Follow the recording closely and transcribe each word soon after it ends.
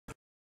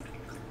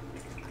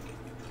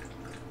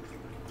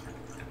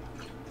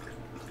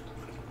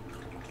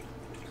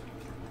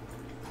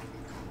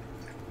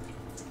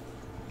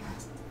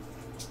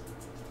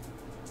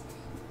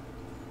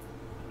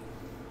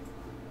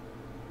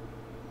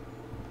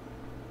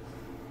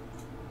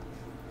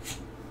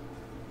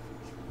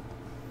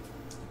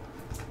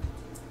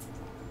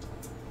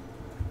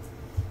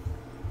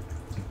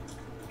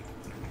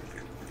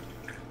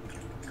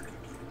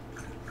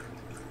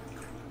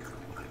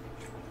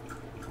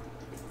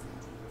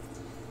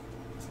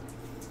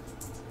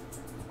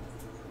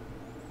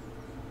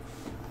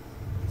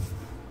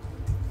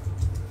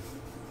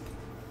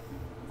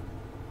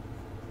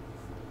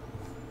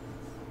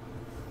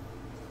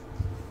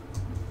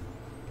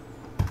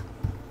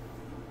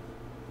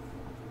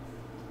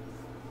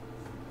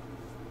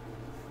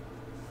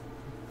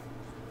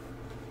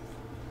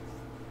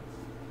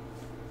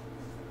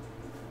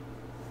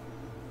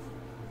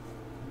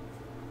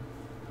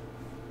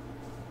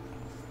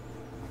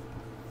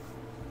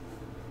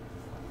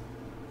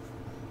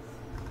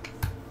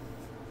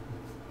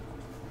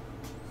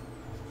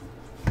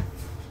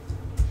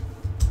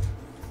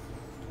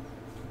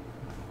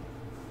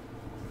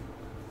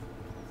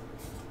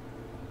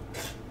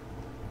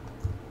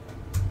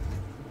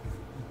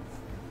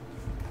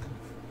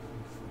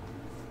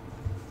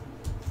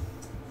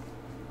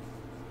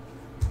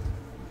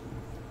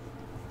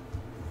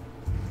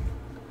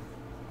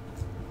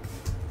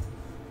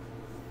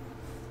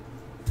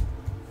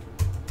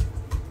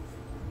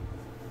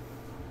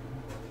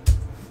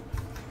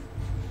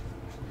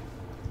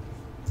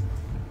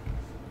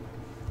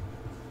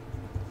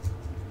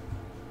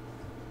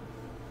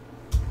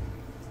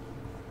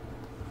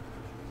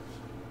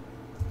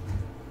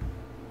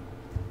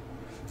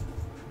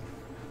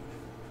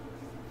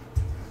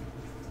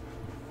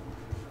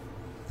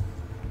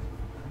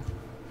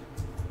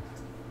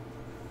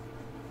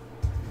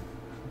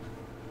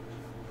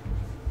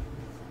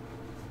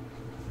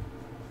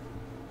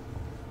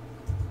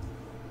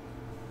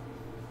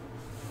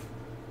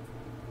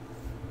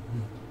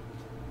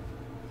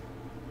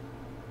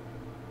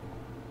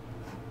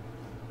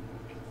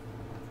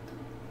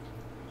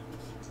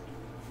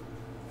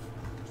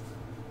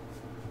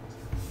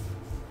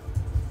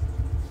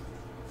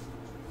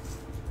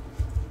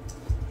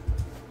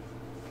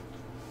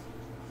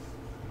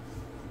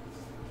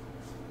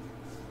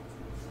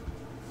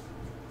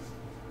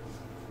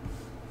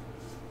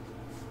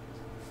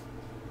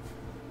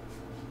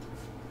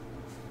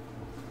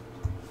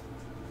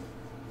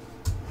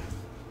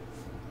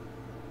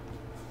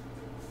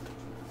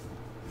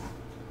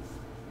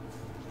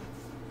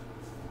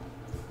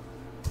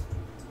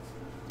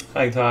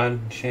Hi, Todd,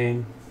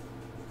 Shane.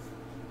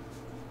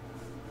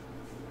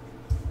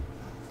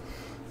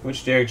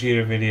 Which Derek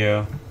Jeter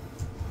video?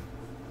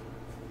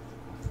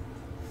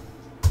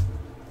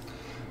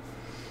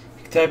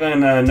 You can type in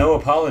no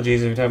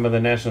apologies if you're talking about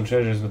the National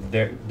Treasures with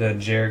Derek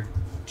Jeter.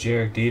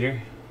 Derek Jeter.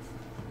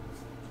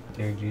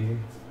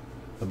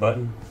 The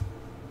button.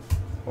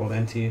 Hold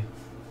NT.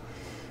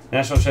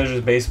 National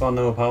Treasures baseball,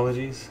 no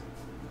apologies.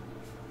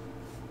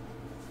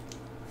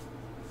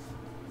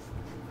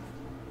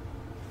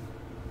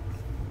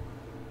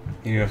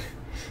 You know,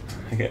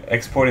 okay,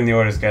 exporting the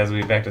orders, guys.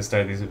 We'll be back to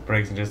start these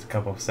breaks in just a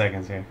couple of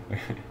seconds here.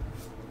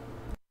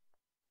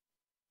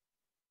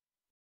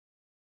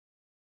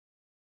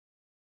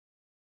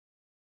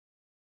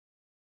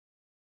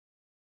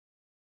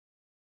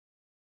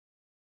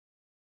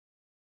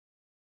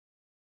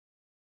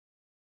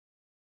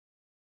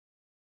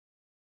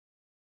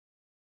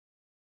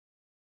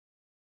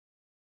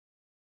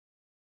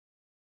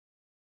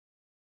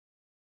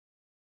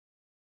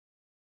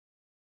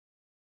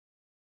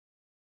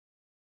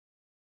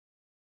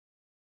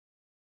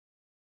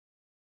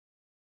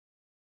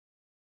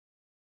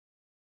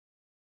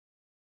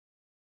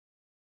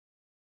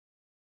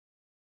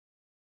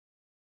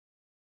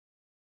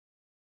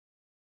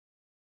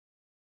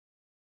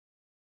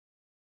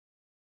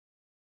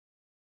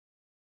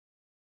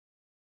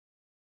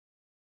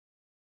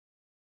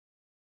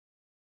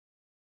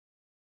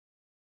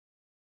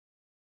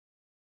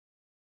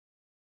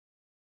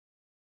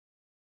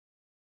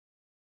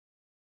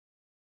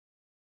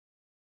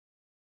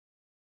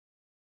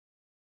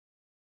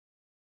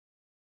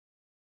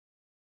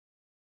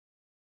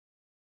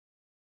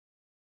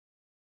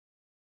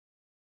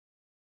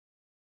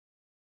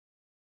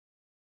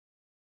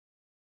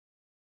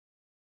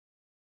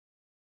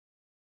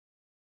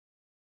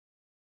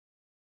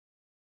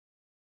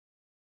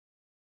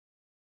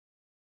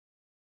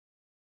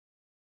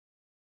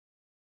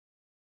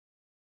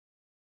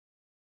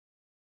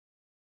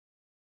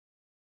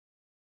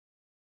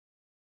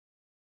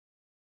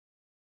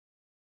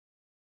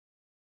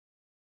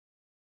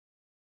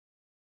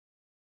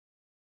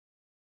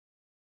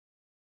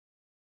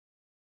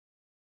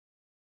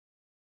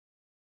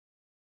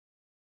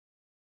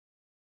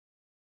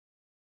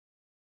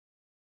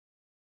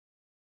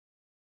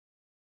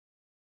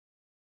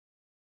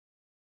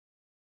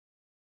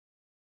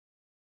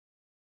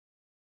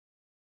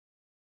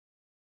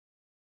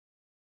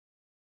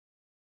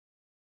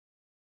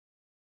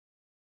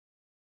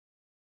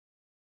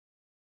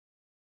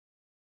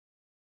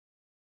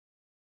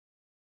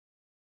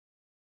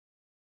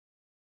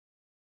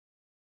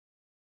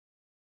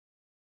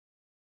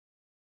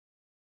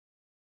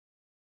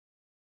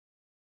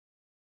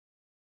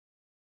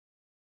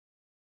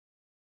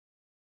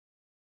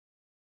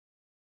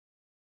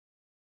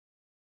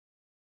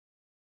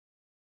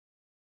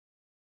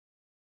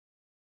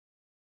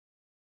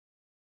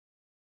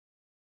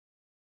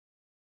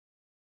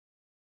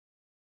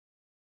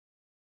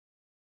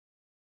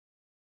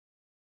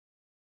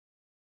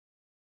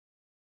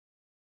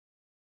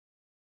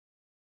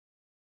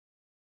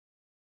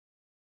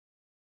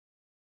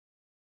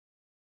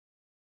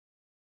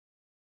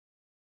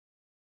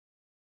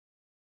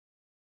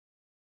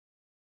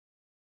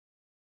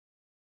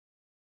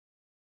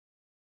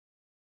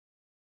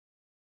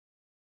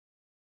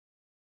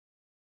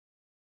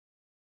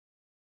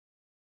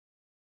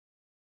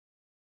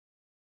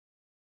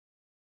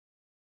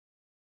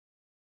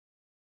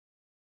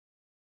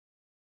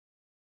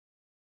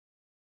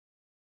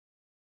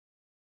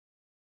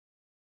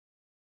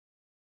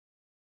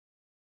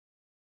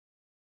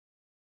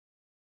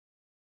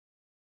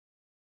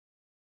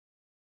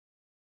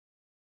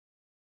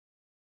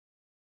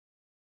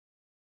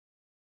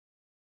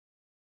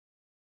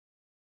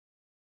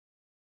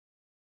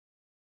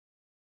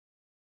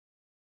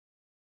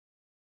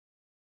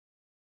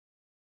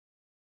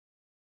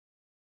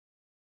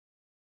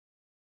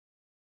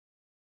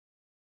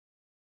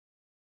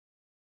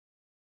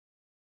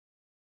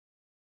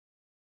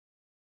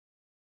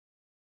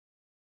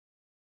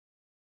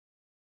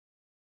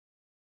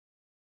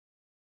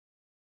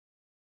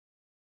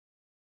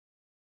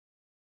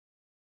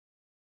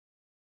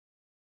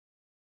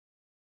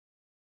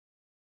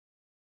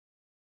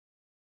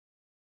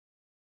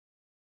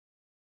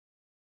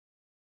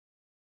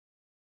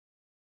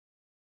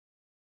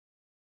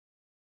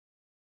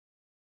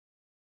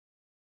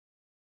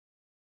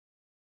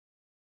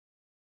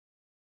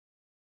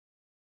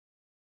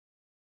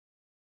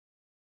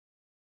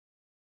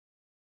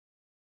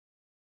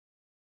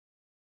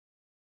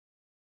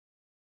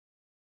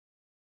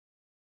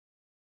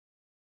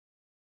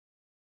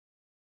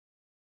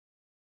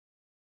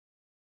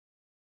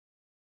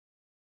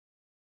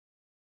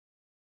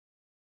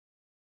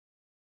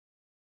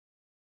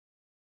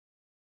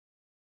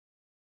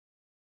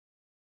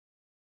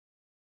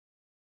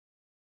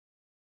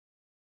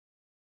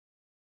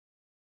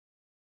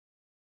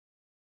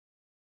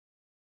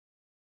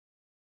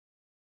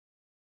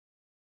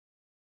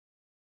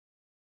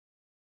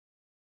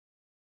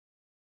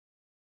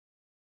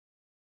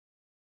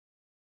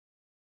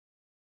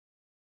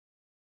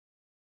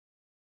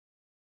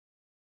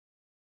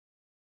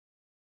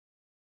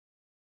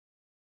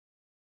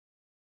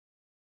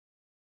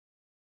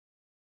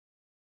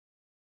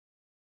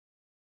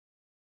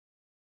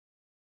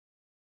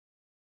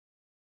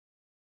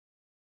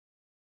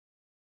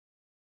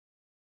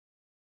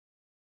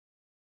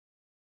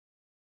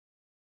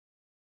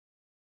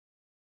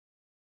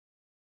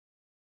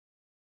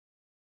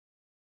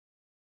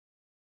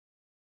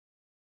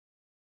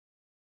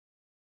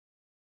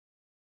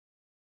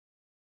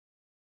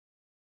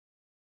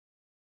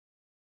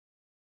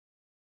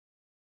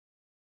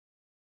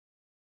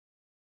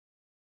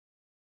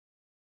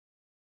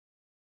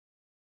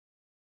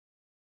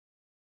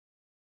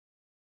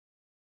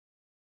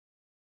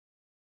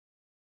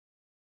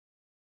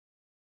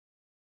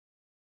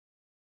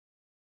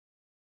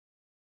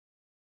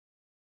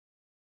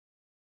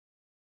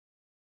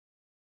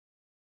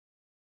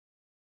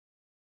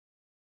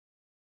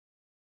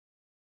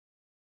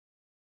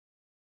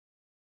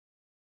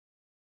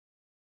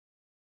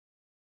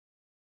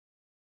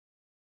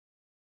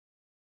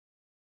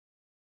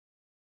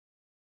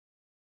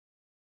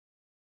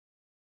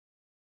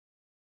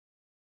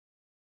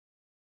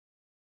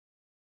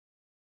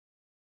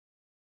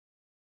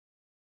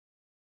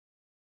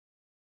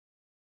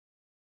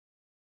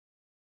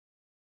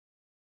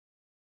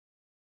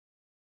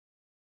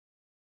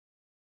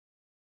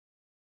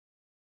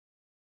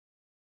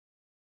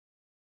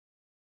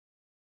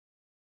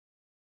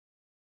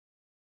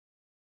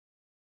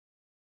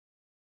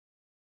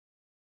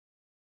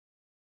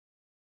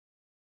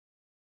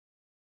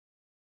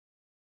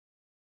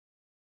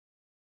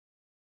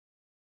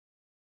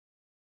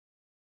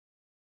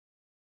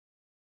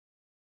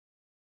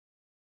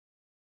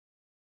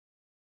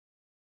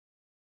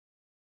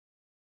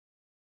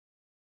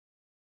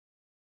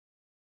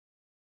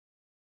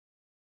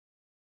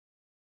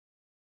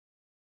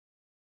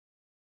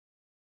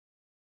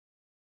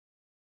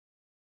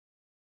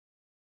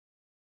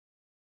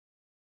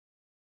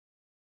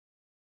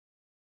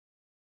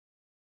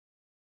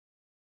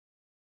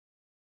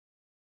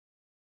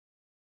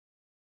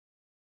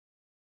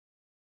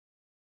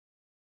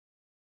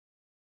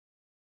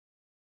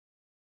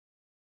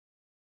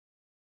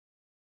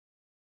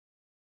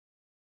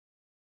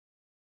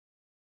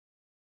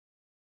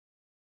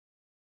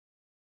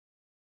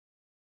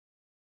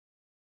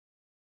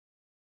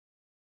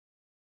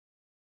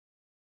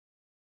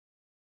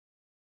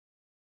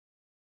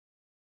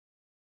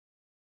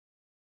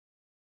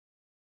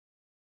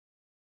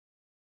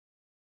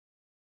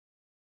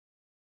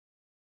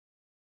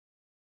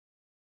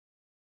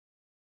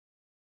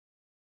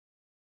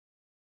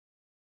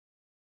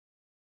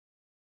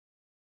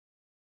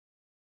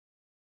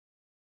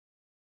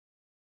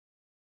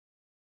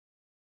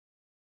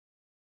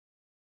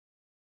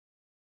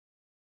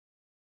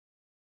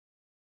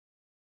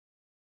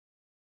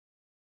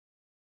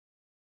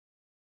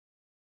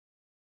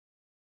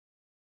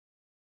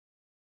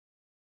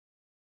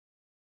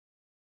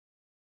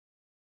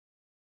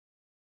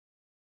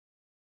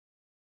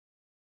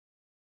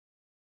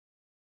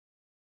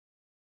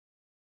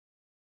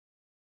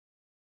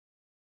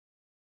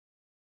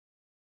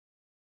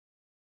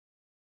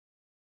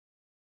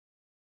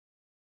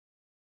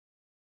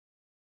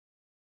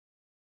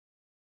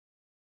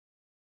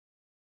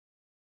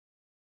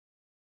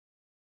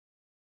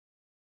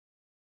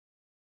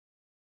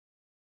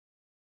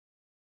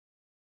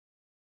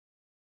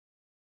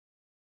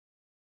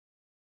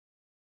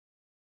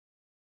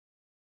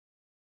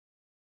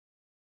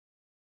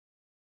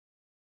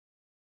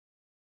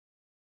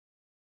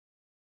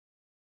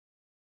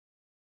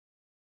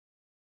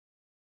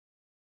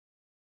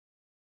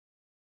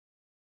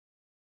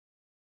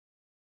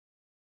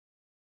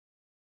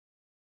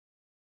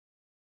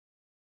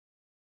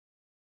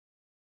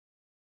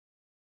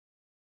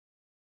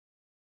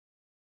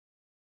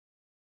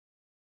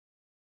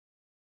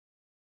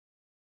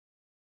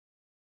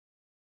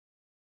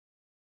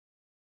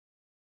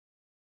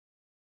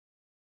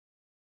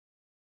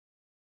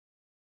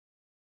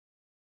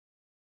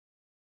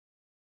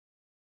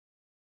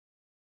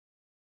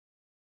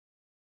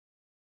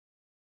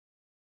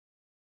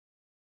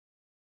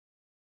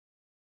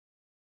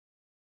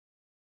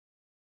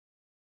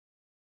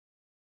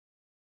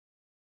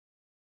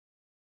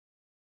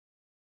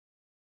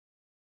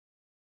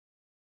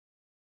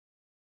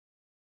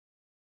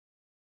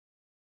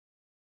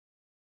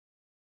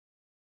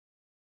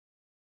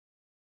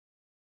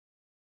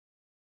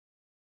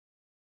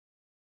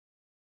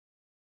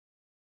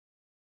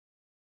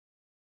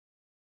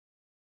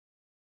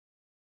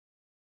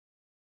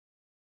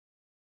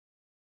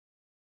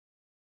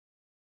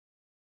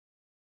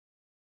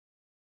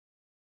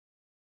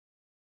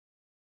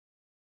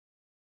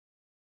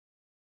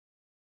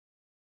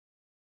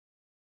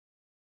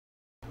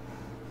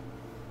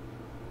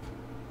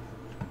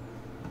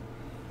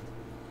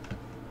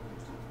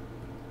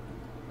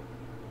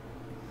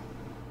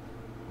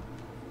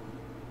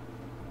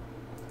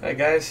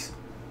 Alright guys,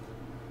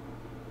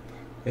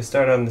 get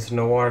started on this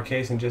Noir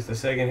case in just a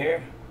second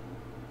here.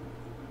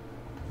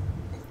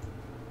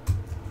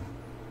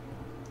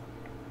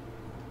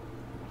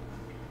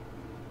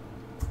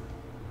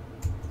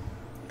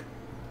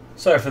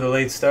 Sorry for the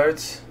late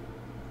starts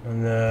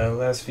in the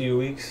last few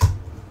weeks.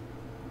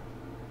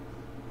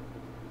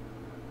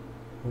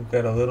 We've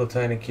got a little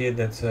tiny kid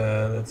that's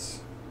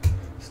it's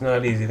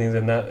not easy. Things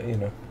are not, you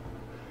know,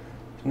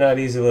 not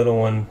easy little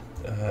one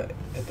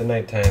at the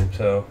nighttime.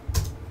 So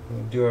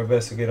we'll do our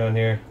best to get on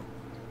here.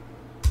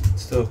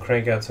 Still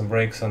crank out some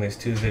breaks on these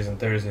Tuesdays and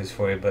Thursdays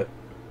for you, but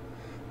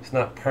it's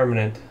not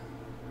permanent.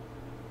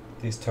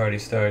 These tardy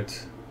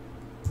starts.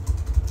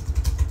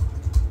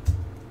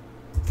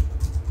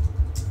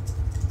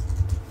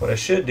 What I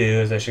should do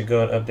is I should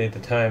go and update the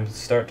times,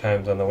 start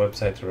times on the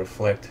website to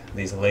reflect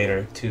these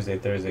later Tuesday,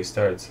 Thursday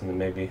starts, and then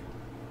maybe it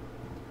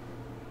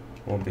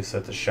won't be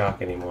such a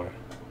shock anymore.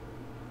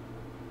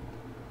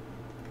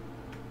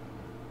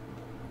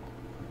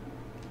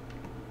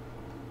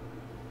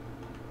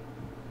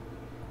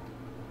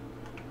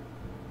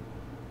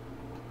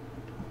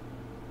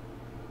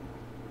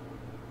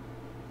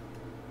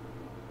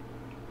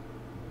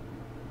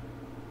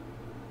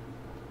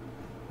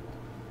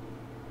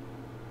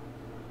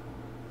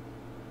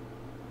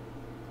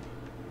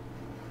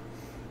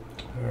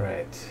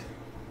 Alright.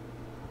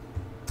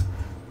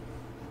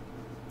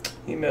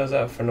 Emails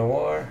out for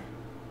Noir.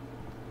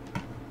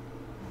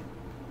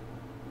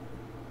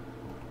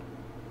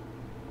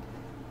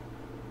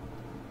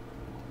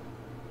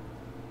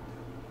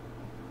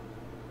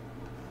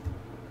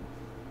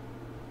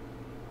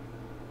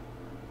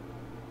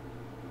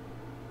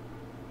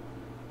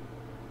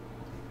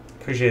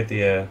 Appreciate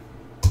the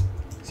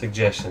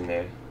suggestion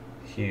there,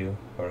 Hugh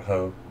or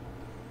Ho.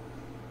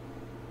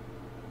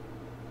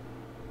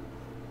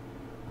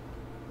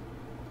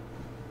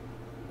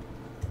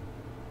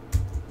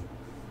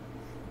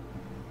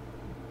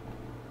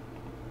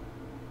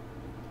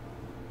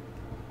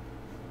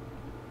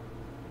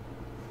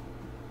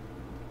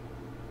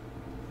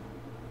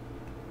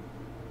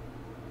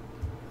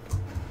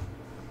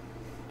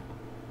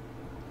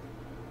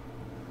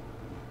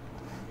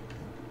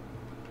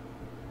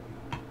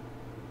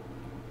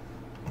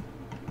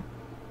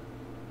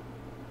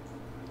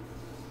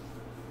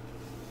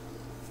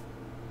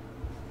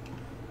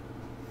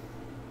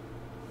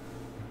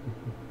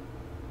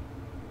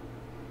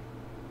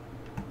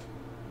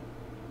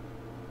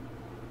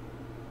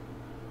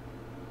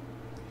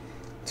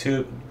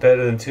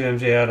 Better than 2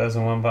 MJ autos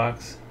in one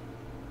box.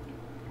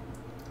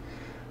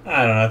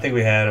 I don't know. I think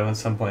we had it at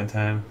some point in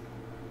time.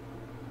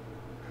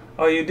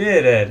 Oh, you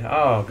did, Ed.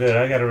 Oh, good.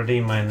 I gotta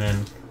redeem mine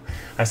then.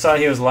 I saw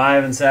he was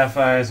live in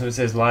Sapphire, so it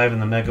says live in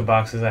the mega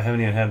boxes. I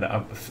haven't even had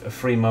a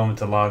free moment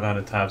to log on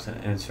to Topps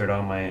and insert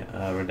all my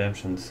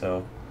redemptions.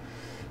 So,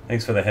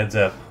 thanks for the heads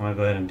up. I'm gonna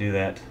go ahead and do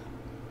that.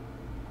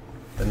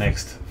 The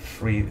next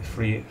free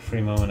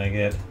moment I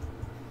get.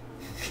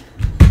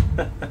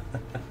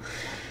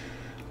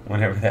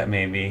 Whenever that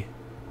may be.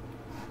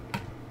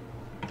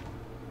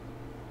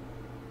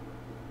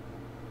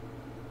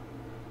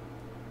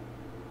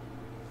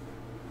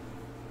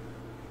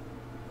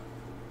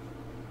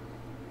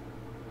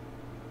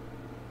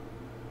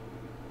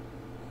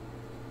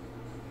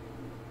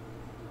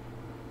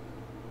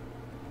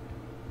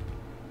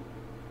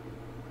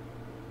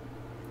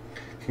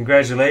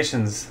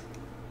 Congratulations,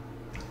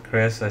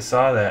 Chris. I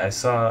saw that.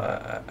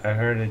 I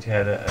heard that you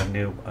had a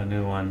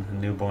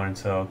newborn.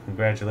 So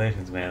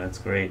congratulations, man. That's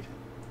great.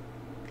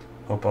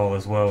 Hope all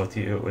is well with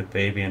you, with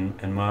baby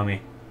and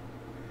mommy.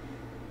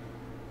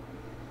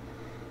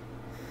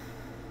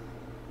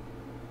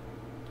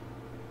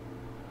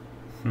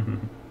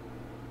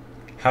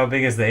 How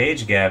big is the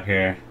age gap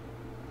here?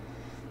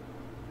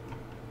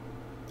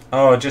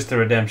 Oh, just the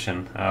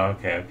redemption. Oh,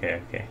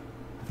 okay.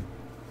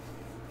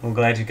 I'm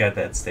glad you got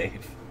that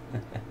safe.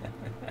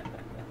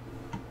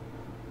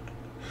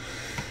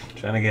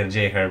 Trying to get a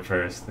J-Herb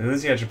first. At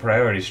least you got your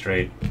priorities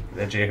straight.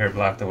 That J-Herb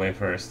locked away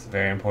first.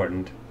 Very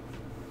important.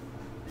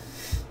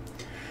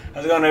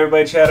 How's it going,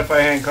 everybody? Chat of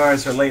Firehand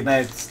cards for late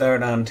night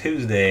start on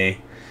Tuesday,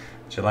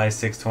 July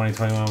 6,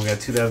 2021. We got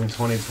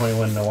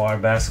 2020-21 Noir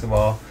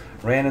basketball.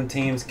 Random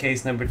teams,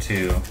 case number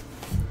 2.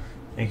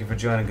 Thank you for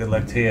joining. Good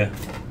luck to you.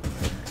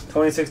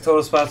 26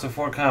 total spots with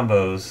 4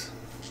 combos.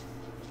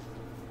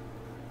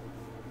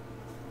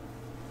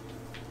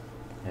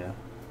 Yeah.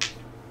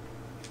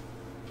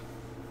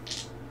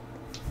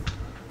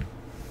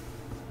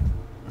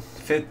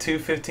 Fit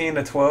 215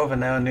 to 12 and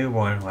now a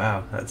newborn.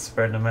 Wow, that's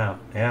spreading them out.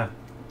 Yeah.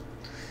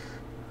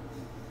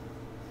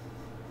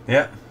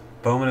 Yeah.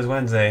 Bowman is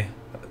Wednesday.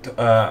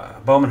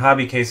 Bowman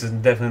hobby case is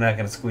definitely not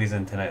going to squeeze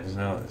in tonight.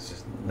 There's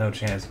just no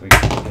chance we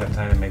have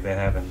time to make that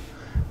happen.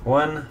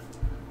 1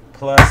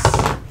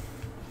 plus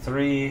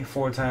 3,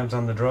 4 times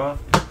on the draw.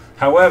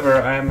 However,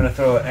 I am going to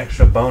throw an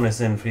extra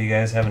bonus in for you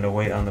guys having to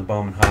wait on the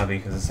Bowman hobby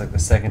because it's like the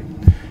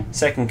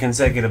second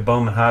consecutive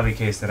Bowman hobby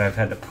case that I've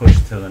had to push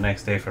till the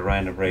next day for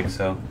Ryan to break.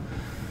 So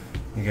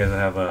you guys will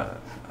have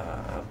a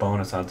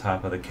bonus on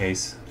top of the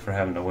case for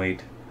having to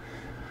wait.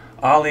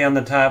 Ollie on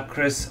the top,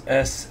 Chris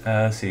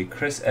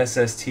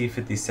SST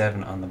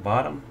 57 on the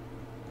bottom.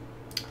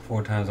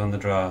 4 times on the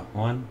draw.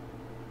 1,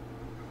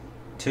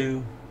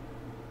 2,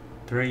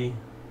 3,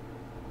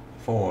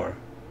 4.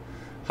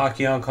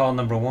 Hockey on call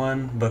number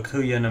 1,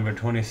 Bakuya number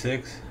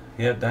 26.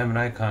 Yep, Diamond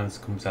Icons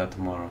comes out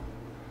tomorrow.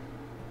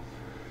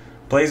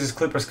 Blazers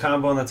Clippers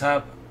combo on the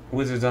top,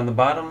 Wizards on the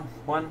bottom.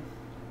 1,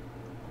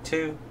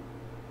 2,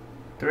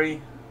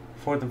 3.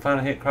 4th and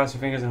final hit. Cross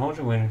your fingers and hold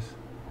your winners.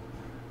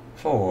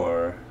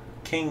 4.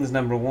 Kings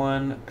number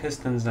 1,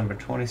 Pistons number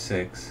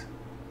 26.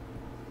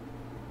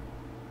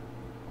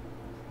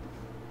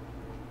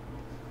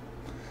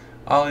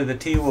 Ollie the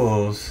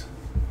T-Wolves.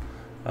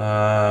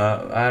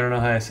 I don't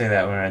know how to say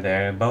that one right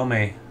there.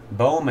 Bome.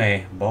 Bo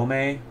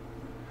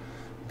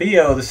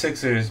the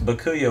Sixers,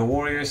 Bakuya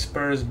Warriors,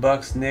 Spurs,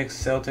 Bucks, Knicks,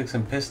 Celtics,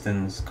 and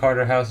Pistons.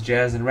 Carter House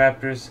Jazz and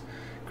Raptors.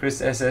 Chris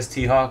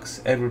SST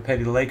Hawks, Edward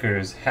Petty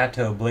Lakers,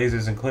 Hatto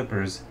Blazers and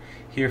Clippers.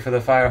 Here for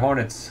the Fire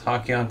Hornets,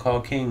 Hockey on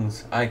Call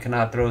Kings, I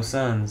Cannot Throw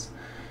Suns.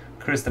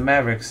 Chris the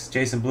Mavericks,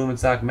 Jason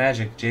Blumenstock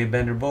Magic, Jay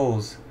Bender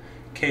Bulls.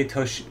 K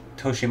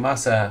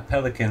Toshimasa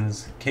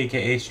Pelicans,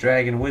 KKH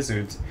Dragon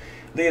Wizards.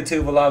 Leah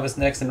Tuvalavas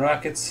Next and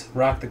Rockets,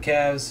 Rock the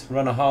Cavs,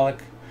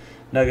 Runaholic,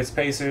 Nuggets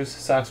Pacers,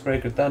 Sox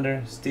Breaker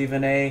Thunder,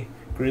 Stephen A,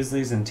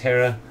 Grizzlies, and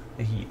Tara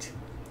the Heat.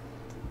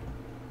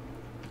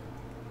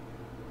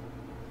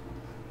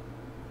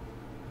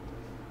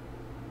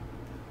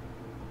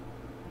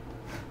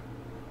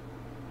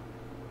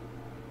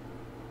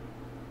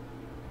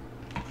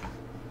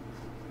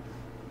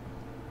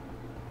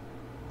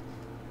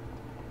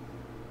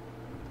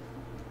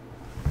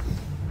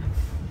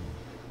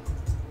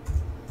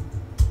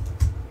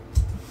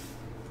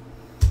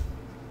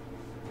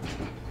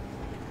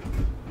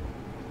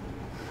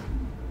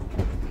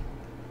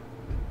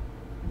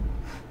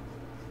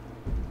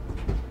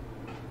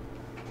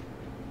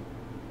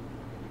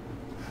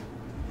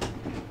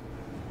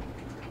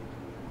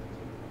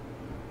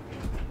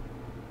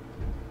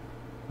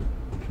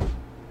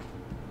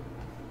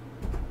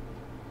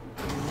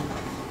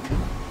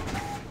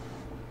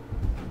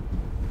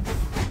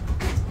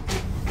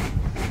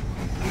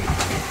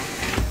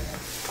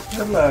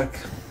 Good luck.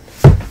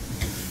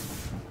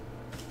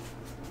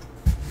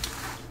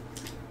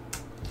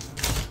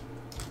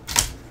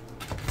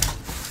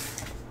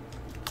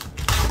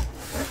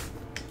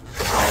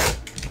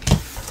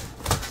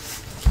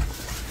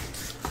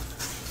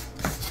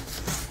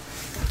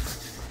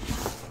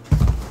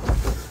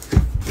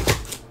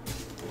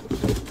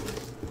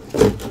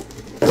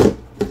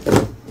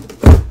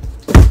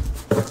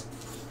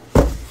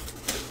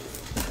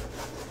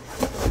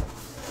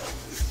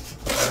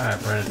 All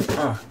right, Brent.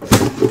 Oh.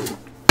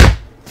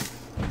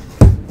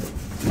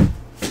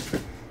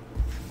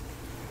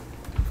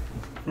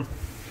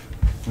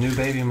 New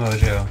baby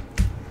mojo.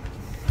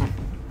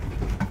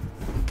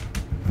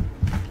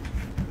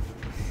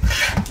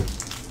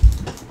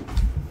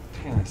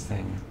 Damn this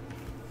thing.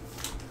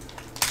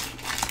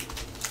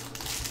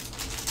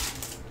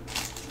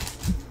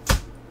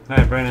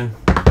 Alright, Brennan.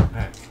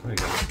 Alright, here we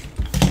go.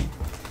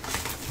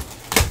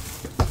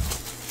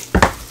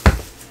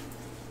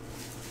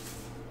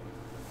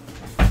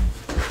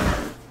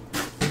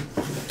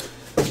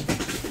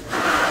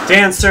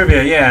 Dan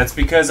Serbia, yeah, it's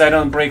because I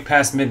don't break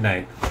past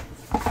midnight.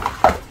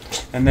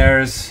 And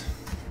there's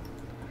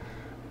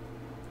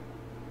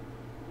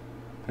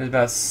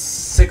about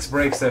 6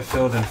 breaks that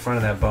filled in front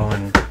of that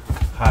Bowman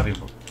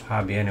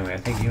hobby anyway. I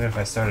think even if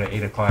I started at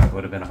 8 o'clock, it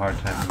would have been a hard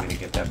time for me to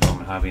get that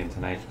Bowman hobby in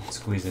tonight and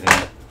squeeze it in.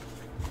 It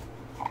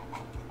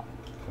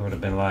would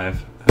have been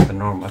live at the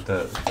normal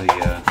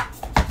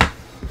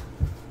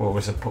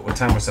what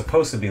time we're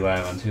supposed to be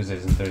live on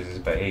Tuesdays and Thursdays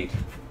by 8.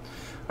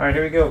 All right,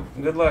 here we go.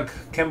 Good luck.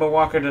 Kemba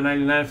Walker to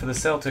 99 for the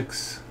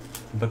Celtics.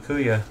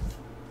 Bakuya.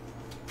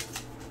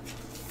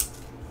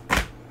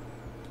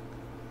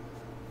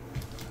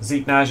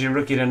 Zeke Naji,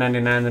 rookie to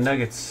 99, the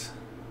Nuggets.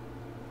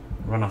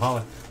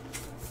 Runaholic.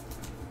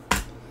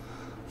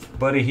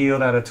 Buddy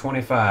Hield out of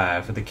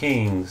 25 for the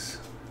Kings.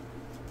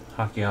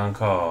 Hockey on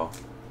call.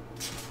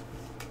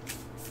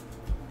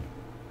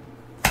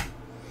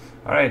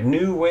 Alright,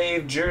 New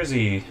Wave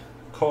jersey.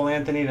 Cole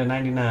Anthony to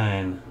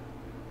 99.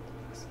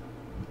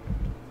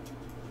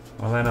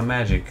 Orlando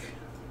Magic.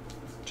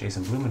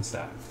 Jason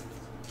Blumenstock.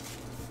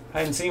 I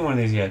hadn't seen one of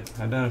these yet.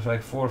 I've done it for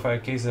like 4 or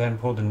 5 cases. I hadn't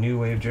pulled a New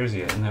Wave jersey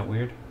yet. Isn't that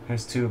weird?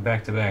 There's 2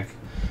 back-to-back.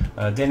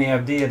 Denny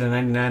Avdia to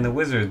 99, the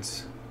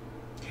Wizards.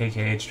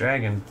 KKH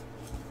Dragon.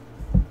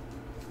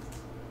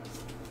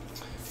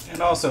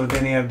 And also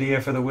Denny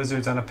Avdia for the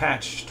Wizards on a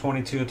patch,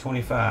 22 of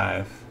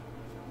 25.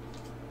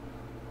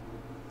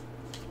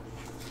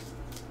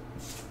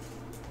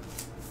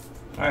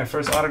 Alright,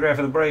 first autograph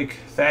of the break.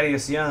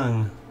 Thaddeus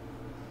Young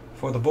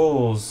for the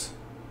Bulls.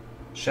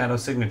 Shadow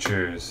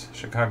Signatures.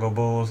 Chicago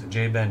Bulls,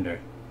 Jay Bender.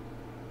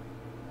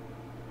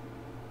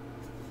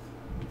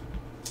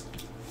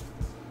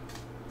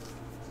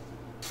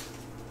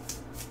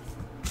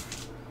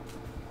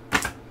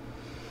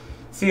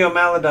 Theo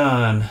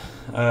Maledon,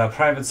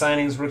 private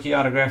signings, rookie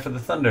autograph for the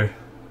Thunder.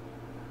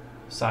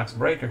 Sox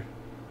Breaker.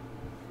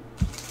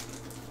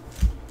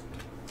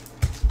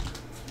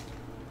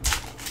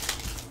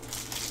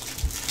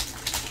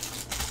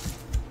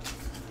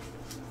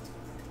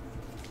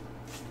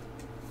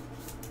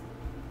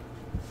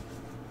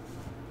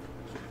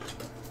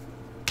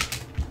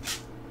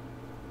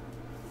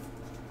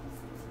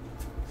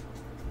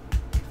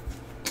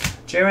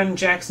 Jaren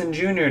Jackson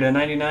Jr. to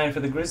 99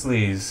 for the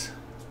Grizzlies.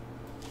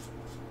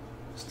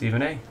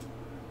 Stephen A.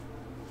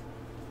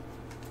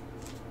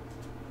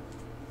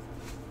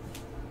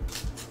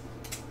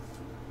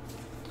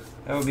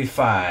 That would be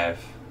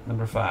 5.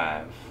 Number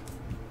 5.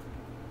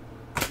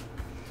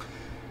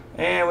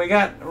 And we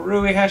got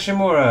Rui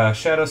Hashimura,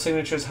 Shadow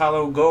Signatures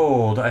Hollow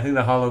Gold. I think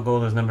the Hollow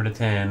Gold is number to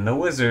 10. The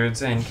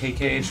Wizards and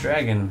KKH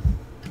Dragon.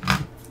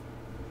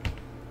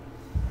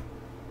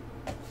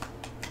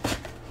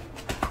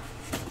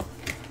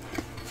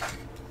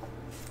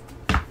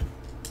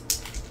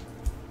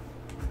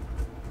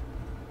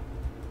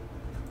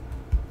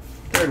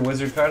 Third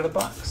Wizard card of the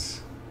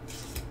box.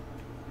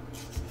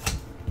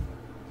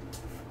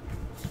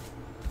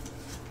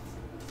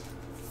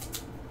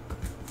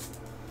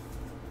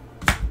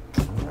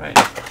 Alright.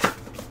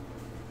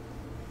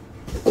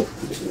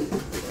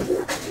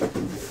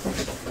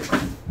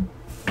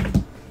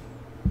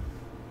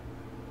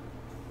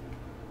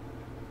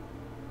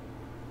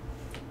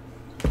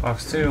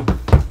 Box 2.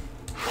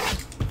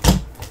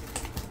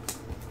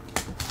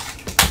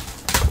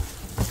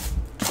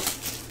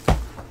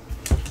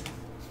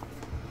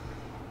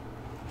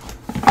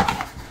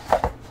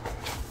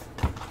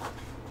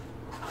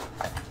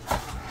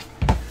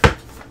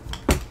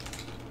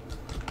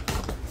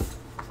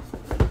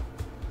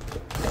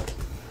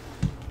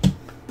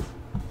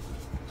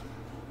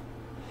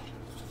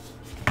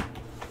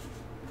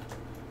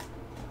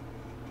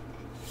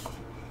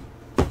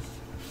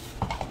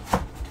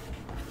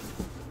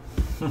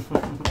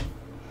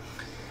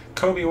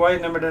 Kobe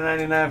White, number to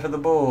 99 for the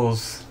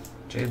Bulls.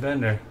 Jay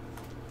Bender.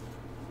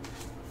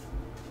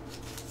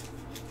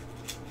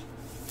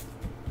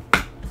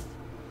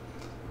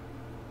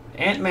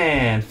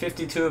 Ant-Man,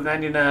 52 of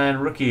 99,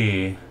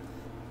 rookie.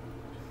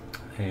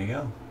 There you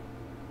go.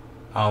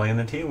 Ollie and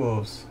the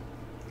T-Wolves.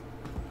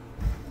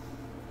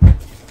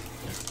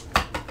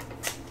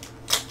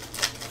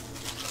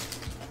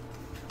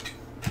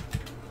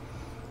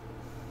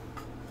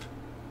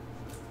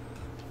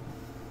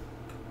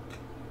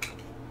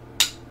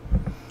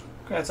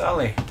 Congrats,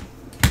 Ollie.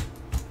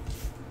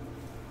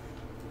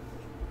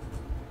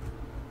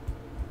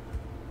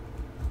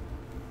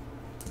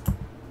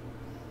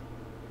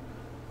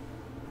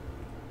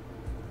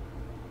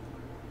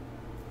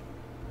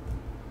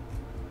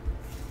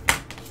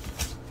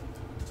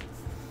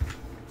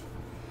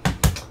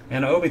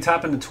 And Obi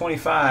topping to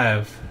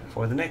 25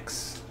 for the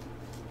Knicks.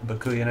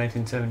 Bakuya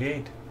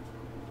 1978.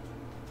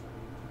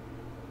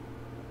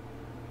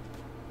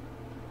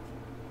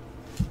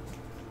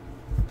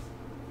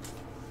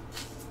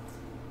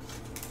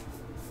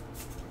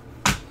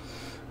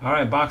 All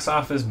right, box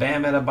office,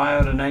 Bam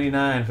Adebayo to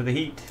 99 for the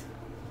Heat.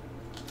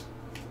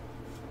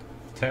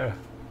 Tara.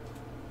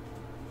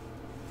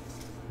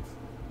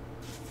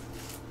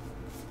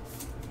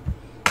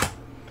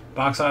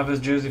 Box office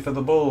jersey for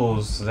the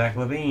Bulls, Zach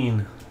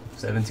LaVine,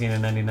 17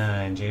 of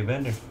 99, Jay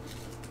Bender.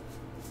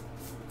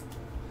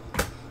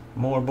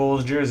 More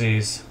Bulls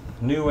jerseys.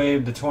 New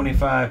Wave to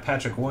 25,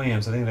 Patrick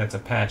Williams. I think that's a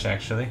patch,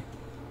 actually,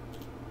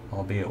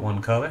 albeit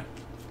one color.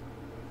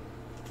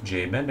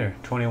 Jay Bender,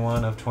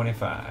 21 of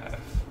 25.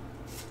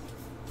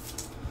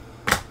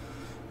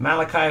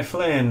 Malachi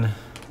Flynn,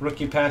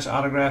 rookie patch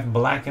autograph,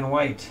 black and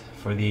white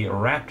for the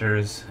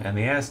Raptors and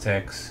the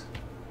Aztecs.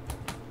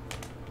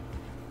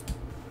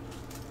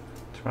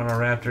 Toronto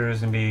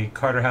Raptors and be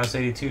Carter House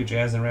 82,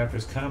 Jazz and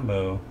Raptors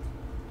combo.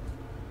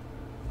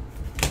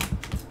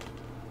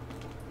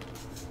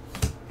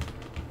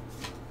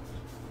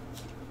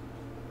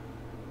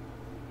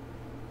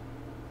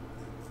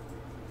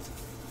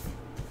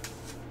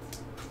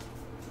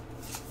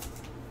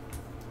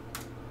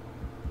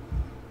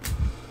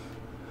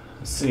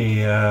 Let's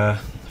see,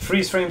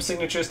 freeze frame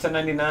signatures to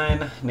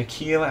 99,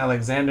 Nickeil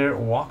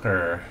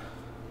Alexander-Walker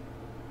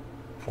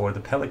for the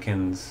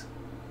Pelicans,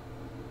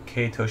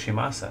 Kei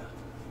Toshimasa.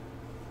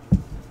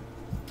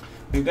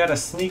 We've got a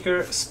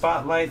sneaker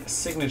spotlight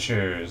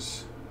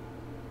signatures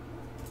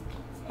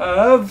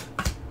of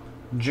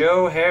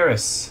Joe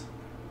Harris,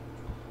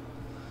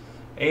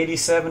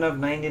 87 of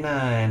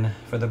 99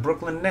 for the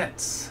Brooklyn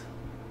Nets.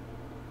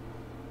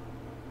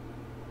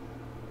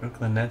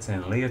 Brooklyn Nets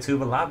and Lea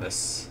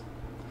Tuvalabis.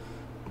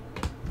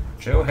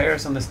 Joe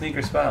Harris on the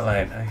sneaker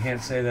spotlight. I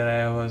can't say that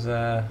I was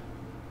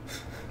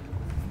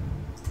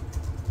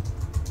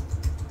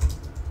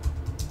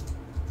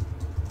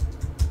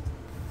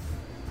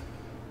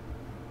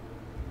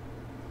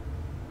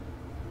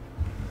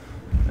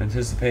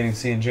anticipating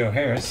seeing Joe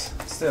Harris.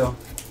 Still,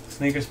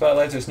 sneaker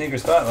spotlights are sneaker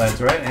spotlights,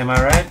 right? Am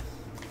I right?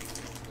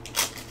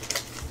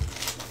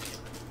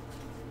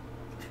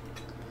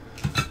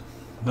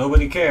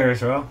 Nobody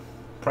cares, well,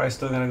 price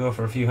still gonna go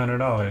for a few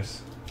 $100s.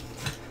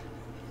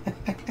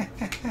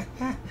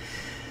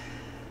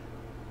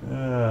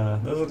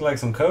 Those look like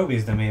some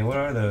Kobe's to me. What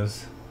are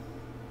those?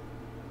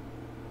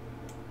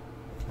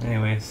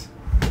 Anyways.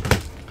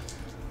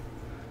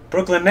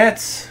 Brooklyn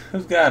Nets.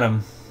 Who's got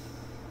them?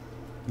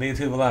 Lea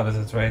Tuvalabis,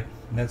 that's right.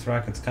 Nets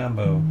Rockets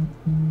combo.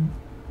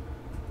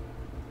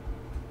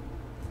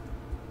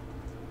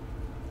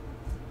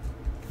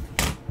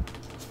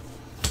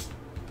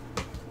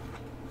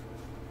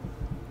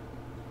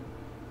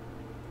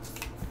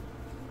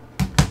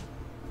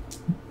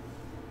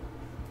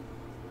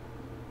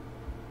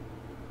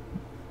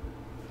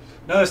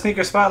 Another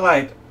sneaker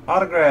spotlight.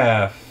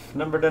 Autograph.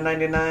 Number to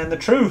 99. The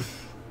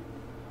Truth.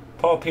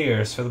 Paul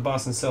Pierce for the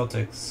Boston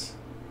Celtics.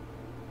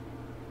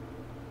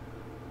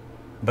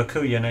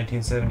 Bakuya,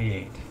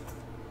 1978.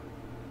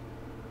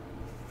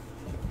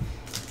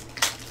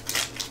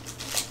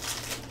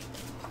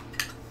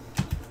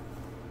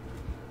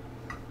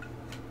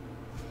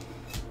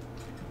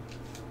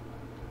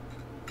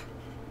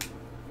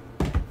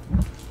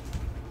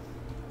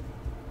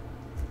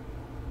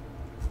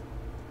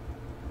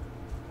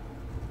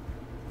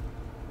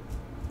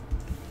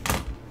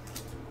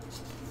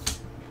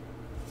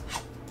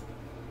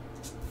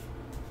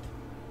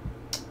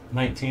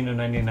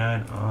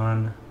 $19.99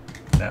 on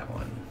that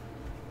one.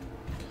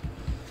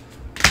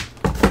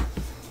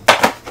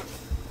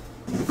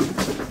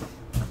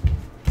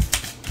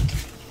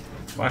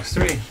 Box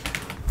 3.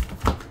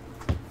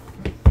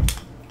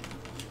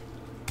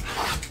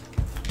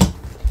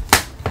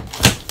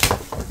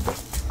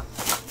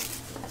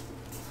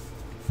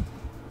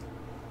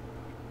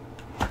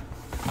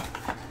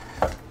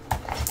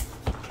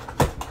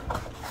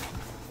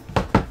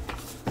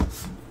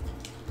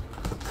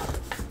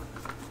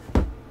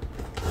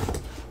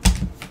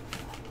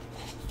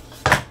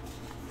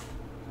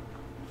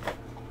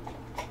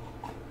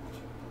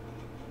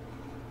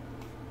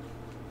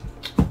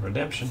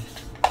 Redemption.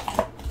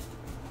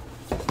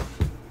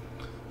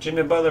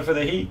 Jimmy Butler for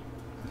the Heat.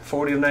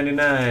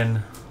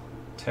 40/99.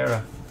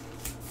 Terra.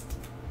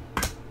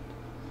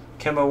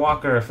 Kemba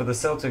Walker for the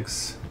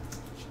Celtics.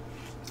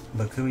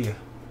 Bakuya.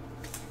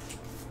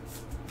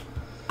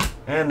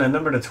 And a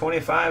number to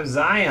 25,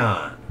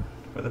 Zion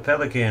for the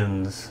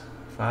Pelicans.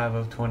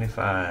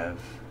 5/25.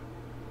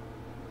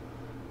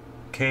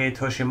 Kei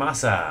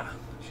Toshimasa.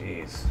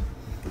 Jeez.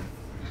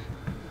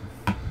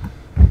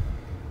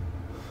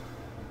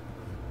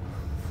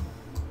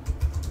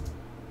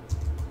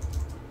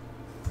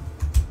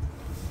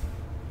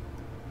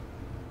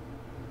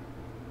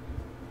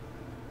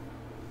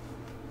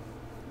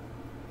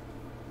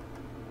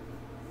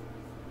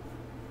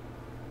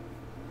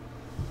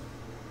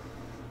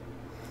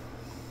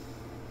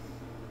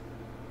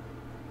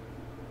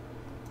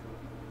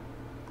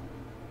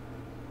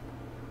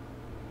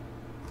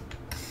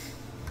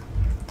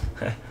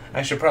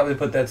 I should probably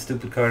put that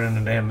stupid card in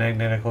a damn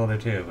magnetic holder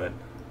too, but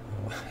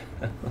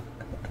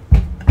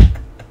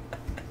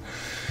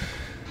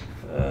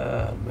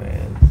oh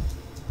man.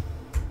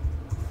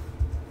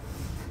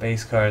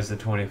 Base cards to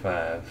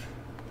 25.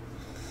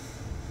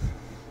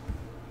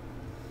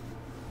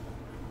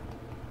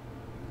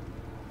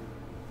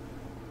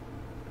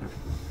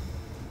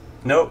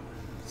 Nope.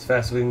 As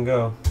fast as we can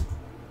go.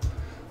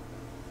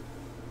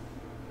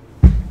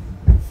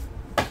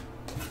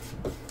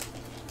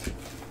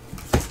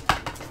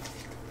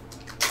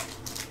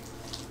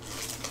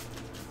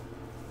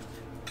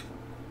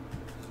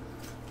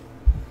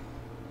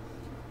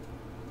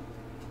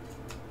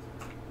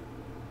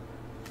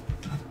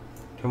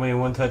 Too many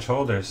one-touch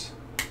holders.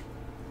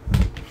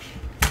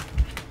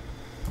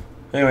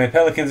 Anyway,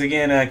 Pelicans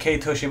again, Kei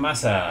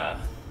Toshimasa.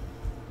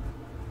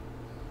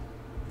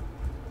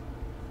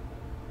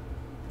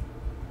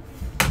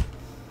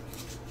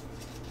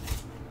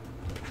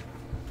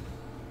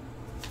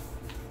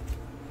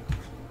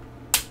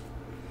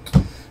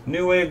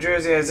 New Wave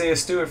jersey, Isaiah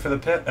Stewart for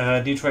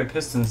the Detroit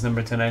Pistons,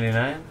 number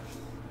 299.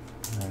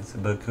 That's a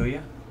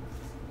Bakuya.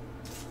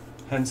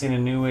 Hadn't seen a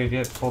New Wave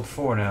yet. Pulled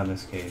 4 now in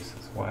this case.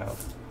 It's wild.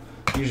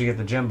 Usually get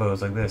the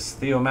Jembos like this.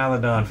 Theo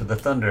Maledon for the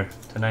Thunder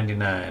to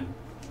 99.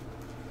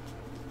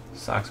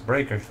 Sox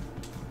breaker.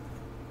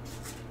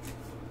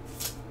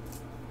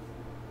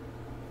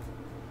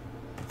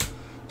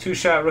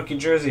 Two-shot rookie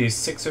jerseys,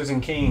 Sixers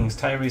and Kings,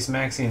 Tyrese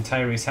Maxey and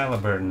Tyrese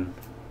Halliburton.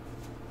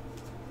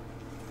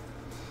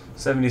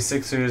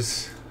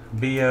 76ers,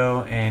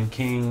 BO and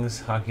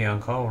Kings, hockey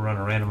on call. We'll run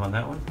a random on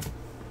that one.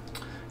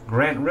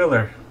 Grant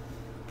Riller,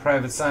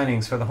 private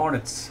signings for the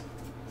Hornets.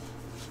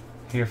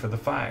 Here for the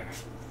Fire.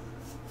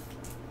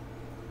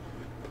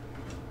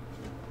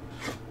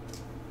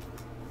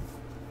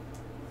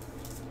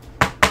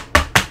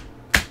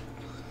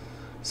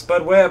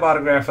 Spud Webb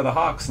autograph for the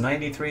Hawks,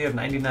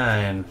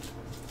 93/99.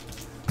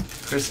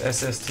 Chris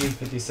SST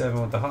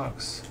 57 with the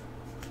Hawks.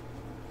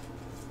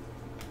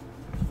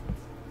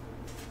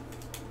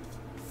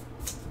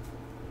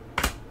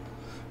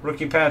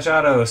 Rookie patch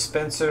auto,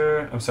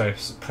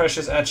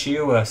 Precious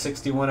Achiuwa,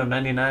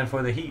 61/99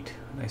 for the Heat.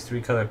 Nice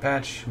 3-color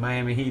patch.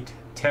 Miami Heat,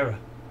 Terra.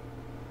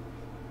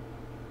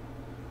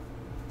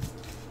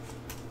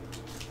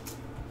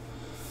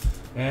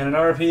 And an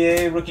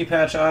RPA rookie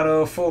patch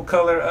auto, full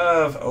color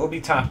of Obi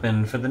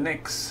Toppin for the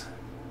Knicks.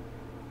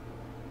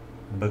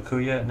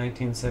 Bakuya,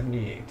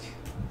 1978.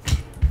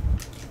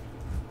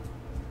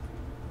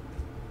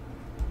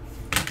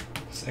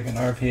 Second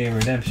RPA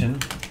redemption.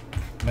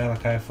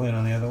 Malachi Flynn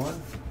on the other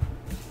one.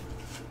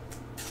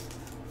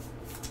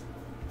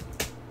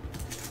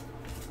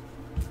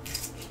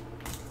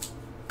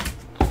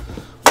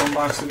 One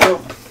box to go.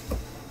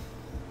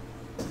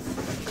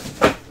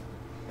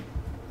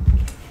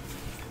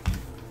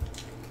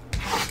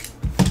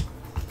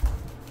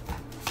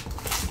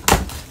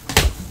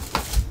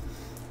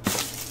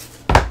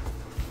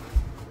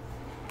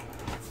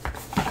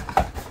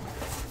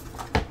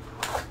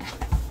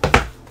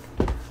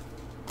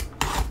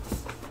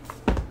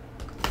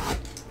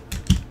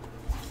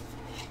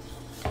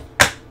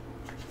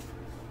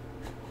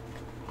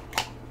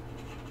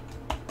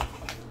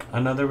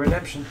 Another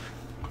redemption.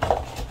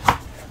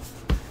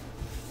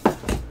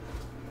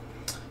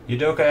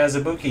 Udoka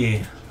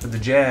Azubuike for the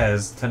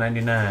Jazz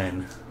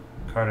 /99.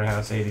 Carter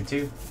House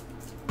 82.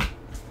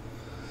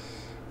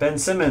 Ben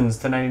Simmons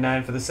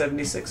 /99 for the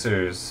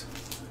 76ers.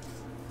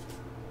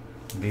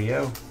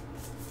 BO.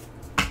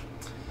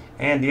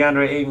 And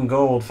DeAndre Ayton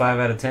Gold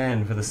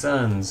 5/10 for the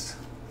Suns.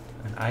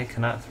 And I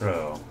cannot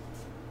throw.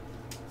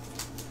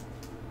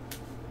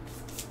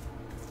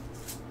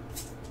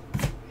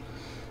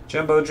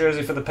 Jumbo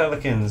jersey for the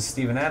Pelicans,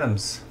 Steven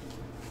Adams.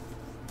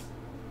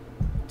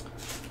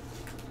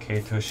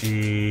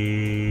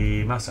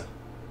 Keitoshi Masa.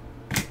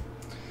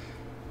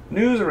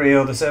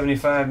 Newsreel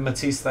 /75,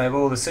 Matisse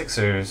Thybulle, the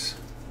Sixers.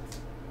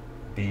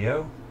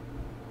 BO.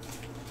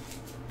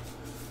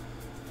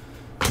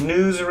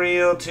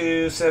 Newsreel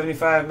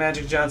 /75,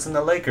 Magic Johnson,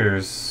 the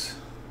Lakers.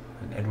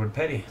 And Edward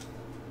Petty.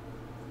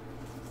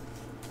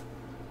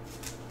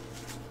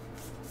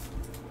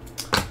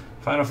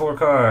 Final 4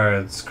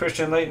 cards.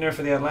 Christian Laettner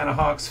for the Atlanta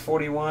Hawks,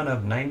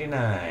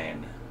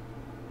 41/99.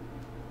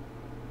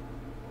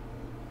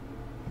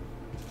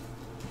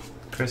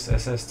 Chris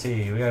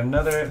SST. We got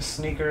another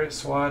sneaker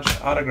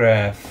swatch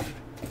autograph.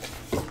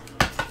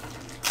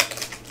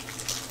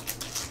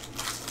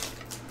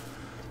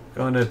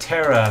 Going to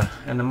Terra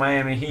and the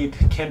Miami Heat,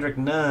 Kendrick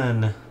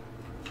Nunn.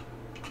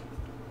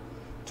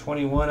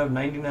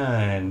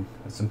 21/99.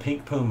 With some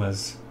pink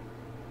Pumas.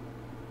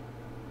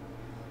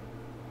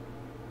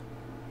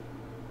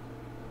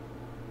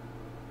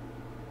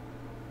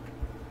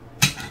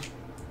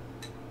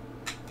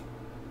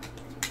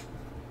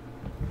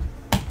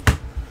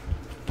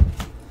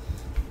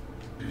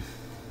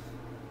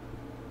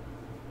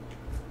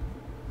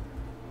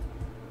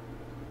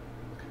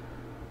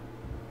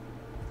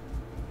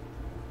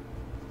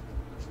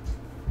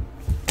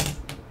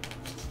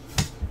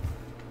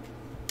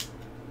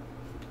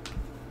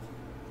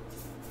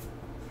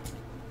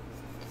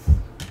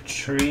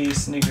 Tree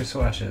sneaker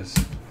swatches.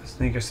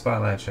 Sneaker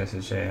spotlight, I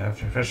should say.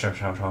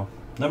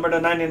 Number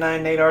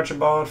 /99, Nate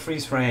Archibald,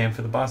 freeze frame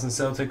for the Boston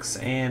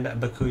Celtics and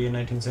Bakuya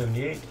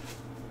 1978.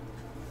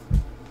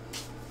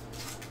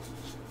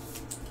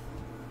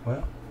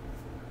 Well,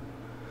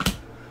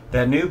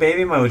 that new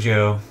Baby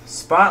Mojo.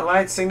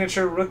 Spotlight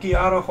signature rookie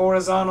auto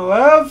horizontal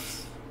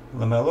of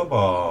LaMelo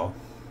Ball.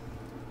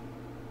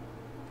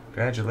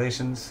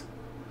 Congratulations.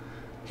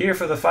 Here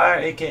for the Fire,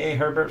 aka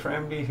Herbert for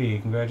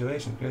MVP.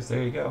 Congratulations, Chris.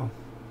 There you go.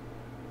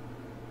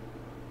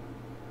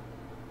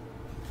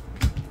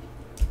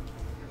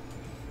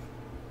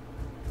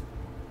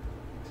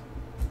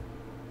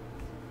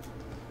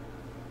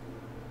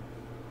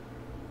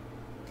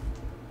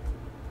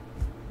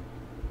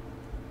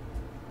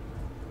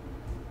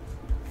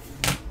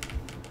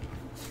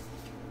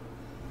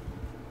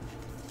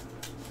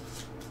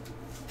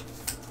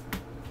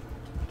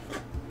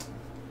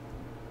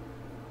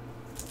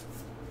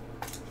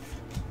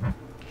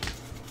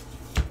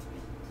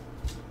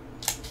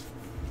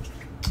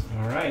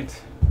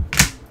 Alright.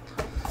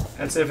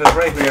 That's it for the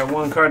break. We got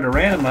one card to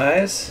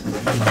randomize.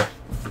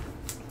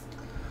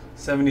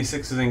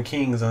 76ers and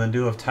Kings on the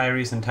duo of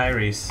Tyrese and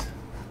Tyrese.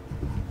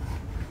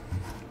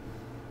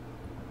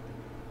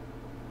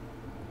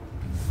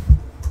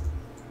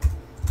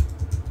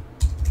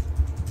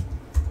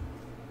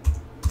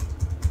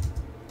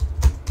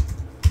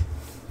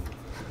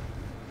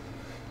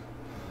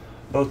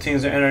 Both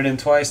teams are entered in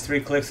twice. 3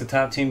 clicks. The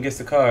top team gets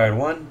the card.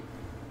 1,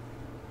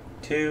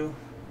 2,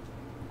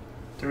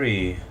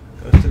 3.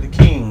 Goes to the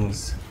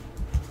Kings.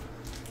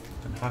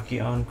 And hockey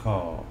on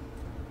call.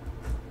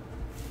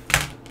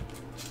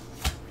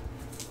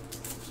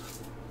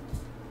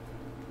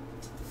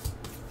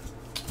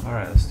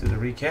 Alright, let's do the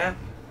recap.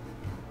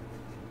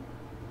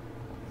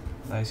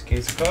 Nice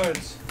case of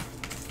cards.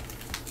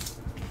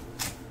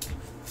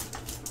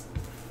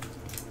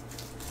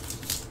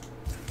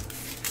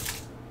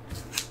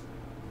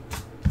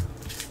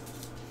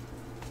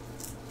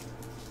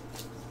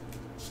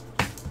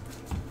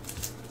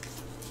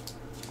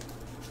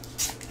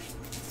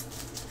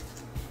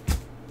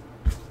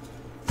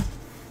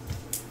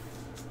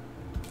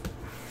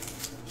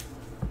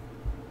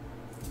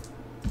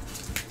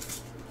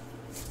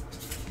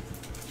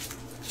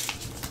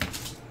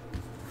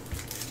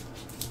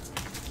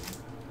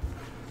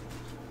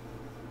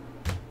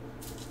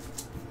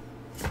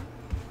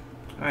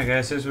 Alright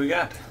guys, here's what we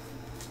got.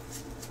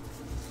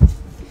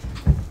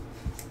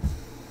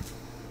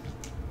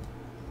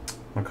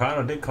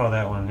 Mercado did call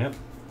that one, yep.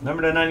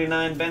 Number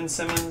 /99, Ben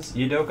Simmons,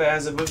 Udoka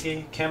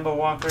Azubuike, Kemba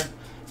Walker,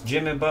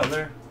 Jimmy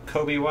Butler,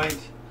 Kobe White,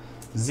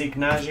 Zeke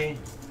Naji,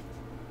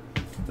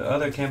 the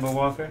other Kemba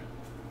Walker.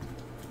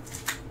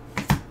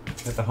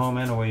 Got the home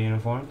and away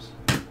uniforms.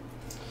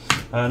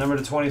 Number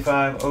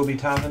 /25, Obi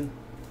Toppin,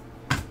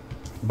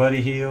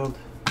 Buddy Hield,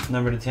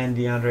 number /10,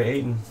 DeAndre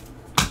Ayton.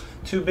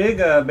 2 big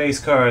base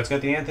cards.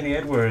 Got the Anthony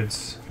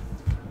Edwards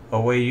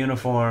away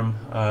uniform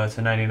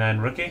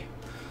 /99 rookie,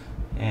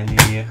 and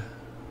the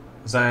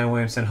Zion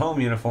Williamson home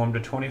uniform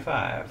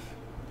 /25.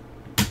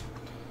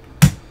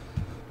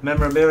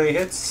 Memorabilia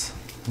hits.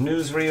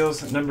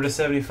 Newsreels number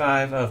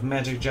 /75 of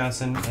Magic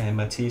Johnson and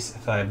Matisse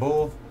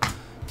Thybulle.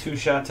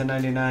 2-shot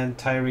 /99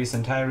 Tyrese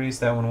and Tyrese.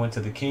 That one went to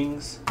the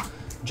Kings.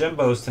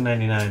 Jumbos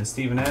 /99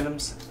 Steven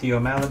Adams, Theo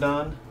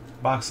Maledon.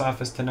 Box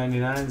office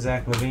 /99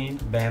 Zach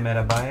LaVine, Bam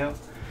Adebayo.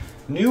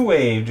 New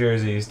Wave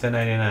jerseys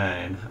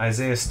 /99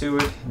 Isaiah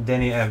Stewart,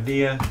 Denny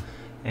Avdia,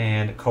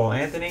 and Cole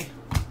Anthony.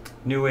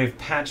 New Wave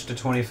patch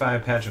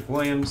 /25 Patrick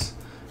Williams.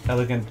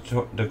 Elegant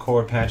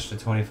Decor patch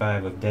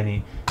 /25 of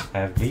Denny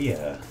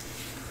Avdia.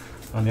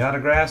 On the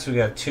autographs, we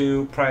got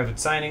 2 private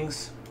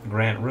signings,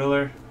 Grant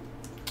Riller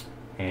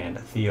and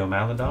Theo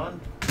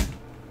Maledon.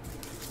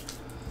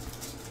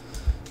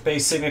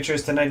 Base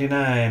signatures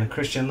 /99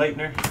 Christian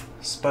Laettner,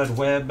 Spud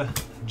Webb,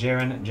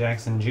 Jaren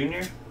Jackson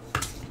Jr.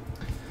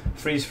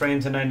 Freeze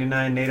frame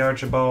 /99 Nate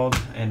Archibald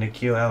and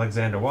Nikhil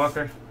Alexander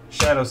Walker.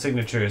 Shadow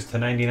signatures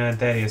 /99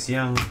 Thaddeus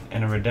Young,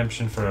 and a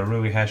redemption for a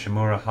Rui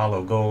Hashimura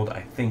Hollow Gold,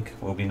 I think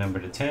will be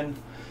numbered /10.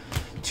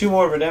 2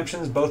 more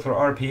redemptions, both were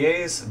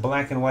RPAs.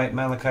 Black and white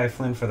Malachi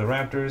Flynn for the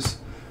Raptors.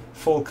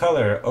 Full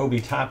color Obi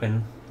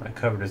Toppin, I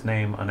covered his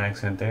name on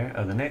accident there,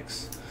 of the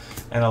Knicks.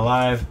 And a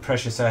live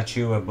Precious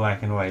Achiuwa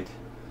black and white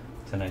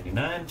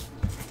 /99.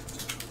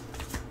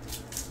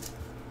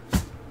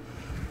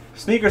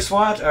 Sneaker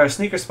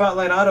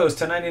Spotlight Autos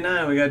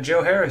 /99. We got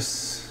Joe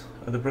Harris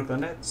of the Brooklyn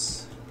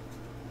Nets.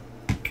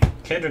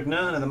 Kendrick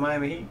Nunn of the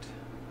Miami Heat.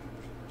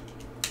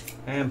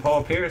 And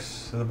Paul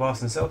Pierce of the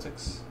Boston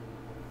Celtics.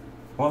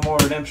 One more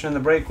redemption in the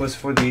break was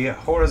for the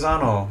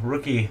horizontal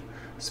rookie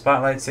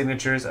spotlight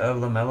signatures of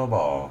LaMelo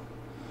Ball.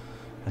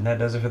 And that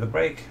does it for the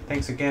break.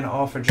 Thanks again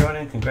all for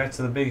joining. Congrats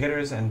to the big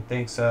hitters, and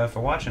thanks for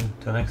watching.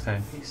 Till next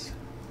time. Peace.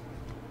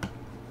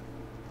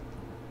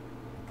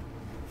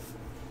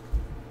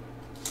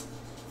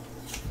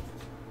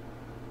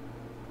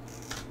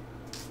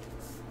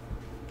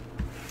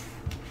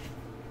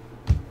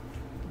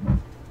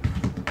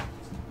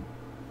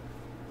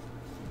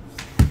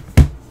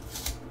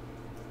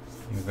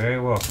 You're very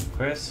welcome,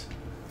 Chris.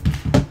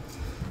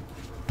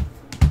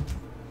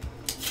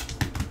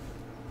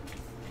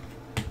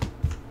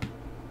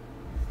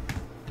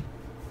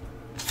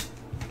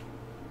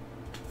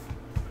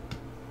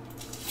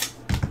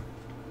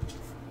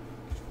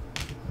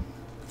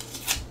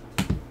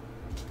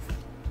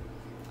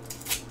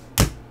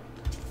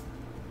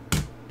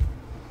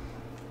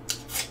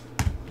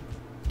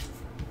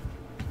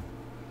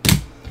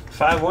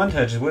 Five one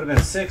touches would have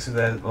been 6 if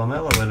that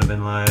LaMelo would have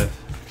been live.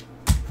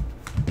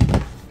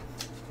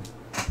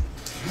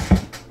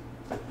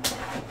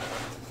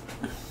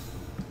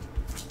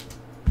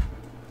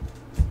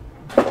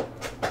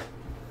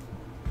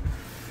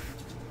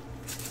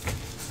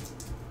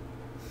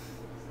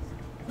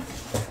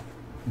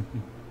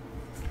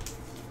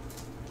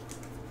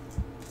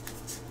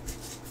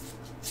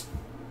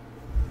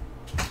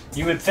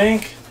 You would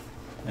think,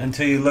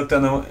 until you looked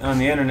on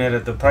the internet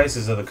at the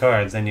prices of the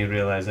cards, then you'd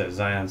realize that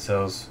Zion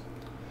sells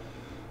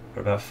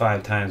for about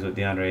 5 times what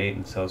DeAndre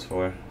Ayton sells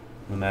for,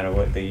 no matter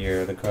what the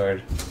year of the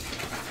card.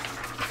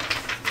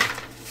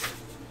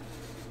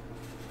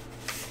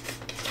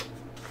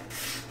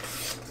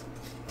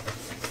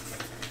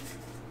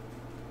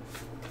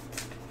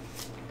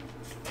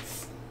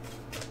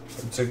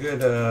 It's a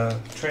good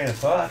train of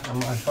thought.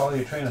 I follow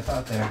your train of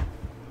thought there.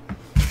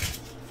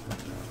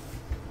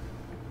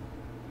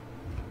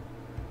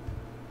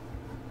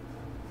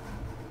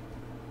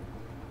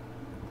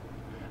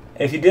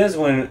 If he does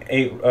win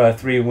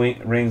 3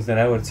 rings, then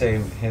I would say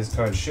his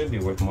card should be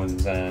worth more than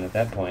Zion at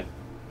that point.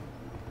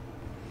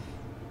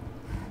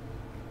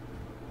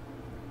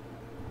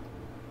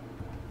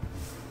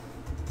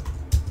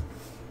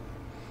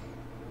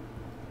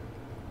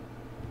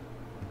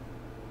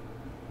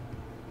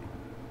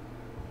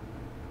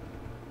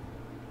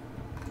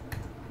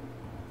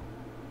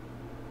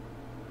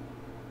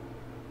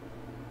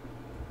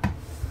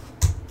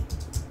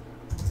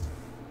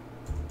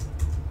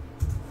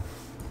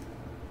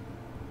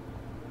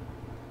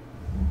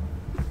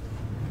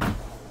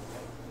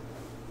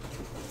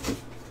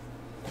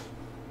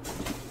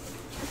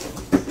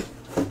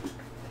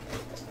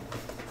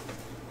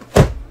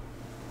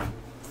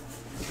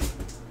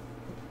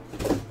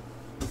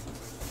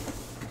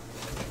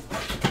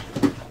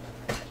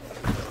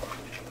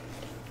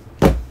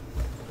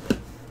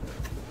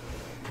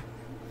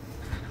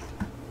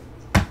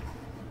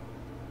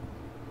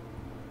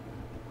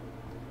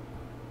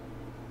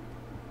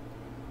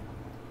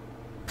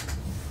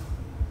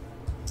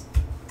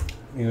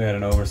 We had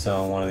an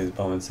oversell on one of these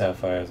Bowman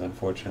Sapphires,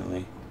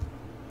 unfortunately.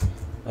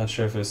 Not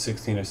sure if it was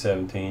 16 or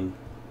 17.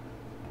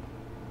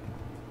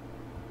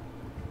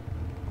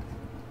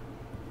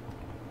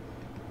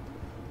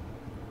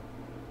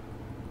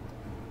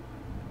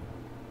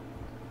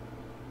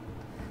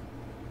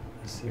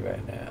 Let's see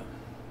right now.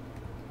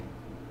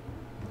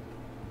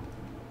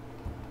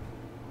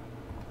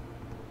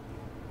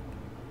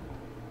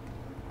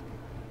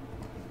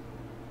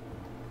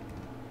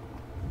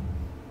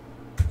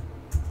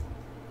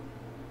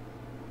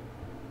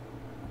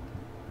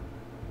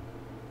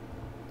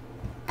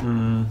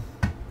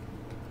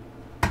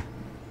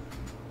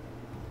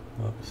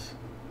 Well,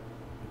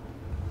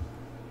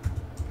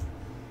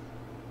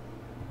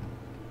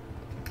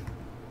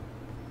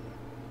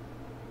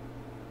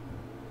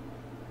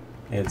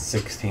 It's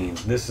 16.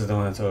 This is the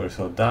one that's over.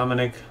 So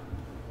Dominic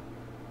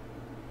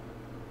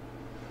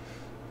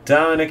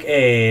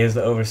A is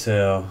the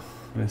oversell.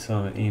 I'm going to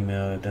send him an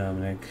email to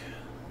Dominic.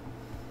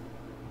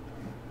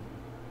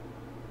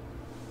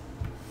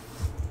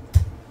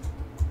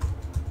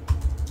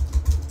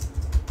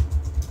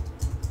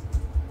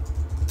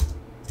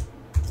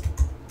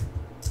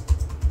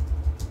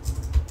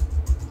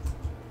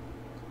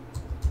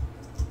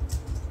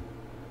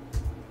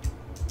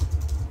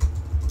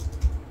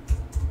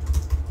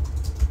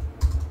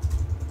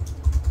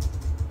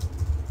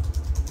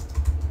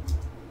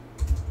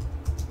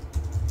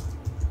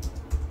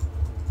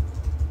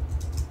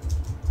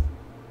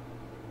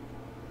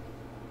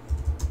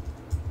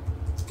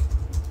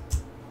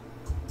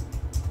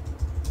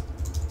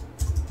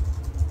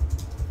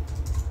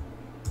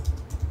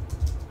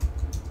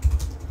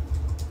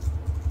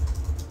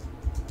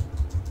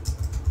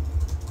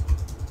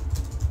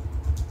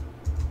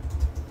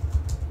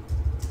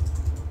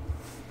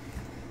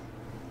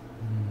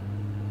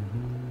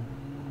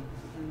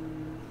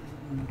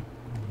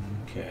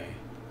 Okay.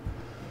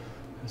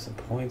 There's some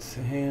points to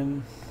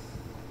him.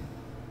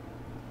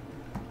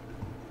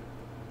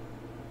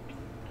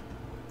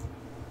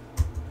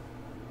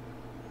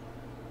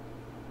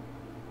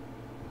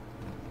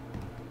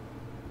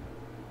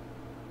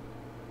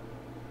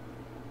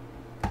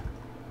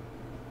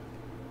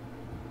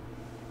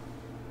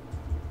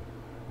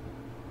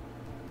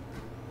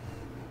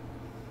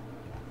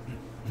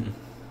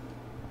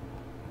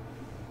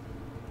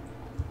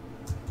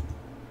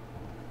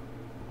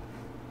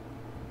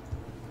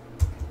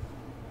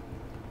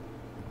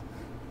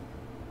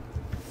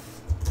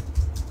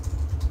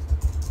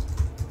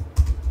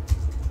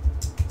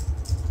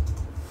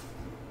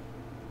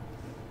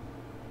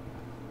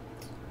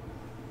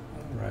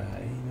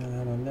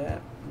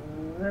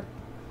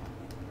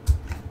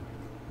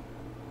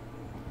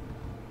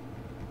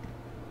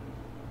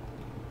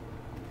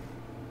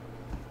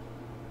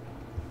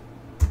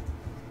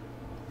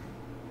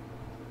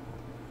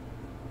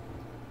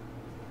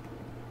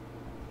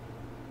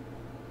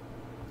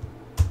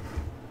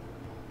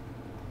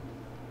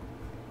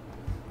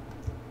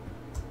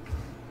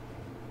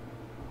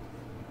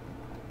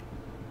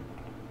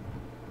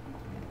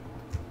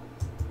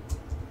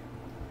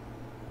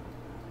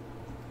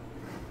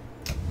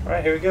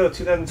 Alright, here we go.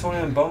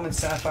 2021 Bowman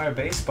Sapphire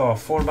Baseball.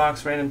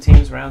 4-box random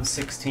teams, round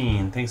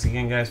 16. Thanks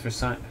again, guys, for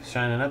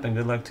shining up, and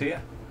good luck to you.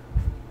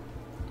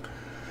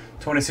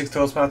 26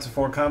 total spots and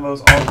 4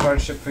 combos. All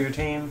cards shipped for your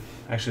team.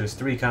 Actually, there's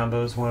 3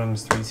 combos. One of them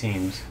is 3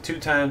 teams. 2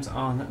 times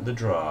on the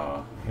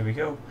draw. Here we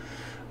go.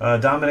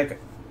 Dominic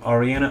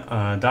Areno.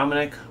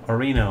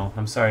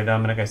 I'm sorry,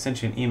 Dominic. I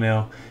sent you an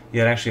email.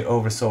 You had actually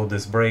oversold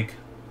this break.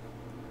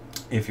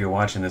 If you're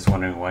watching this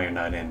wondering why you're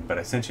not in, but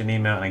I sent you an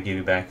email and I gave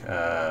you back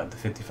the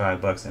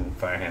 $55 in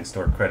Firehand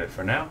store credit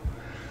for now.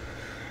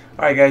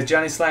 Alright guys,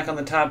 Johnny Slack on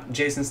the top,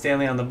 Jason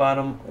Stanley on the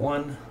bottom.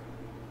 1,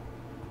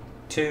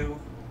 2,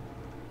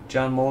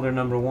 John Mulder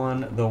number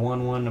 1, the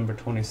 1-1 number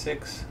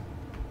 26.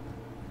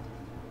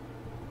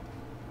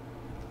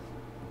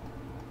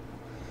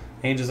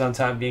 Angels on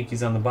top,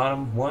 Yankees on the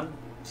bottom. 1,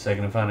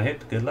 second and final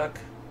hit, good luck.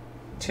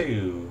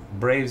 2,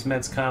 Braves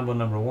Mets combo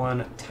number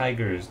 1,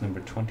 Tigers number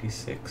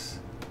 26.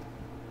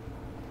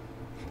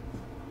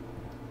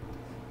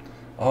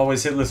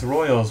 Always Hitless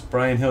Royals,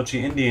 Brian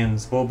Hilchey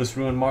Indians, Bulbous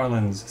Ruin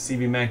Marlins,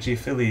 CB MacG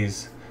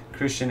Phillies,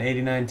 Christian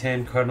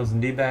 8910 Cardinals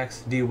and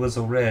D-backs, D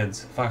Whistle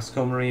Reds,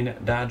 Foxco Marine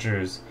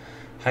Dodgers,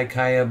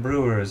 Haikaya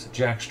Brewers,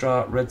 Jack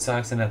Straw Red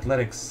Sox and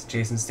Athletics,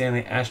 Jason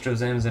Stanley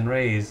Astros M's and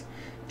Rays,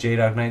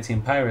 J-Dog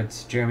 19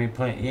 Pirates, Jeremy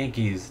Plant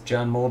Yankees,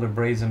 John Mulder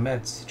Braves and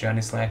Mets,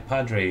 Johnny Slack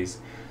Padres,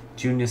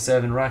 Junior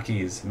 7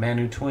 Rockies,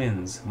 Manu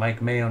Twins,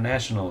 Mike Mayo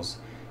Nationals,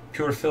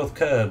 Pure Filth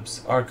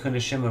Cubs, R.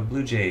 Kunishima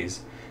Blue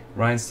Jays,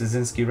 Ryan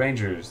Stasinski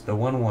Rangers, the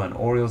 1-1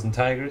 Orioles and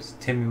Tigers,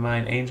 Timmy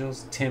Mine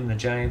Angels, Tim the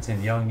Giants,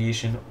 and Yang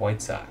Yishin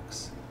White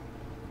Sox.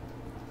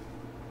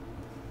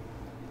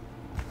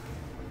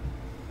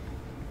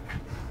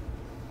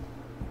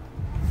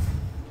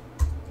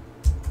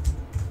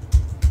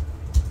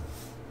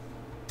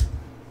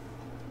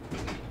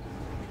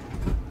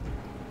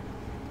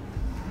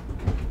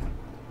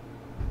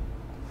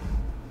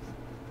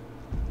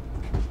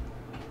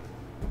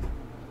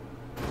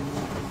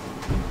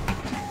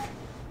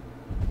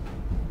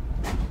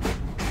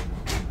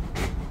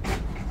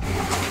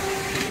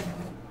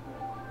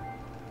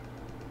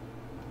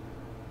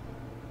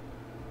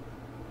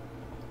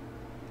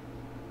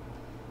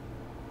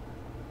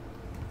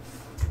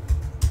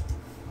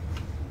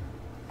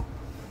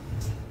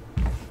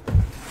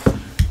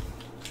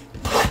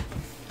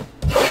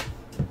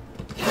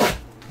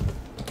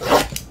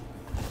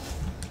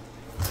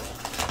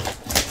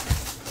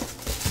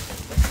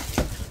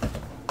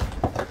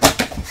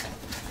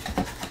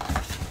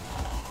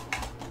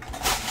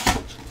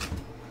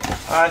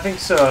 I think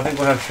so. I think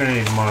we'll have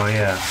Trinity tomorrow,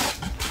 yeah.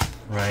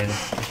 Right.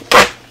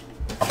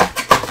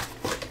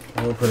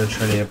 We'll put a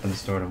Trinity up in the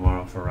store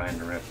tomorrow for Ryan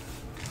to rip.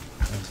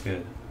 That's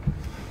good.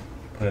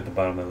 Put it at the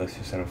bottom of the list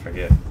just so I don't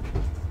forget.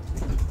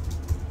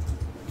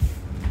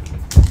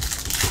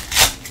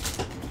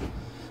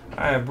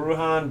 Alright,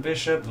 Bruhan,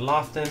 Bishop,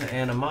 Lofton,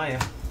 and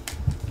Amaya.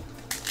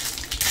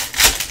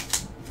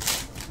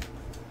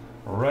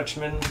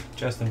 Rutschman,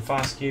 Justin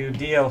Foscue.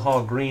 DL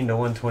Hall Green to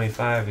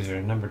 125 is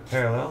your numbered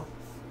parallel.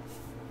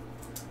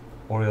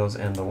 Orioles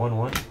and the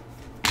 1-1.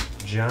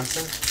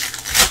 Johnson.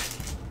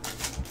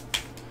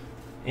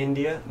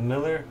 India,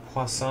 Miller,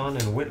 Poisson,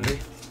 and Whitley.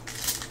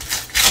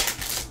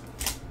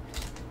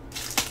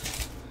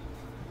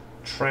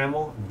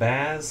 Trammell,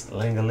 Baz,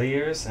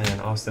 Langoliers,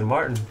 and Austin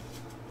Martin.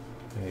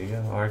 There you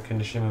go. Art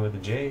Conditioning with the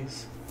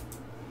Jays.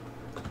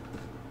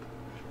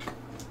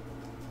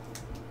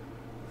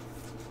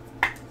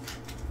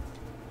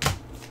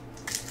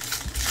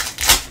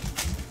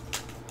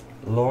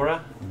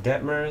 Laura,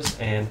 Detmers,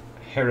 and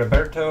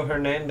Heriberto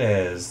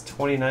Hernandez.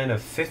 29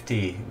 of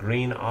 50.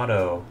 Green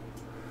auto.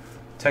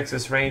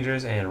 Texas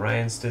Rangers and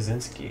Ryan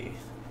Stasinski.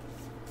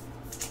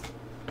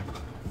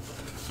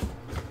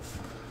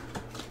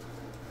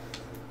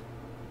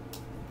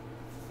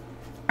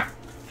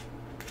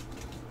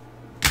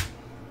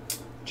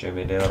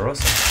 Jimmy De La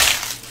Rosa.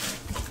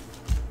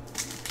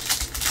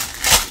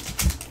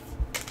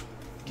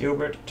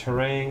 Gilbert,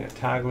 Terang,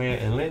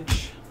 Taglia, and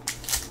Lynch.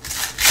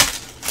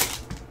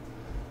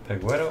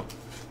 Peguero.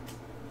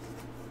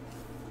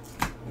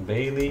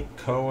 Bailey,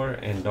 Coer,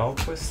 and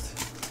Dahlquist.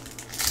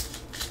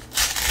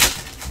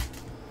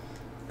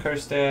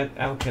 Kerstad,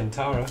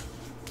 Alcantara.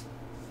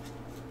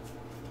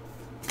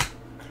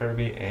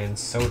 Kirby, and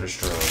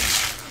Soderstrom.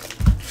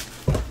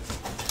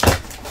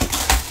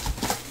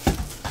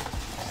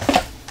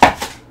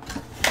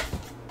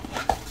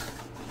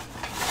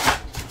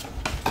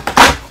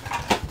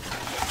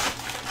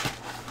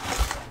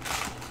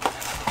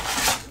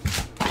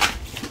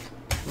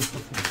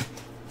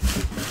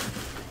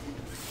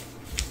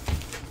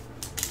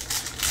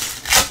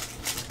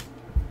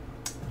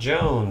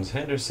 Jones,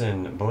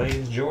 Henderson,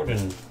 Blaze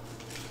Jordan.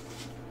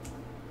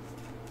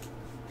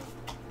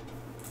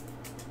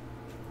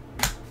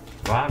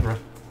 Vavra.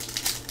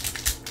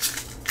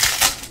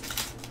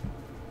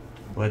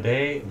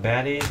 Lede,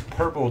 Batty,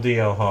 purple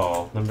DL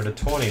Hall. Number to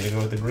 20 to go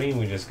with the green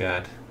we just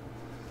got.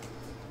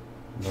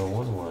 The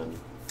 1-1.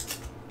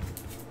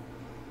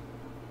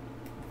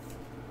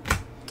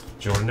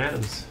 Jordan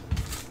Adams.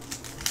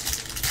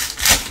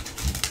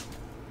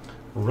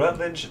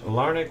 Rutledge,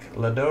 Larnick,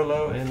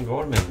 Ladolo, and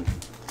Gorman.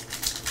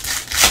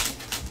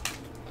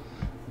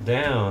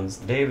 Downs,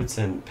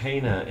 Davidson,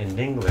 Pena, and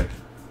Dingler.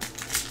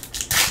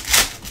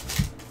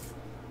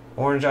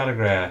 Orange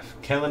autograph,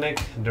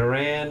 Kellenick,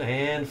 Duran,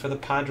 and for the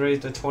Padres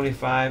to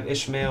 25,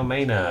 Ishmael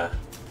Mena.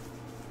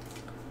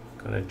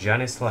 Going to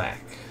Johnny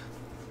Slack.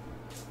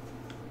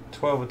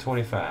 12 of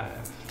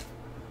 25.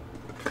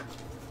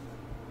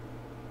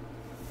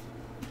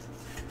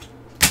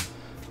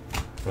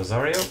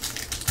 Rosario.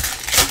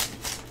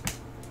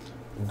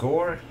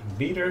 Gore,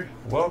 Beater,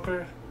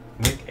 Welker,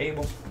 Nick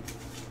Abel.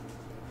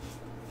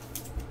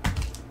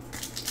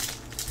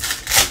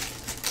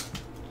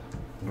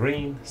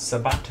 Green,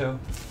 Sabato.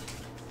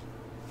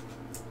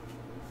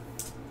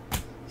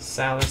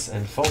 Salas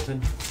and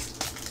Fulton.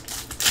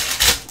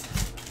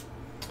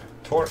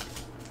 Torp.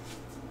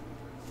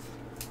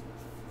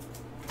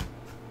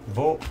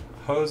 Volt,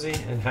 Hosey,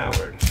 and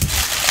Howard.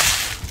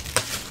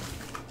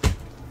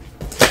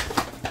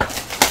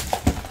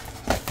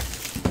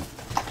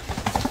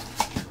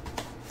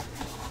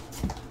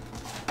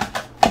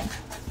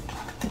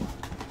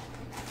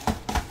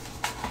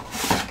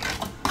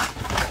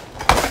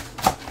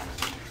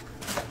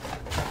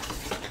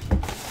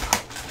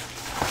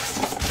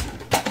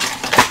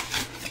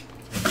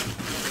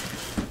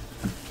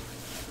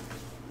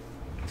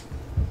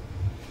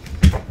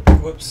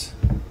 Whoops.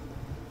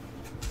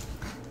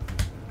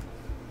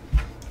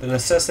 The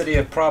necessity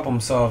of problem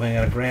solving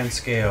at a grand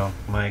scale,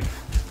 Mike.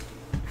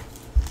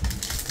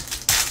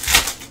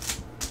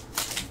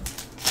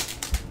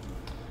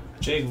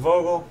 Jake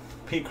Vogel,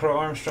 Pete Crow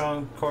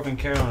Armstrong, Corbin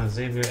Carroll, and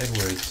Xavier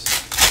Edwards.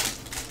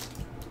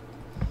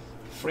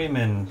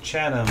 Freeman,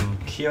 Chatham,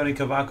 Keone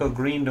Cavaco,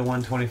 green to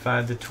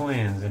 125, the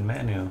Twins, and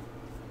Manu.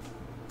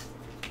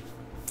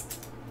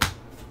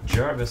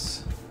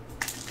 Jarvis.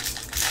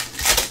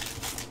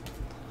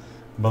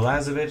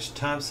 Balazovic,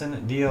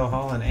 Thompson, D.L.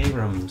 Hall, and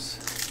Abrams.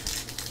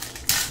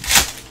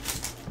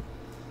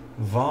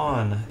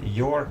 Vaughn,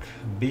 York,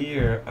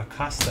 Beer,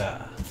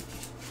 Acosta.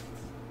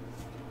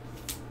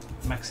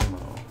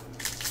 Maximo.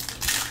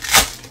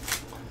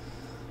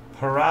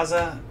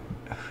 Peraza,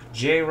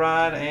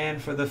 J-Rod,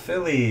 and for the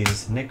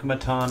Phillies, Nick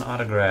Maton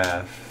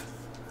autograph.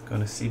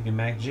 Going to CB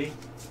Mac G.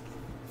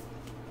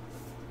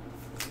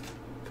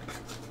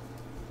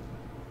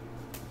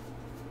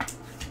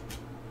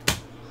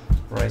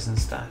 Bryson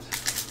Stott.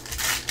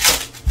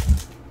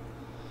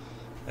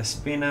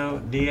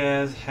 Espino,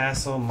 Diaz,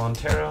 Hassel,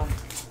 Montero.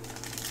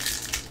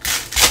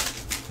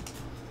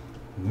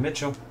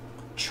 Mitchell,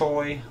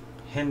 Choi,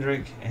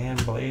 Hendrick,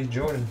 and Blaze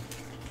Jordan.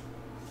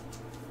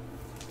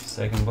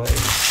 Second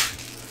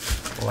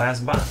Blaze.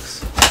 Last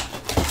box.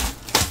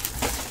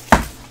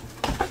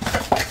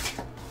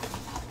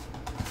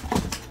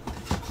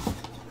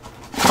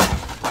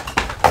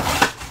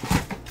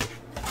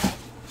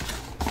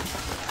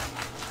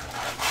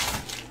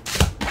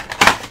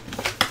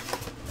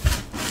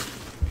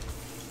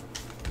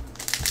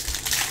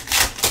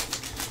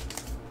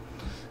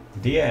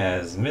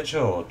 Diaz,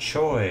 Mitchell,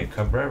 Choi,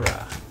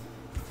 Cabrera.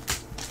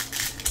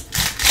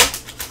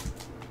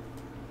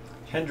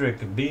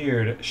 Hendrick,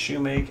 Beard,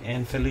 Shoemake,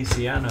 and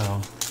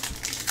Feliciano.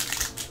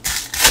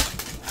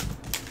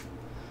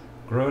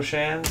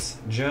 Groshans,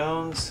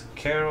 Jones,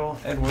 Carroll,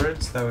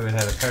 Edwards. Thought we would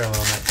have a parallel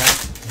on that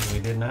pack. We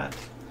did not.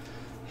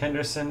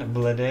 Henderson,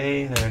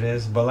 Blade, there it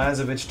is.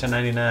 Balazovic to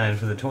 99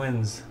 for the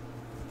Twins.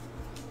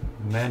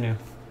 Manu.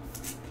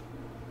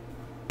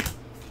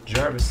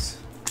 Jarvis.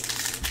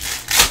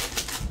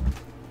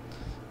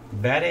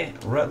 Batty,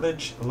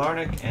 Rutledge,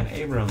 Larnick, and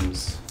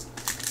Abrams.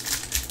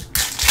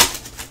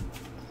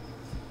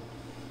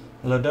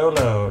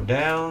 Lodolo,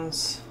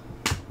 Downs,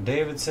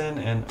 Davidson,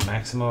 and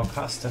Maximo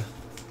Acosta.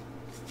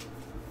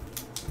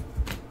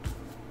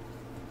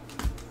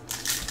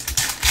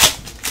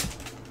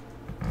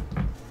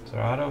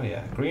 Auto,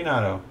 yeah, green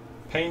auto,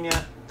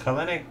 Pena,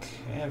 Kalenic,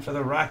 and for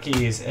the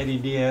Rockies, Eddie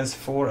Diaz,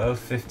 4 of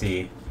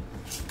 50.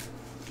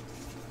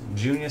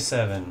 Junior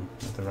 7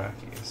 with the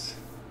Rockies.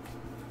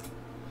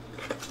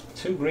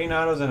 2 green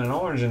autos and an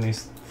orange in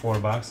these 4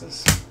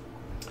 boxes.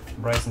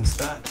 Bryson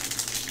Stott,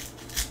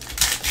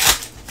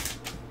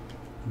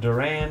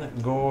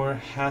 Duran, Gore,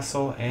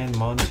 Hassel, and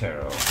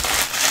Montero.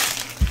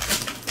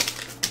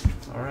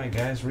 All right,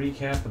 guys,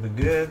 recap of the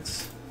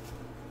goods.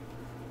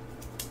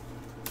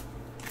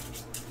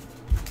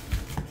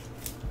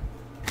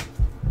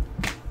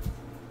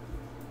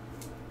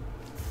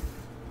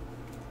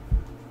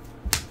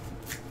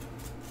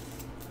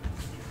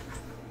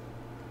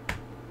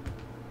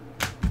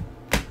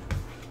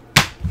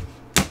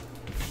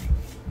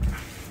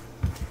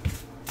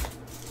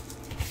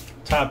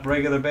 Top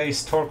regular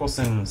base,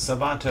 Torkelson,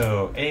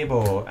 Sabato,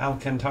 Abel,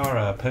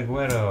 Alcantara,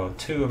 Peguero,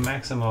 2 of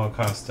Maximo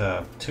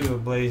Acosta, 2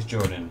 of Blaze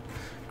Jordan.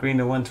 Green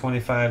to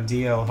 125,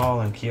 DL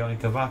Hall and Keone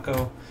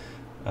Cavaco.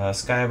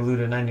 Sky blue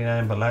to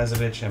 99,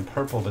 Balazovic, and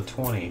purple to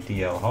 20,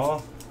 DL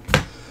Hall.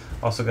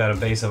 Also got a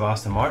base of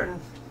Austin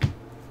Martin.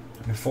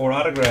 4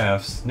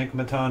 autographs, Nick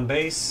Maton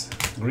base,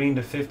 green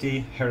to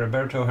 50,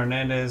 Heriberto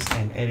Hernandez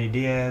and Eddie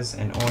Diaz,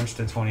 and orange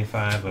to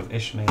 25 of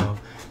Ishmael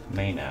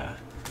Mena.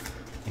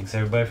 Thanks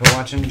everybody for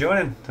watching and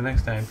joining. Till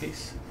next time,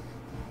 peace.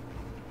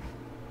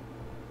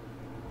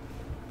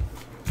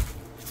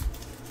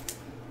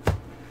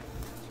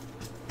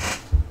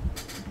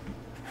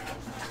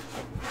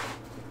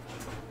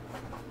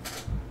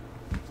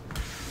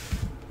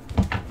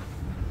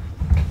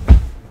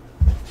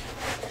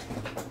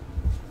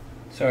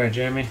 Sorry,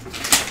 Jeremy.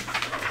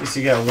 At least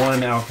you got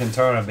 1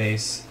 Alcantara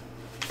base.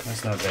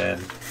 That's not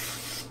bad.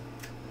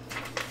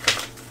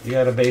 You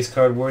got a base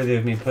card worthy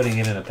of me putting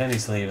it in a penny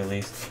sleeve at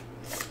least.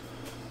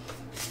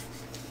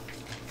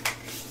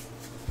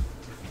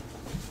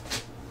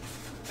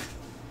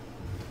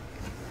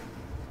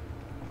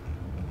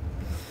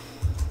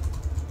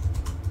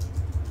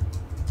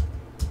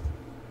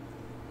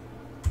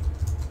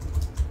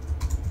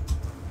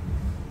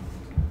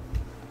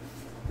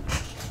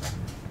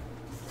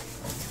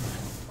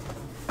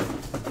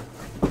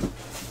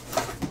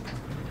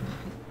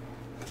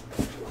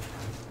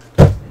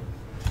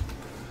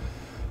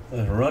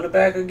 Let's run it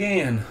back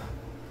again.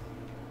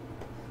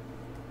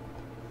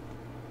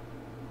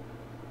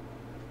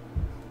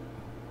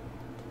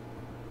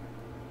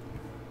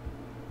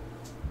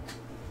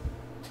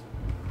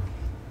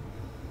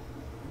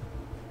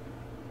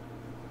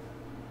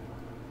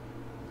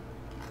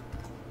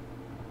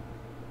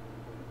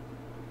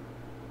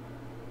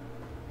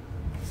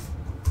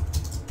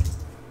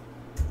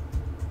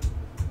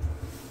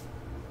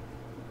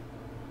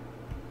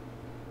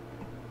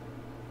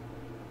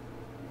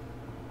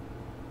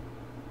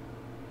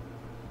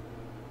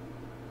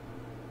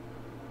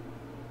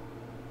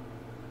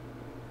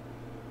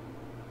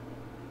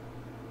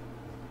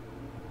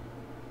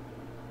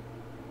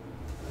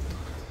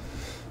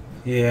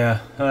 Yeah,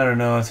 I don't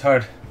know. It's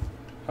hard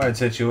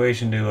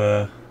situation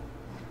to,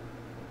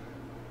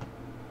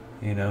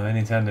 you know,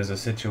 anytime there's a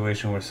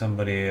situation where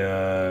somebody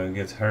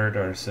gets hurt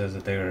or says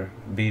that they were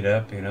beat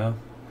up, you know,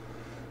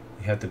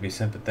 you have to be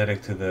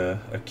sympathetic to the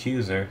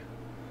accuser,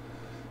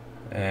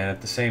 and at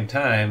the same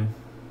time,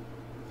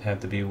 have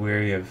to be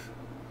wary of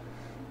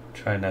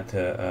trying not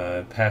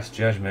to pass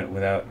judgment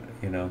without,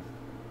 you know,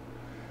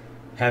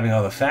 having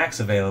all the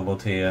facts available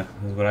to you,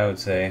 is what I would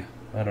say.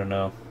 I don't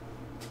know.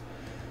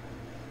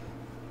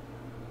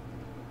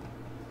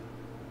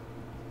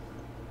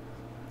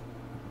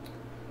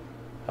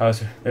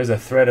 There's a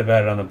thread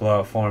about it on the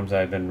blowout forums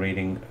I've been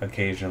reading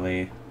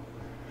occasionally.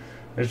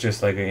 It's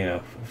just like, you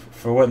know,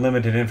 for what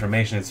limited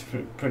information, it's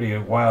pretty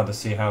wild to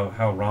see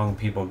how wrong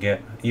people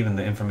get, even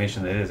the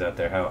information that is out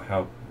there,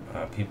 how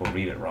people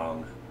read it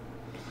wrong.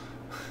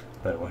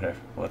 But whatever,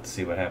 let's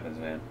see what happens,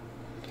 man.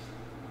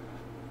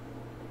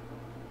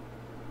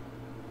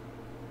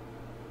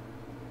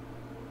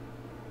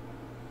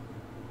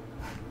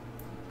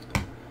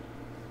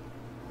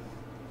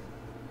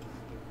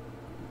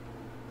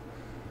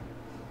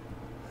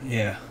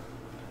 Yeah,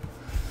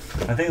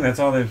 I think that's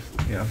all they've,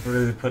 you know,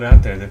 really put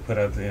out there. They put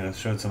out, you know,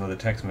 showed some of the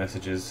text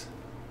messages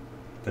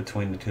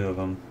between the two of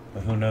them.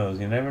 But who knows?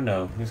 You never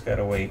know. You just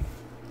gotta wait.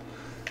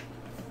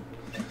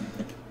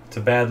 It's a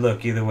bad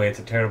look. Either way, it's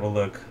a terrible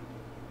look.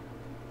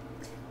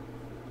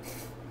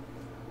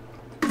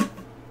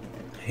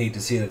 Hate to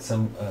see that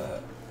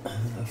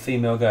a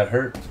female got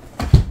hurt.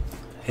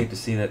 Hate to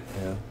see that,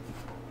 you know,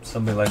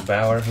 somebody like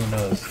Bauer, who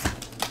knows,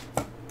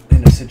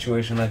 in a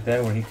situation like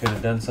that where he could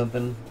have done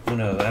something. Who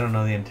knows? I don't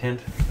know the intent.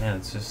 Man,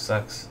 it just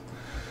sucks.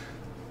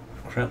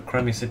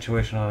 Crummy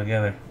situation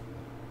altogether.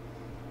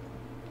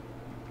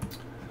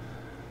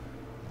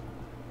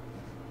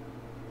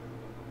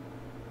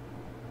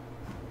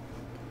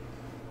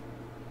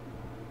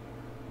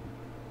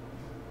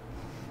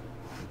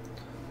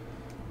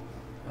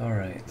 All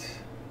right.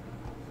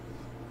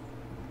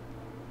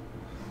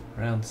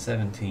 Round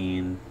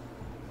 17.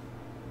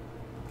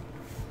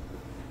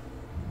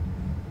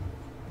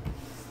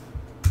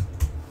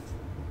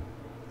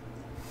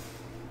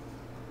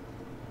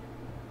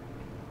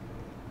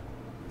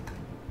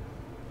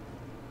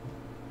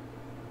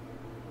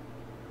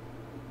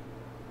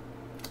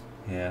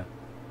 Yeah.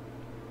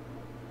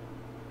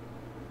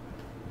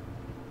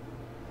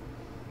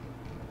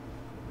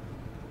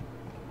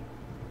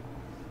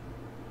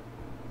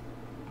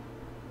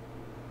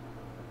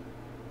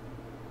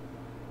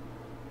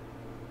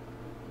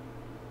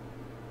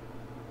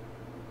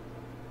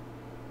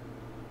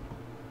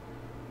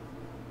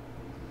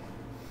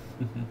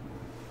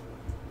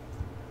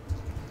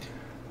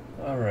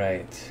 All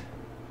right.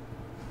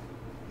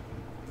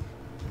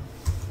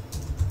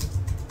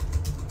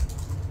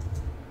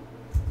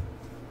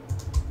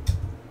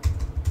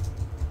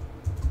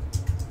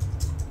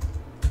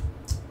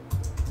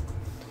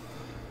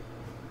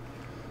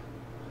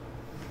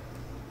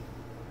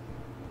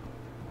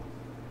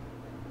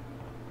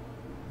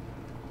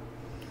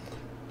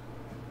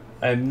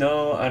 I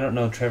don't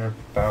know Trevor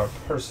Bauer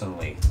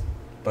personally,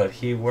 but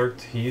he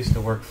used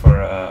to work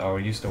for, or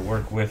used to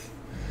work with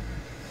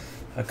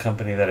a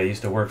company that I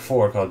used to work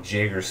for called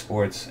Jaeger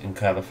Sports in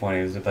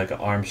California. It was like an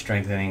arm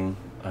strengthening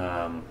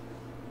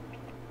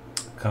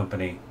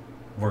company.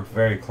 Worked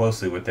very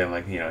closely with them.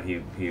 Like, you know,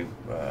 he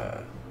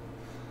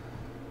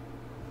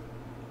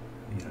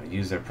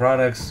used their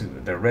products,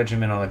 their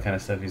regimen, all that kind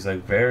of stuff. He's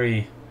like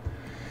the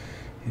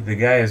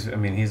guy is, I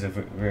mean, he's a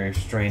very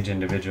strange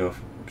individual.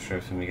 I'm sure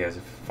some of you guys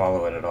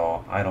follow it at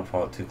all. I don't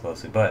follow it too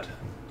closely, but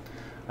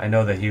I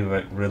know that he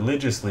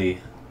religiously,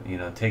 you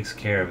know, takes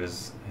care of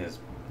his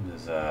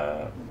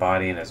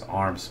body and his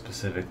arms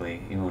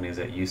specifically. Even when he was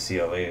at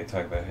UCLA, they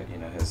talk about, you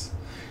know, his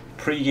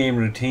pre-game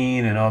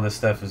routine and all this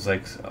stuff is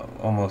like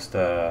almost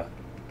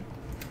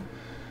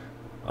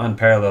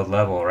unparalleled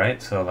level,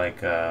 right? So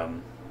like,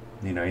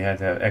 you know, you have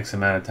to have X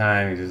amount of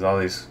time. He does all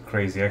these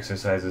crazy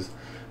exercises.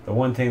 The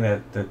one thing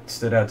that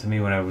stood out to me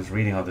when I was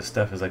reading all this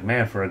stuff is like,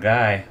 man, for a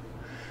guy,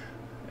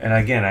 and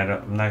again,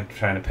 I'm not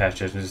trying to pass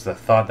judgment, just the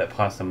thought that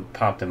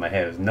popped in my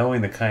head is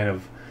knowing the kind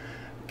of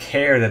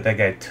care that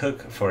guy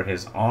took for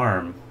his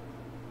arm.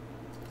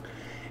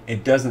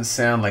 It doesn't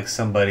sound like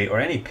somebody, or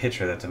any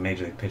pitcher that's a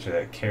major league pitcher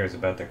that cares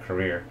about their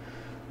career,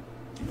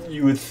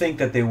 you would think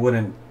that they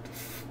wouldn't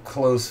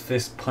close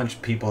fist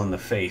punch people in the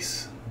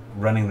face,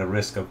 running the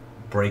risk of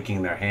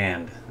breaking their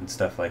hand and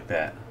stuff like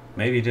that.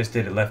 Maybe he just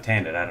did it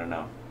left-handed, I don't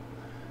know.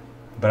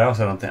 But I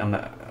also don't think,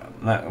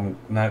 I'm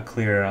not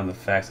clear on the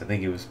facts. I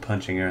think he was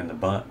punching her in the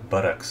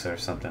buttocks or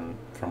something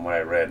from what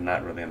I read,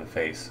 not really in the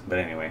face. But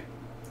anyway,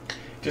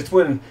 just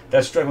when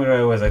that struck me right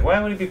away, I was like,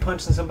 why would he be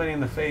punching somebody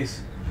in the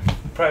face?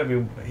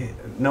 Probably,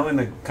 knowing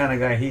the kind of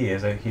guy he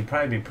is, he'd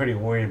probably be pretty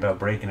worried about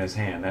breaking his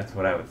hand. That's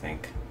what I would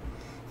think.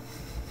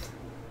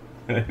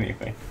 But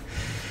anyway,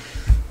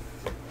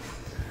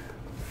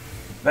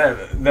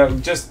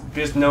 that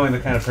just knowing the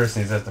kind of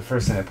person he is, that's the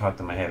first thing that popped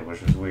in my head,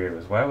 which was weird.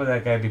 Was why would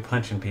that guy be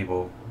punching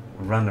people,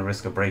 run the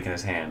risk of breaking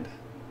his hand?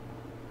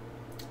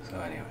 So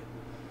anyway,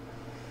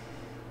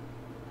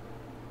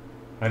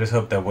 I just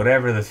hope that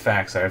whatever the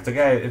facts are,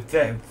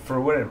 for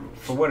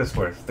what it's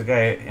worth, if the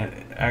guy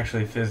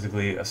actually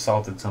physically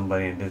assaulted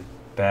somebody and did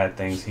bad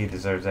things, he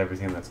deserves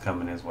everything that's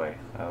coming his way.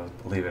 I'll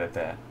leave it at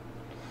that.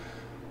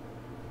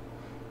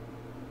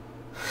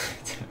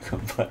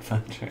 Butt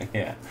puncher,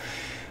 yeah.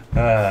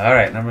 All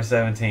right, number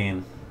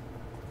 17.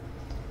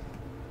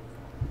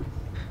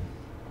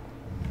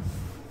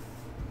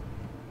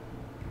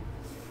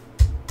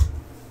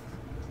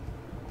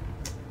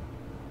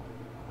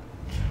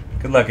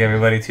 Good luck,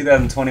 everybody.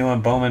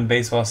 2021 Bowman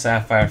Baseball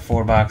Sapphire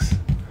 4-box,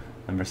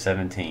 number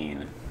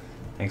 17.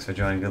 Thanks for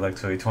joining. Good luck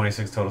to you.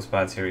 26 total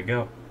spots. Here we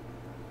go.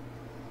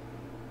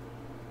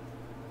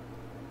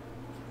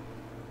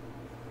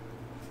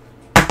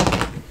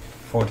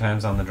 Four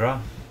times on the draw.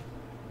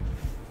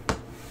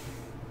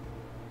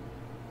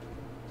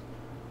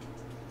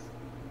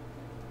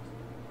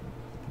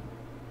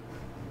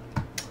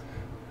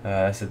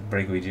 That's the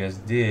break we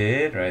just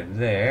did right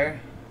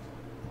there.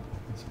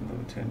 Let's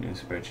move to a new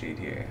spreadsheet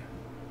here.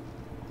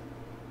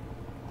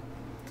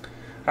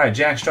 Alright,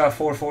 Jack Straw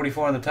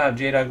 444 on the top,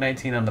 J-Dog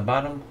 19 on the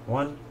bottom.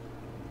 1,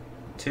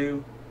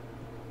 2,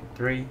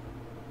 3,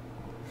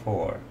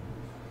 4.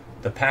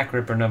 The Pack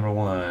Ripper number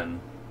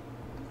 1.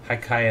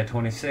 Haikaya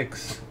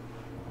 26.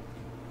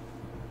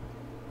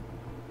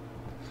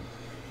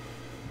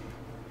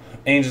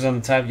 Angels on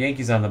the top,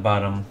 Yankees on the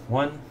bottom.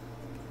 1,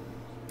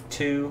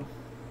 2,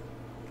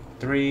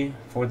 3.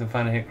 Fourth and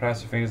final hit.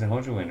 Cross your fingers and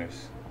hold your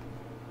winners.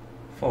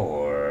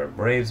 4.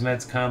 Braves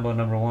Mets combo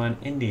number 1.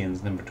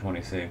 Indians number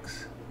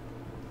 26.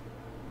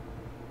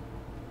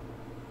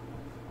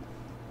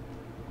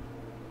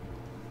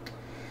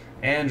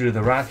 Andrew,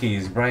 the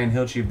Rockies. Brian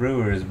Hilchey,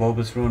 Brewers.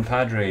 Bulbous Ruin,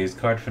 Padres.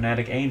 Card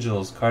Fanatic,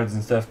 Angels. Cards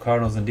and Stuff,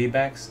 Cardinals and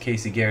D-backs.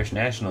 Casey Garish,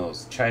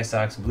 Nationals. Chi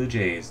Sox, Blue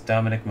Jays.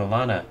 Dominic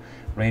Milana,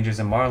 Rangers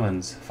and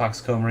Marlins.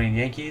 Foxco Marine,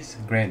 Yankees.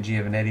 Grant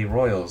Giovanetti,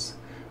 Royals.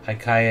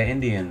 Haikaya,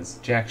 Indians.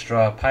 Jack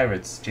Straw,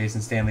 Pirates.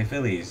 Jason Stanley,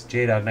 Phillies.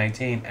 J-Dog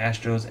 19,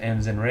 Astros,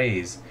 M's and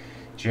Rays.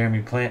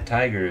 Jeremy Plant,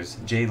 Tigers.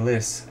 Jay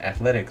Liss,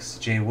 Athletics.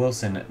 Jay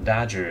Wilson,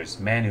 Dodgers.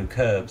 Manu,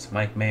 Cubs.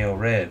 Mike Mayo,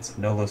 Reds.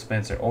 Nolo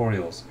Spencer,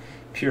 Orioles.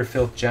 Pure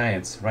Filth,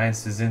 Giants. Ryan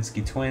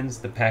Stasinski, Twins.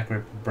 The Pack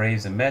Rip,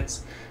 Braves and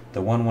Mets.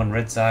 The 1-1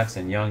 Red Sox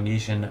and Yang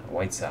Yishin,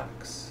 White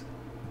Sox.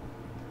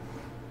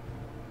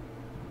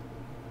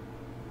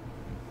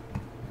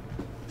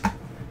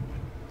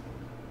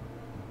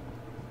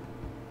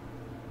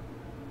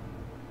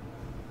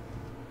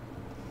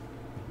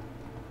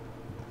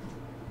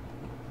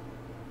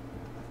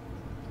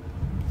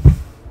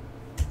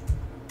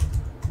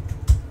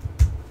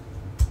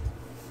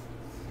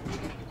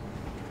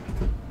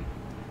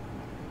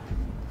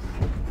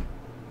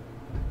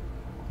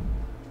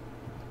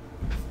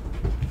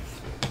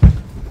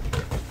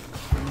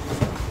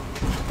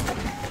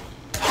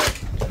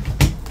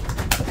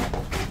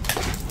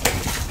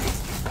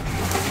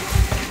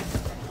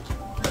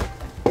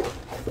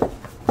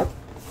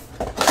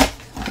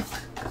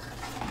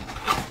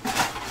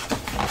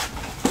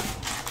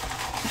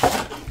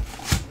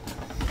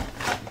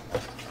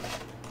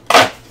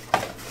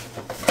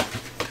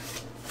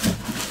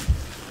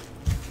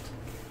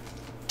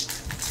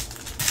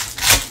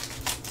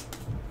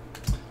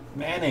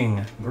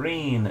 Manning,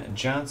 Green,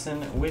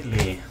 Johnson,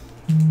 Whitley.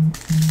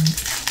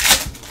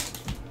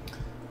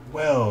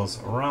 Wells,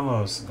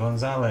 Ramos,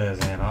 Gonzalez,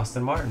 and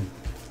Austin Martin.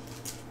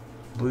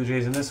 Blue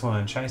Jays in this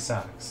one, Chi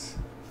Sox.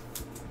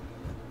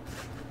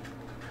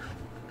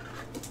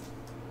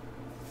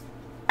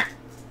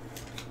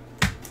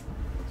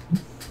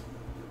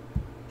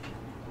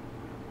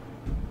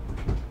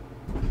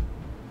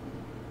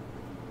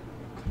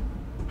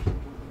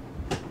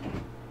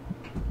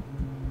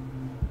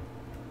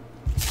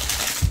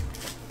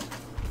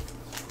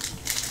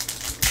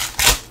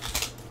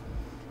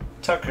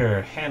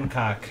 Tucker,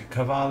 Hancock,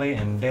 Cavalli,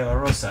 and De La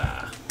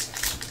Rosa.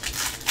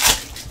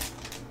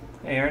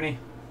 Hey, Ernie.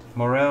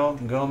 Morel,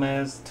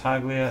 Gomez,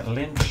 Taglia,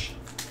 Lynch.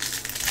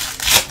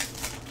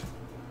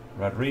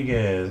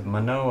 Rodriguez,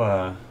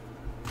 Manoa,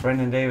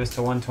 Brendan Davis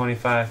to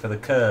 125 for the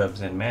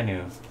Cubs, and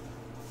Manu.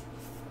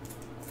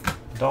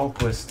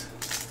 Dahlquist.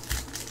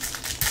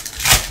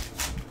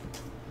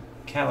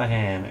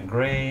 Callahan,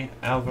 Gray,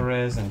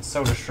 Alvarez, and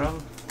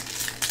Soderstrom.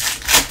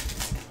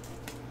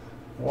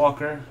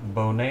 Walker,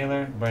 Bo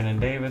Naylor, Brendan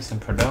Davis,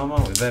 and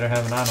Perdomo. We better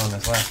have an auto on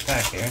this last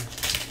pack here.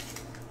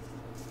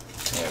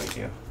 There we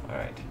go.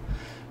 Alright.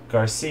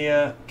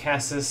 Garcia,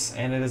 Cassis,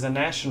 and it is a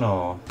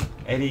national.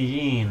 Eddie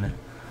Yeen.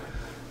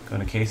 Going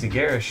to Casey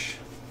Garish.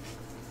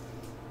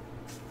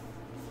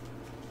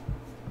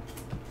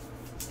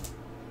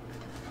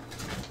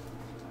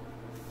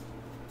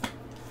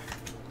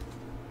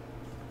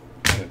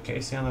 Good.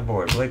 Casey on the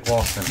board. Blake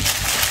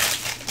Walston.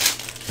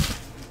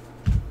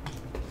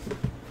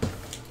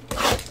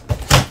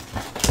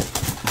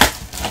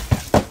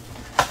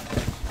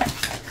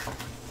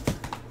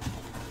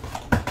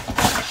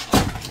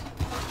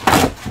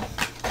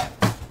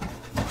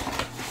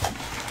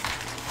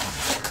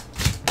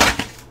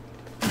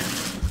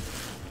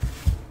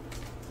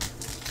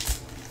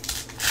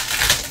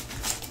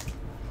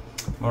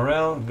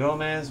 Morel,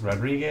 Gomez,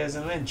 Rodriguez,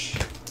 and Lynch.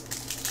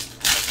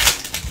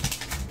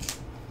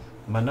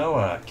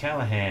 Manoa,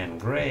 Callahan,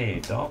 Gray,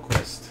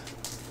 Dahlquist.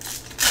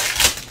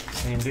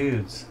 Same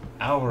dudes.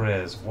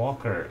 Alvarez,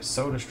 Walker,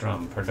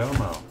 Soderstrom,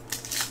 Perdomo.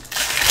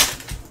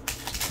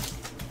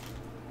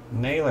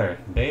 Naylor,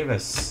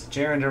 Davis,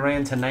 Jaron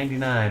Duran to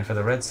 99 for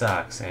the Red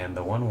Sox, and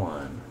the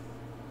 1-1.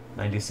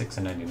 96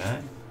 and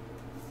 99.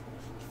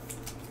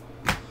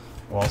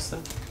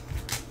 Walston.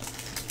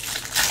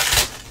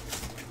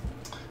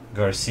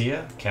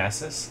 Garcia,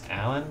 Cassis,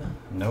 Allen,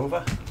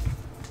 Nova.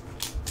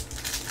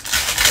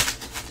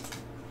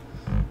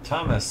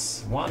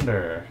 Thomas,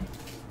 Wander.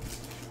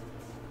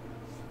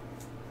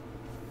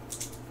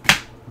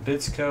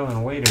 Bitsko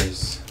and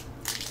Waiters.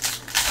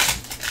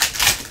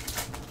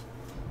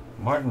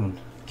 Martin,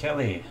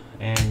 Kelly,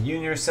 and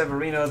Junior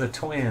Severino, the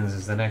Twins,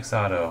 is the next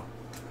auto.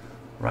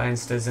 Ryan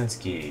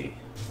Stasinski,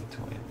 the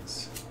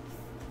Twins.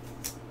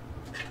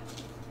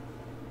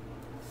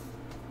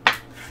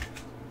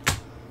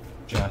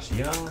 Josh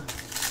Young.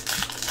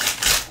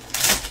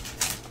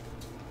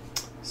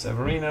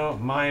 Severino,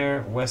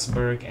 Meyer,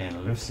 Westberg,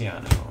 and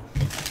Luciano.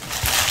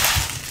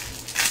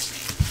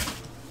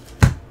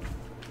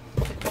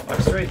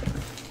 Box 3.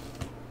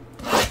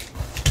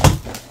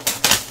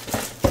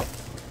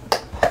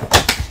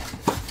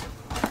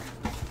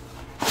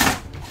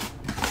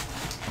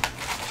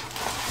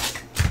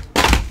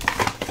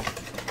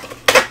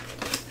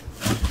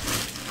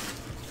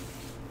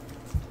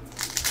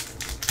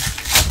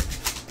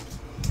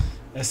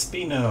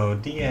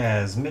 Espino,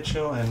 Diaz,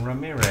 Mitchell, and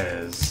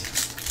Ramirez.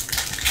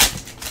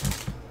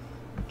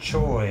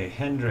 Choi,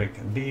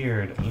 Hendrick,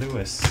 Beard,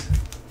 Lewis.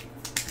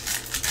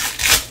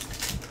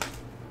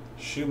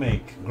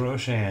 Shoemake,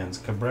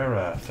 Groshans,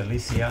 Cabrera,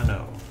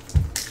 Feliciano.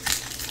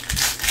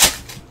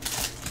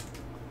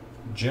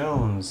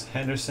 Jones,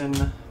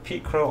 Henderson,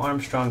 Pete Crow,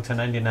 Armstrong to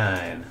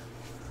 99.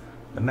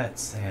 The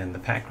Mets and the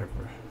Pack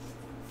Ripper.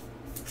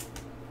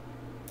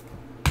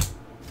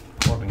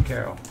 Corbin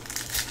Carroll.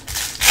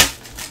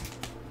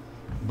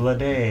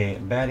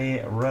 Blade, Batty,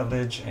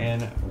 Rutledge,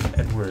 and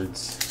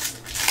Edwards.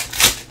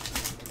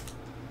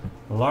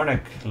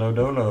 Larnick,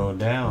 Lodolo,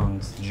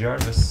 Downs,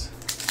 Jarvis.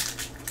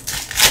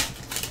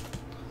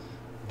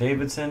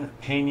 Davidson,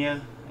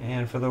 Pena,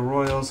 and for the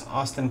Royals,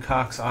 Austin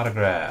Cox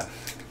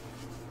autograph.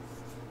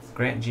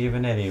 Grant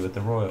Giovanetti with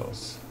the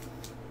Royals.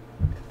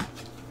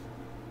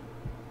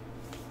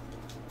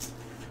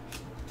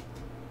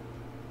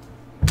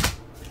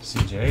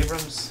 C.J.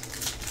 Abrams.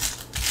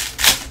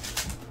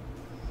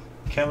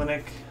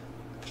 Kellenick,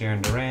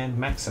 Jaron Duran,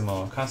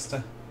 Maximo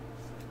Acosta,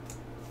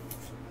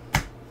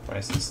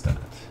 Bryson Stott.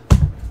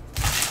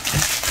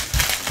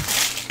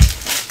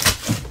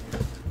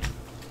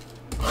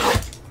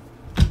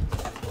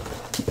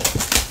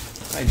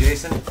 Hi,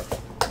 Jason.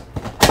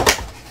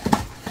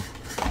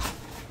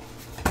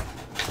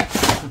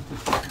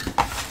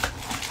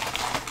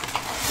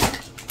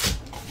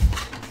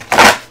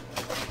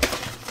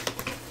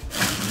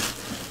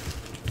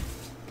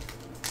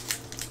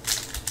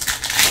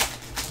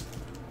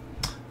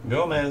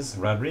 Gomez,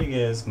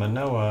 Rodriguez,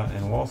 Manoa,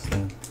 and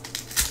Walston.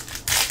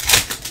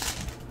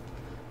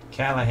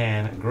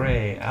 Callahan,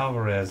 Gray,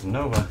 Alvarez,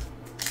 Nova.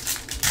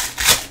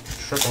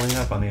 Tripling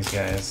up on these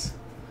guys.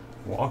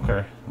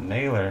 Walker,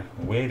 Naylor,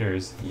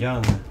 Waiters,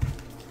 Young.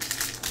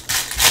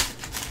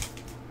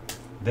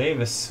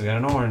 Davis, we got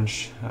an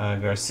orange.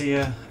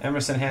 Garcia,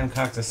 Emerson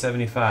Hancock to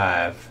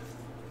 75.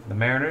 The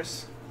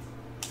Mariners.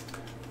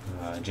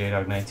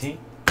 J-Dog 19.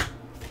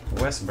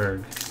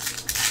 Westberg.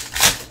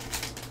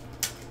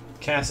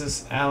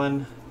 Cassis,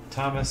 Allen,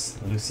 Thomas,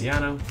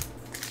 Luciano.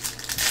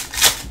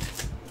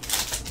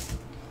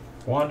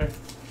 Wander.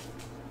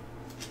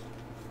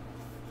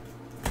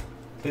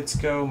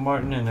 Fitzco,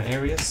 Martin, and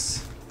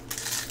Arias.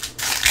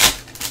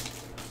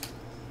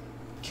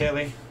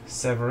 Kelly,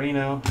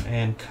 Severino,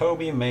 and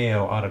Kobe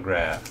Mayo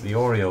autograph. The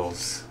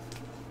Orioles.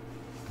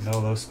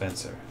 Nolo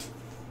Spencer.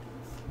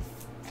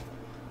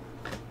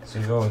 So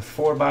we go with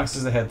 4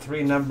 boxes that had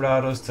 3 numbered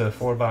autos to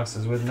 4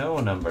 boxes with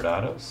no numbered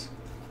autos.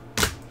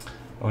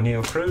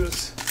 O'Neal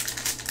Cruz.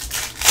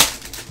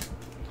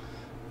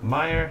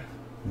 Meyer.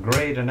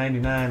 Gray to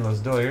 99, Los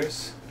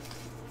Doyers.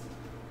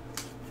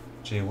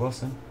 Jay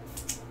Wilson.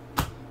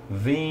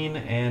 Veen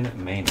and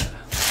Mena.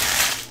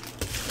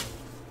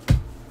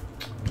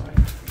 All right.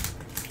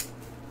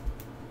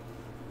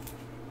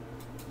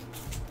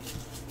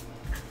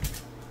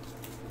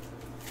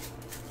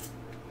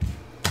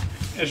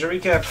 Here's your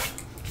recap.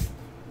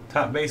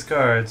 Top base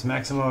cards: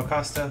 Maximo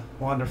Acosta,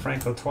 Wander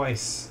Franco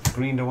twice.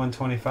 Green to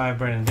 125,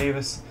 Brandon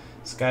Davis.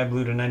 Sky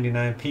blue to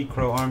 99, Pete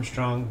Crow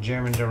Armstrong,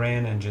 Jeremy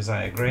Duran, and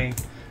Josiah Gray.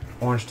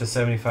 Orange to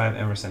 75,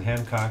 Emerson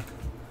Hancock.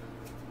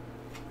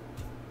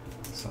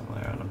 Something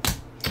there on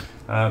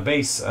them.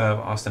 Base of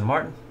Austin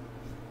Martin.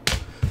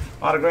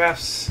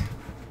 Autographs: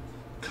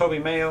 Kobe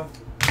Mayo,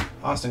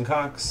 Austin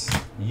Cox,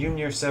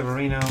 Junior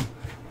Severino,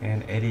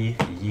 and Eddie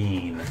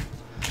Yeen.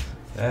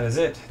 That is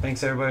it.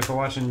 Thanks everybody for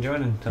watching and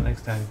joining. Until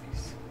next time.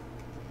 Peace.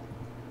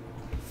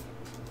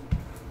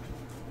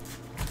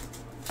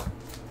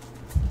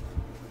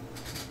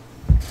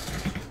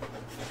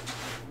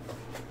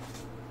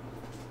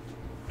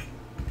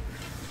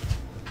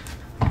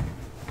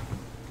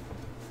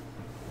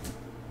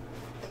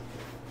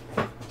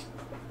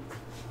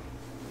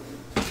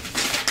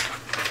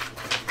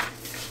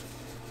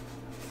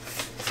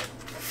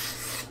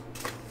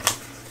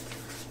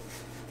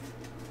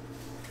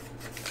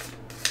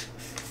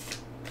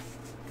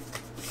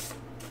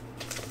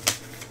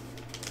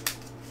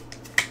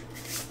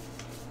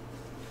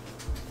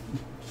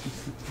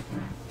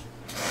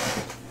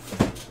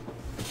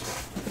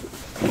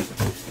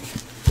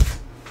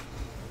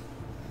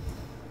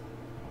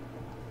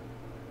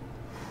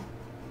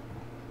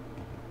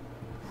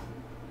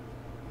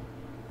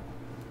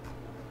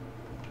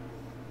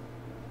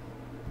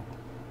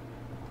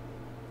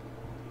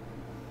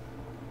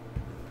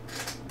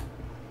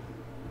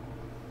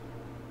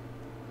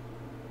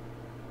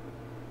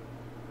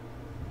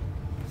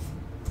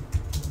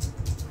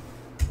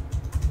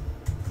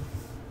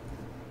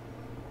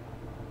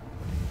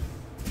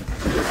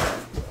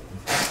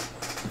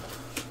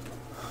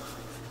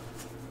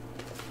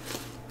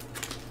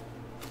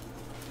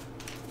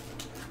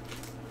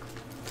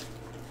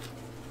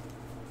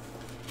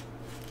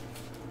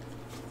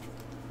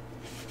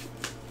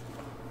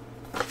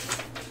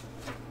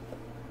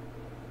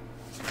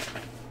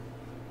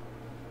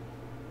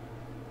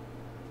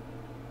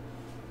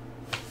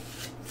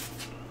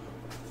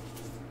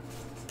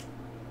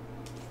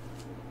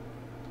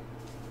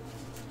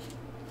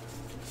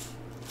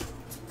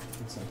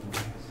 Second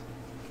base.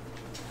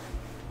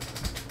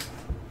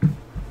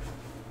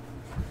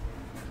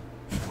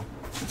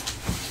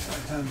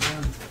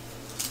 done.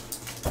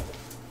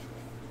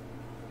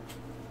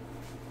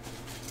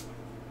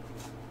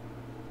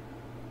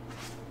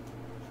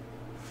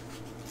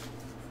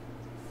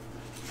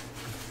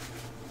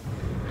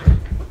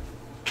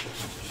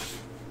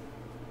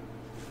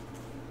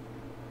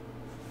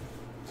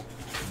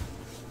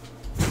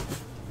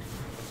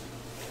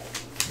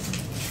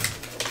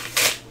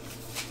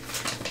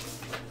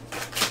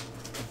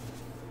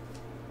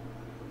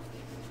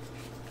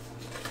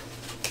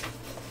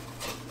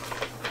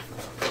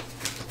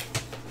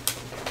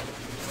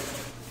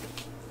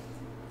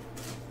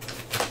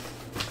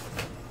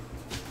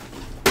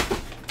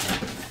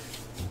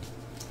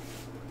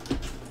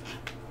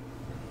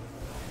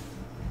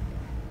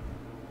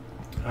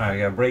 Alright,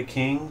 we got Break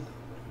King.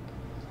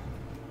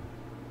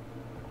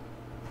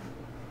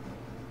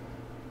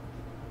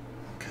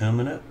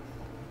 Coming up.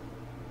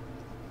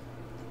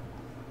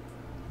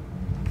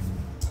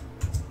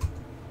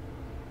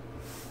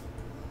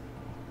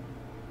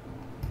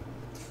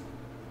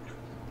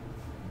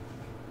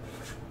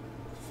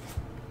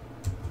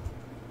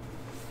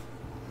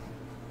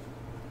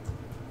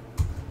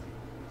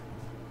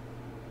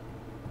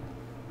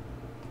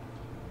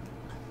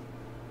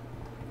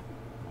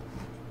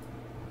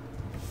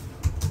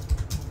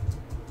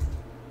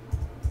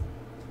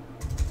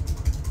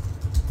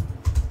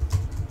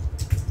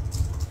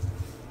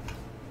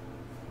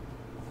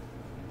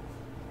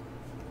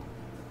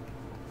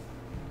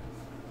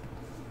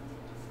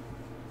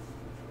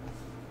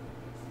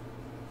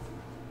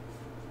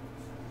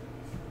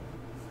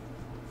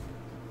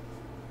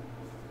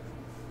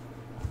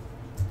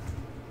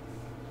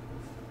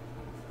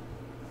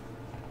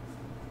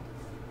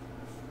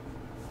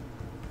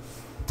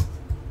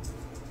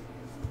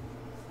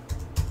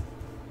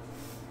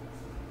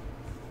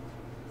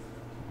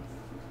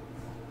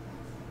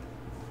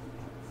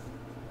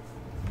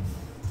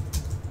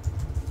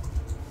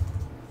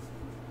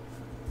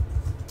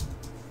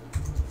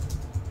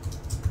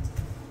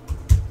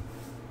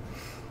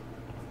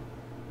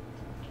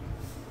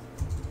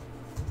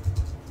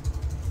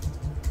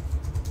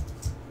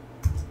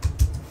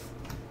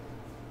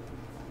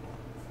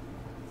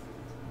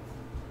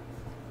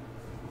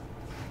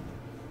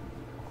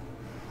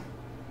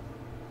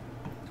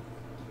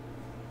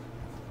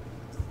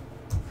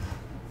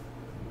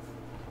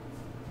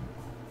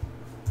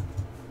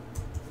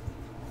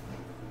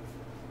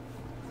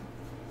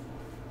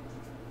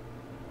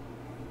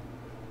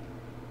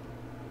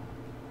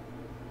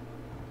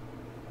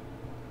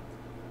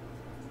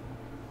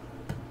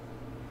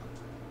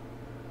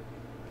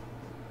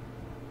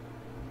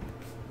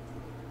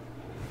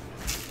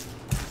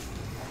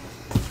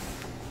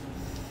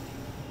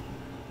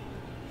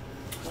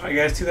 Alright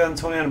guys,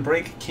 2021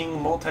 Break King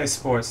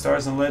Multisport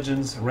Stars and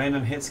Legends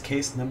Random Hits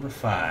Case number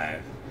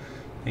 5.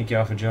 Thank you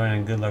all for joining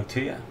and good luck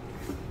to you.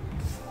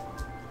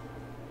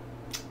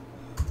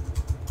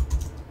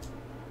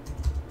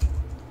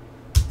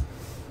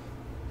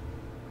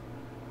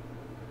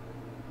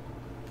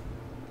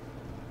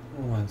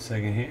 One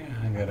second here,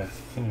 I gotta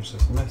finish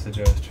this message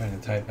I was trying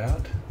to type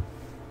out.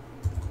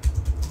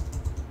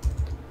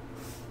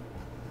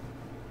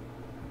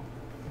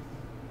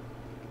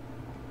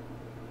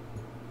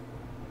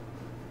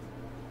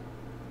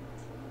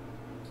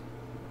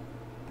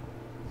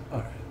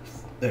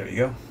 There we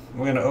go.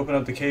 We're going to open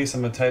up the case.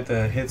 I'm going to type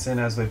the hits in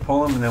as they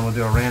pull them, and then we'll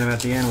do a random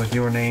at the end with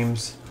your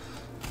names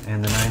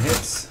and the 9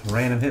 hits.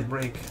 Random hit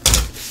break.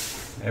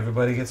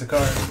 Everybody gets a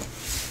card.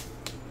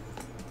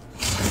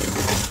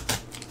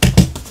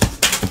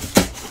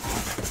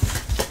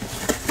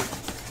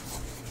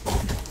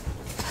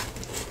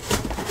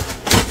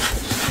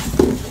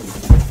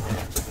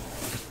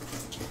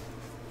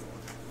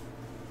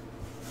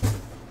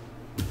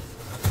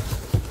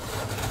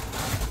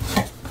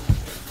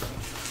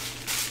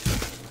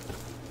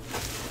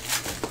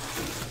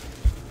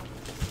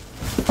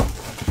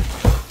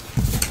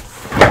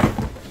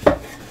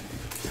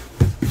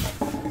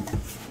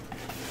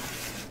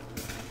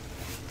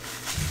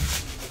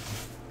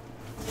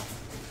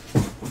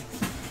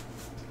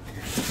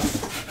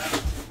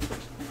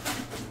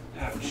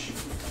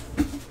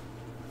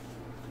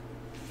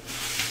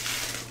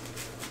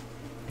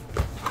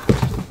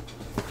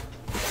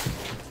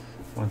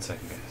 One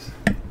second, guys.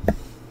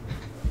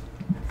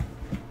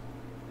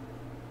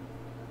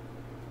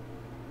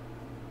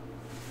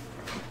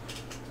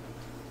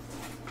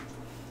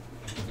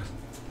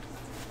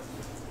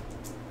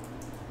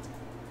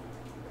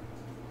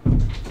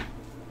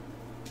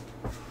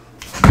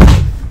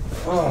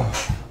 Oh.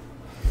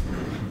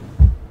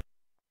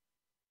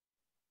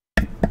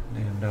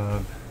 Damn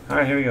dog. All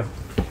right, here we go.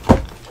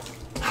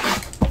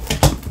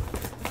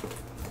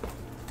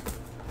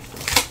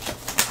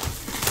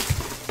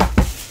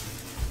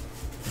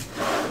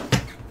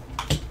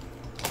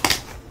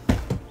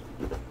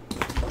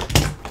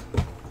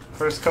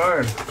 First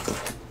card,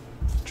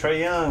 Trae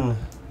Young,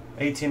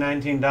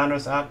 1819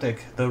 Donruss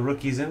Optic, the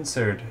Rookies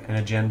Insert, and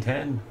a Gem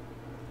 10.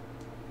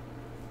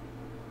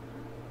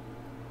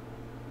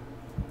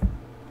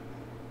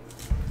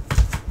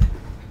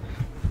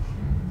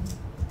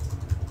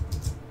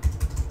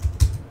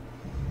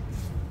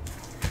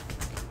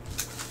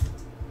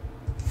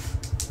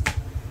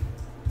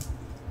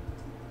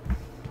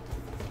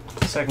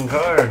 Second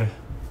card,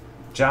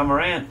 Ja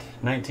Morant,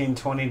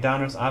 1920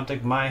 Donruss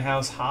Optic My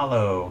House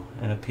Hollow,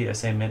 and a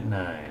PSA Mint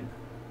 9.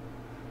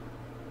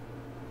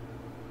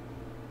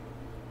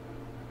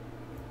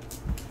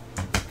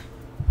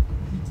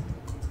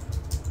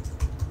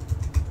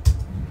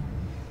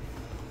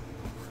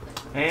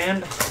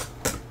 And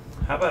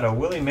how about a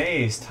Willie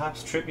Mays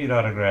Topps Tribute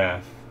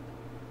autograph?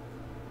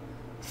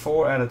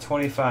 4 out of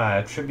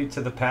 25. Tribute to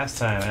the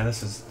pastime. And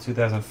this is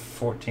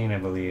 2014, I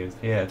believe.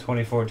 Yeah,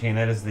 2014.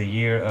 That is the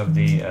year of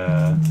the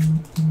I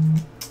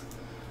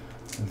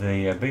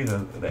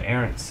believe the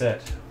errant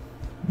set.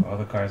 All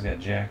the cards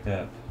got jacked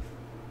up.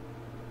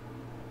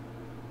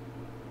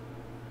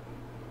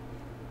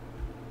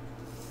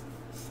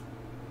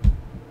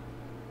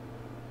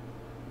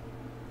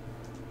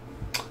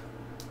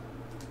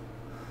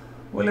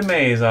 Willie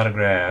Mays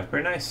autograph.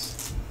 Very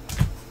nice.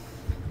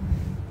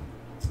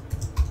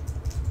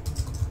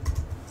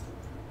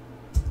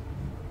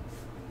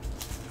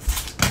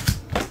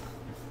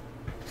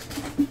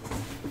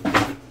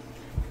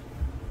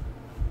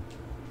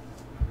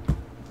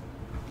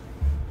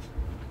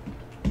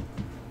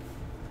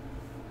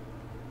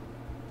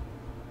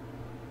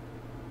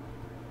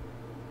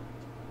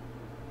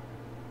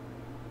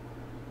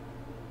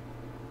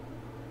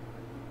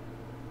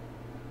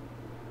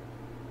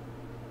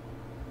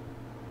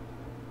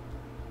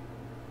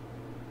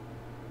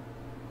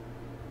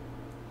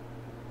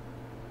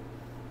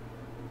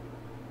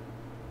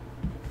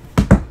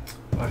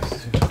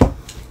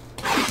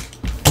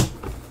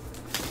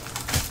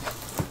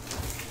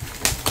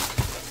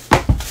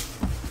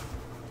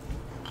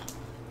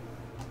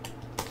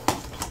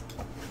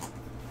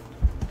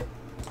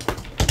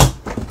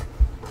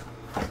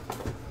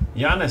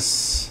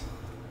 Giannis,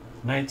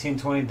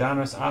 1920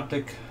 Donruss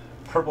Optic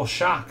Purple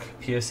Shock,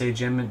 PSA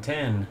Gem Mint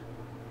 10.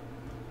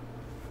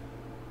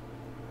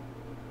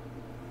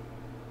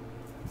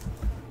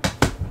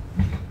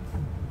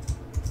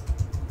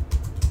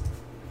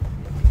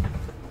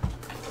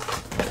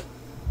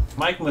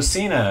 Mike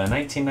Mussina,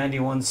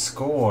 1991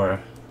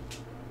 Score,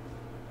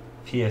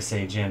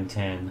 PSA Gem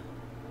 10.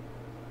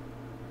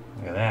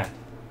 Look at that.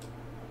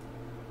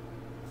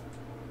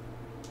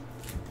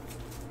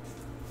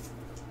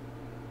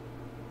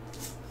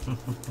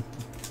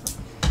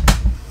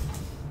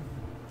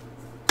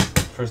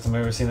 First time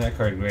I've ever seen that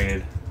card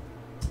graded.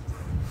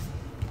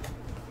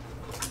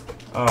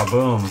 Oh,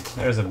 boom.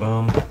 There's a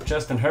boom.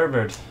 Justin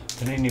Herbert,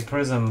 Panini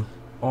Prism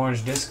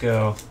Orange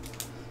Disco.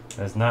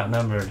 That's not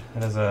numbered.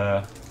 That is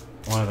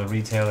one of the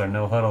retailer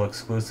No Huddle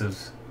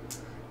exclusives.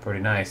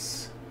 Pretty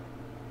nice.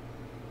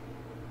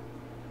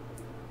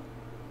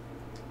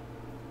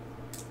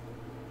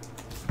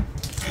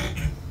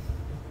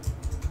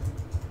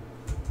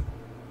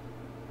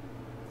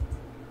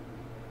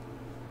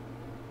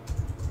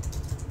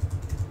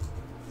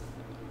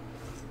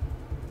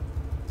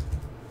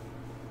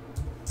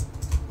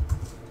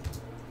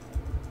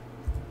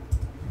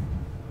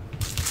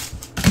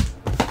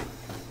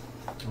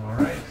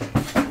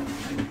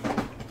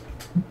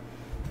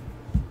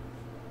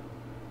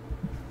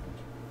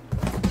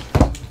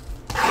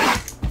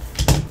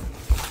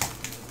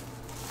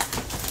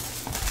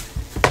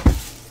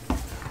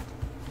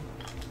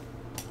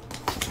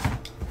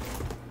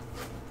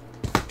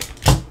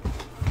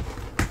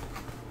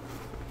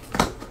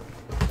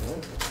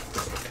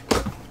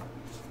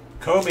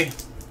 Kobe,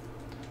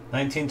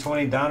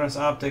 1920 Donruss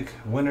Optic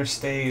Winter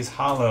Stays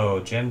Hollow,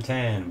 Gem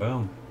 10.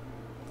 Boom.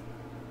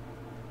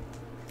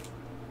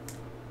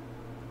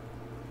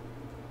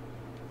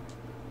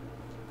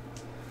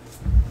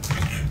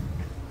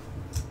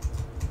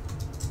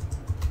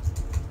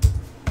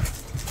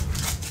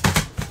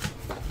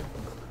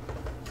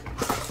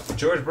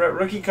 George Brett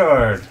rookie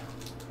card.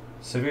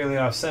 Severely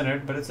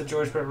off-centered, but it's a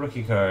George Brett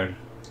rookie card.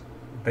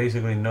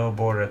 Basically no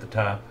border at the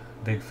top,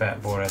 big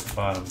fat border at the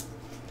bottom.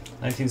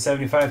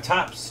 1975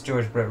 Topps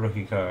George Brett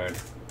rookie card.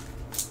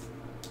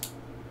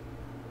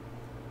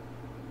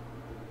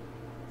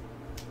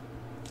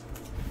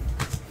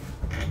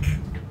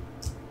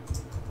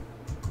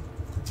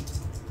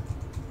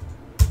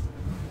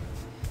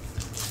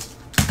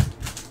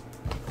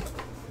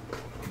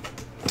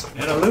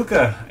 And a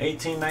Luka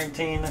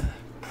 1819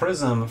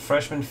 Prism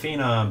Freshman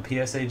Phenom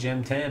PSA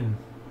Gem 10.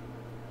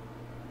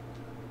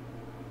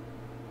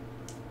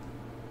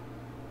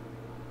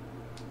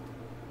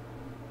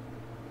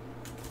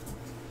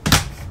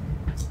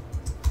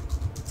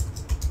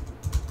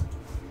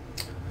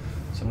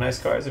 Some nice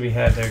cards to be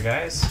had there,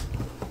 guys.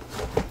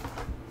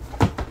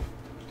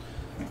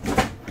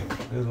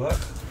 Good luck.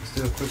 Let's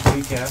do a quick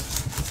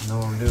recap. No,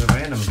 we'll do the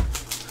random.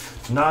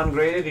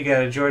 Non-graded, you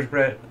got a George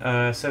Brett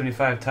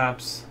 75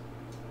 Topps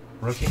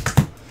rookie,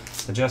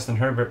 the Justin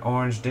Herbert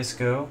Orange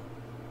Disco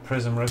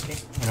Prism rookie,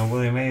 and a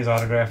Willie Mays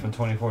autograph from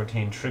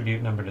 2014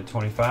 Tribute number to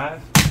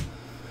 25.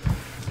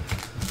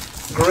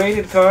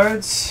 Graded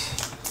cards,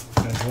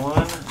 there's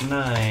 1,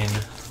 9.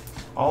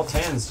 All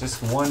 10s,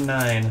 just 1,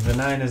 9. The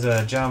 9 is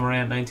a Ja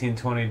Morant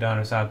 1920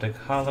 Donruss Optic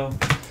Hollow.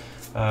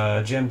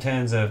 Gem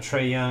 10s of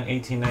Trae Young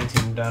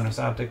 1819 Donruss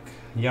Optic.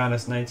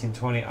 Giannis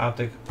 1920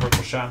 Optic Purple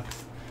Super Shock.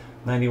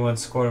 91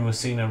 score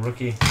Mussina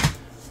rookie.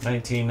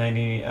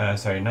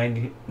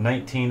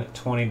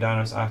 1920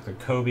 Donis Octa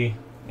Kobe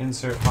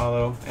insert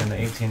hollow, and the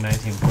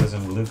 1819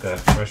 Prism Luca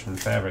freshman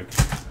fabric,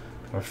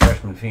 or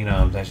freshman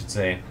phenoms, I should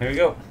say. Here we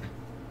go.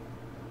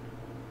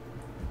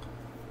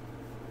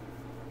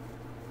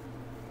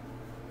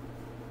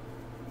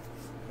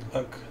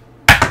 Look.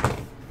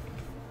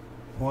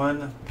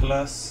 1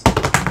 plus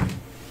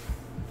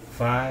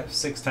 5,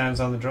 6 times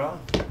on the draw.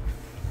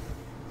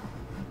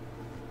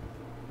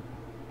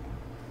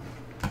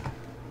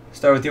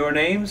 Start with your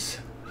names.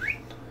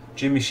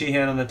 Jimmy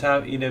Sheehan on the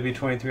top,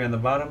 EW23 on the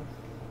bottom.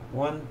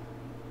 1,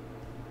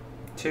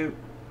 2,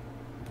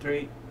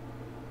 3,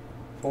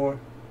 4,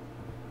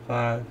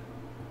 5,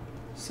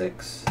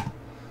 6.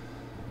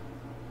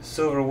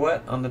 Silver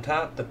Wet on the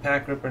top, the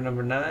Pack Ripper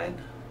number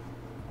 9.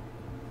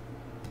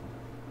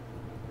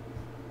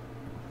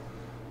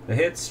 The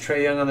hits,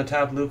 Trae Young on the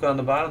top, Luka on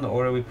the bottom, the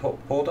order we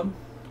pulled them.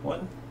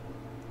 1,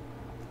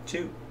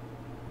 2,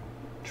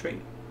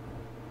 3,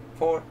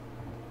 4,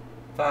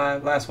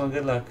 5. Last one,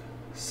 good luck.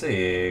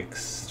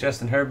 6.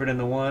 Justin Herbert in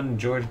the 1,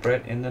 George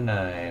Brett in the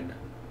 9.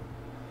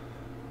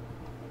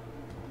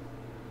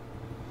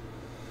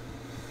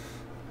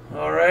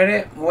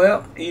 Alrighty,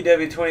 well,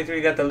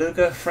 EW23 got the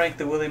Luka, Frank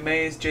the Willie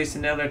Mays,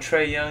 Jason Eller,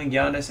 Trae Young,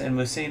 Giannis and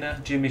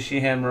Mussina, Jimmy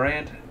Sheehan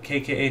Morant,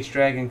 KKH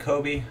Dragon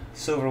Kobe,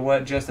 Silver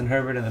Wet Justin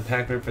Herbert, and the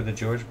Pack Rip for the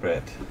George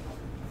Brett.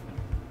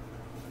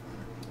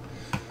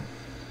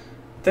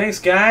 Thanks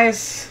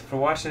guys for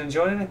watching and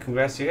joining, and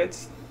congrats to your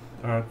hits.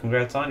 Or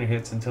congrats on your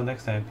hits. Until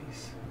next time,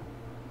 peace.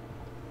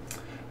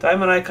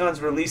 Diamond Icons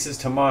releases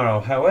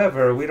tomorrow.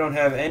 However, we don't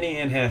have any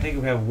in hand. I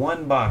think we have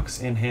 1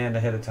 box in hand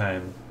ahead of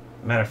time.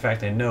 Matter of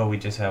fact, I know we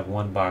just have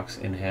 1 box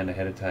in hand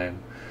ahead of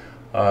time.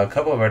 A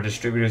couple of our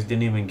distributors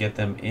didn't even get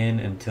them in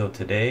until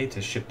today to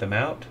ship them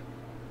out.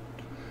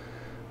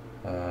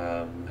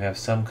 We have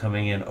some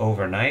coming in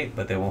overnight,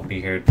 but they won't be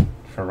here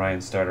for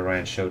Ryan's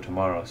show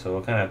tomorrow. So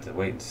we'll kind of have to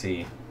wait and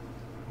see.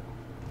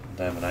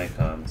 Diamond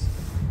Icons.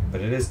 But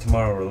it is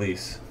tomorrow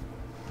release.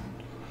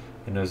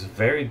 And it was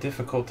very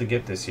difficult to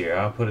get this year.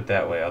 I'll put it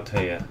that way. I'll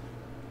tell you.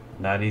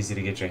 Not easy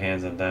to get your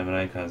hands on Diamond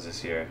Icons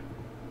this year.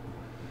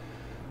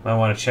 Might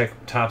want to check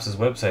Topps'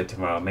 website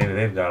tomorrow. Maybe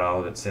they've got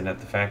all of it sitting at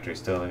the factory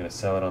still. They're going to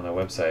sell it on their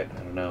website. I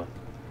don't know.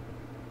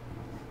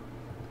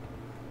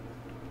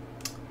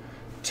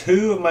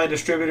 2 of my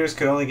distributors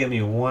could only get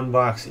me 1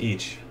 box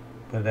each.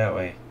 Put it that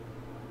way.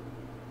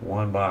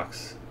 1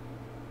 box.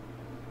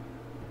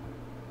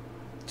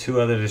 2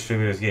 other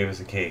distributors gave us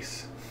a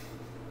case.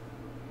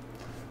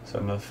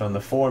 So from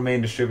the 4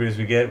 main distributors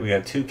we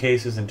got 2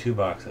 cases and 2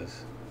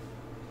 boxes.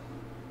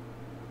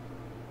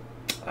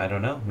 I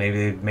don't know.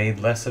 Maybe they made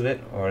less of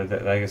it, or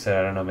that, like I said,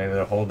 I don't know. Maybe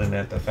they're holding it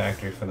at the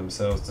factory for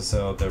themselves to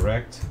sell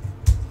direct.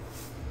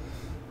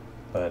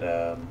 But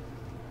yeah,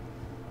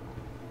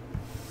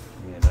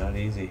 not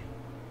easy.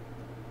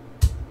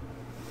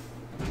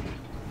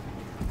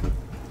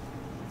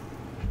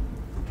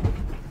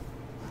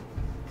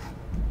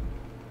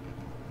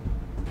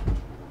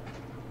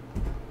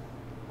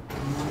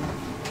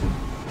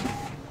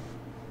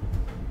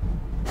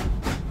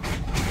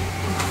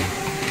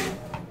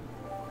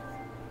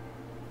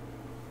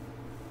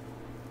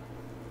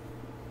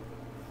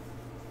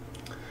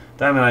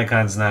 Diamond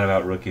Icons is not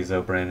about rookies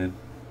though, Brandon.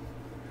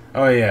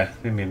 Oh yeah,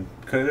 I mean,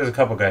 there's a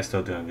couple guys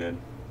still doing good.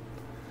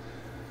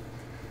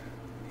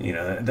 You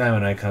know,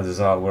 Diamond Icons is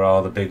where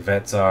all the big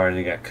vets are, and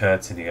you got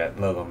Cuts, and you got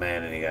Logo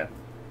Man, and you got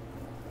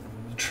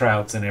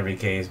Trouts in every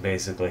case,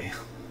 basically.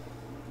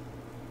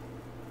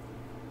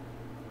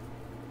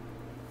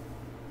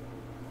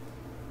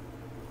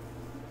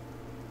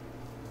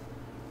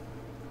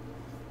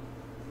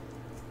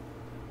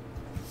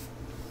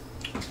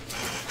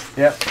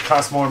 Yep,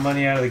 cost more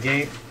money out of the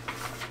gate.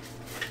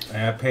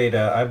 I paid.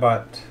 I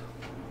bought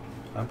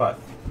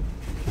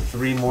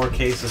 3 more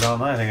cases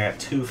online. I think I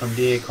got 2 from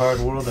DA Card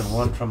World and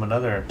 1 from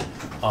another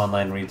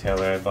online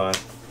retailer I bought.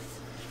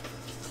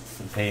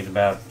 And paid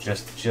about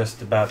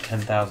just about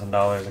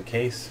 $10,000 a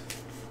case.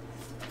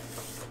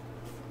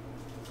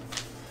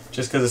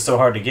 Just because it's so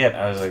hard to get,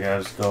 I was like,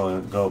 I'll just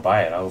go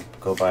buy it. I'll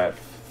go buy it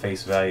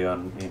face value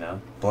on, you know.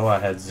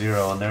 Blowout had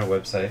 0 on their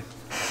website.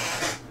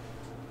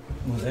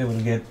 Was able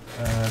to get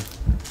a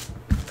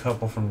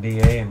couple from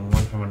DA and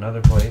 1 from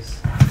another place.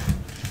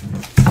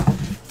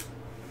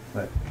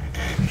 But,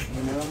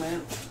 you know,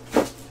 man,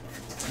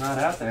 it's not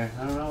out there.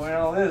 I don't know where it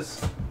all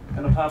is. It's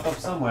gonna pop up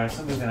somewhere.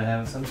 Somebody's gonna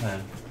have it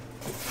sometime.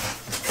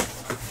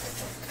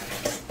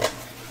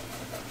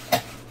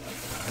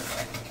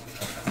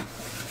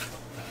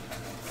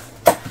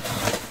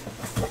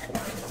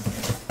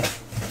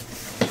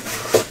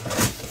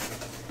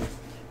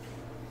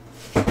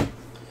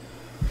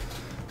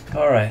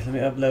 Alright, let me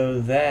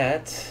upload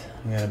that.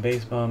 We got a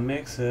baseball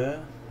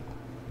mixer.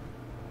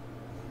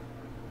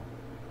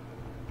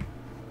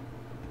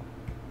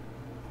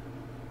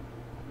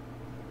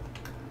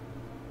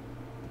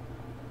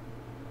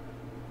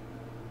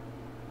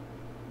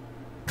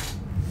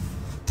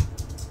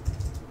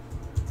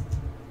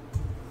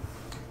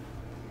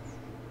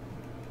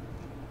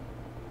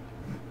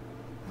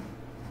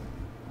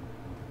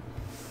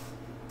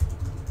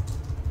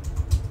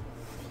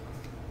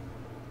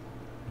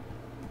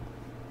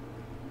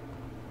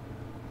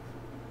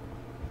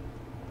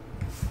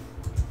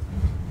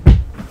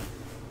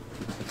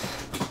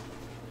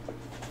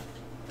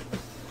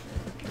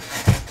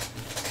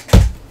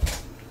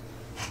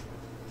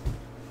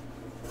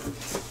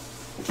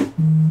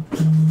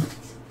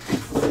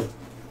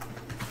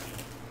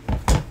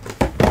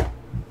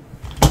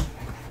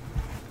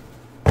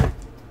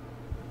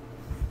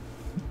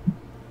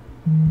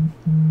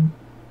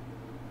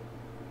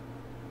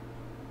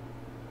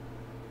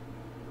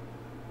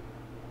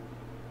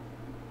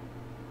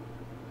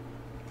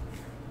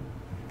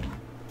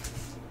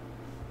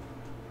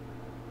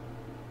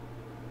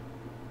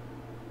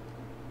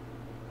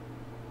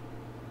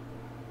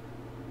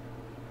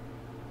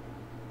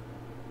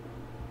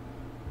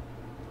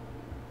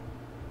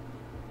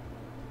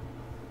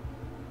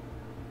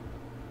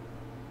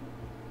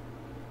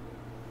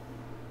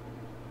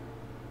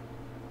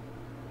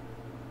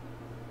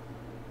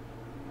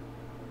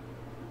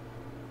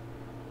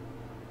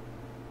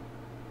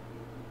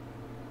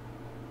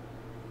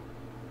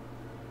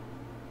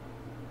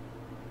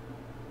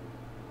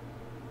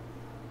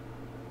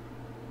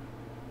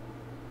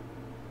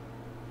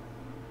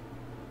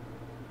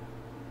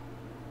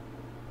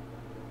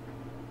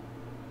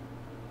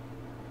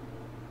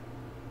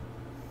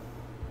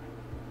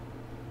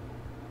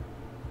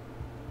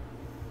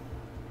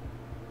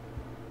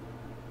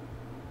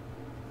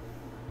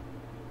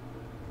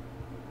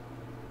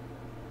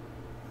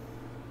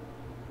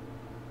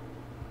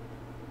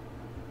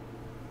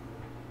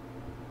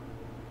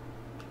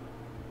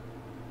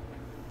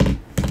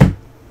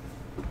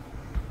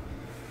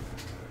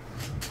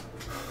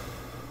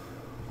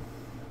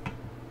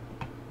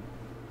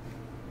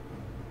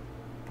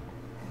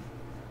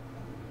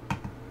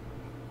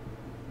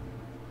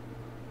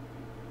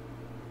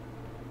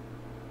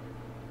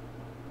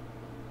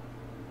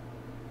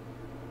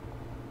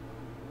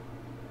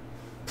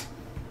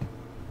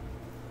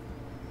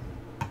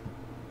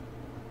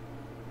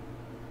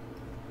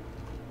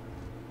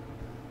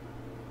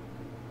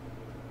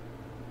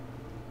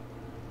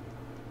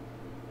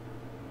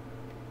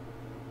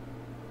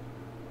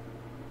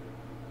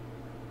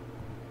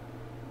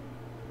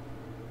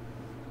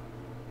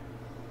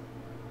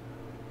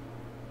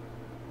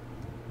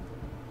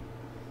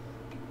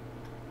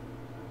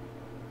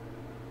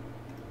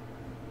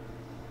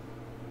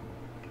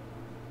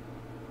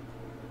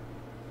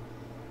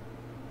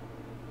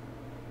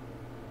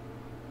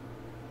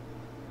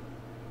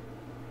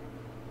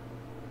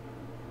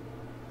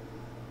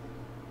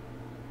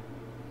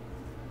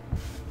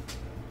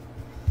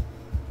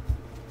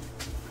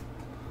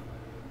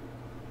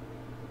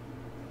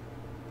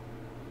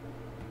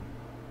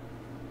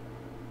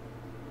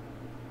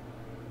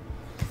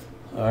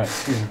 Alright,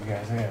 excuse me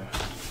guys, I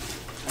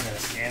gotta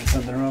scan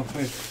something real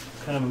quick.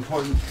 Kind of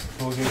important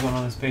before we get going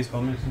on this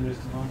baseball mix in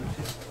just a moment.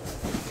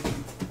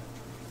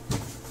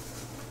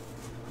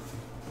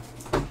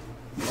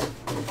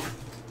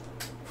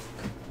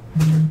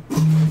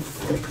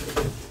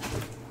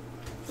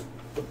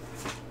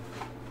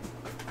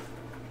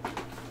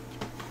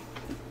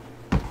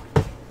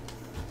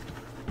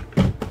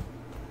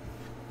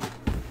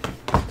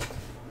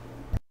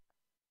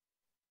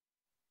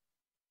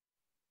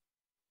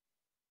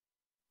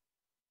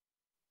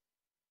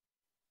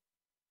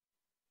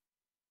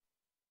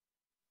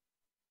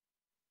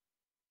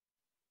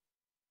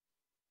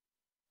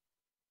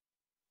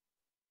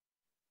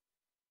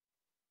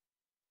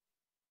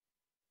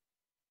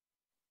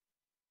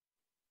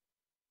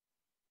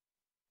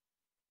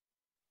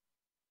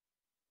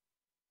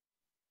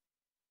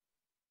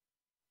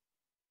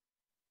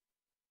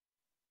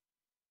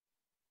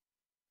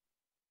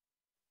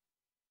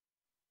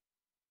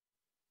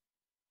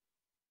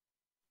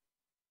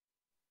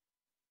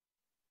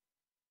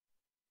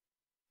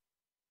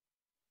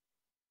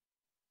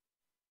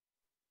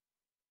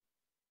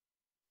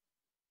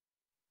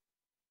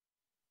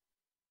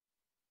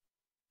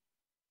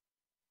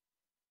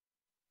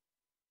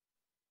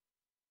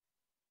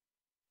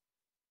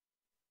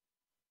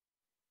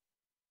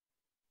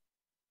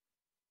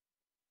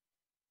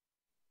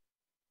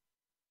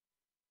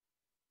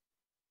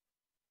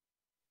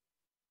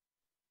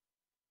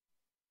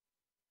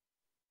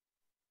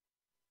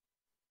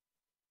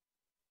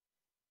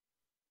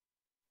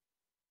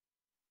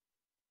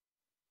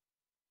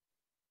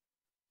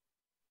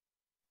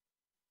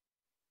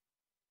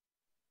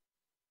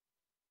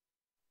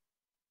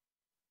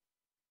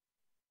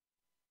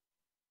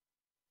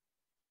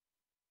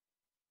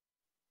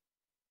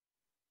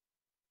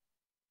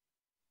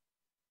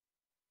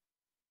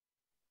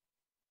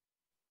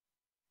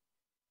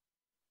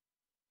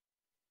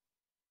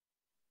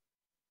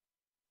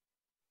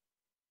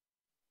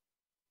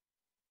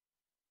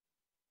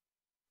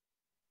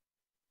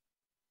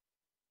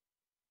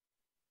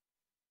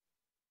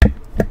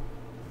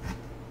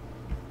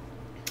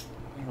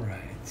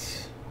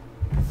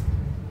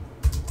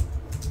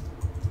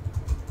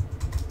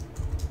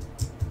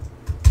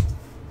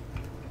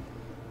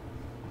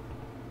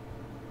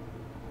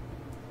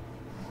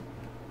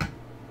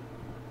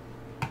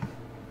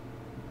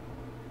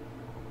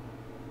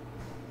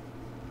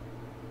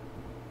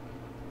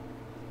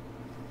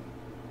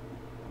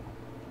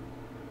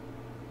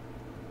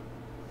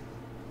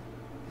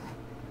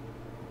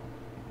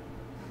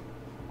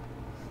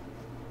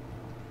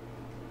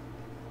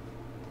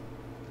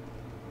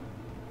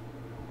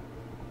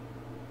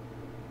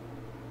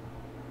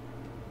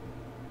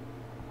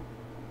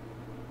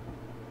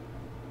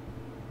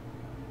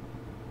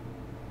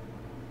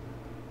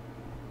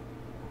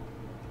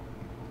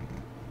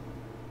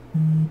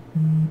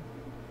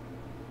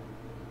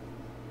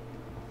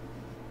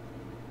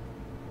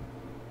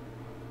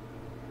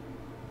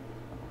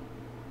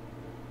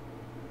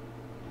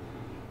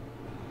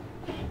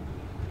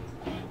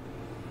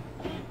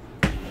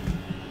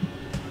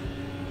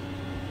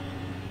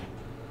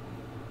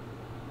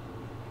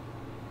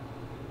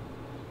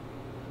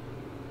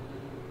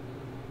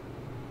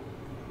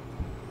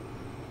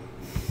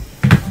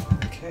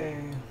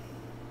 Okay.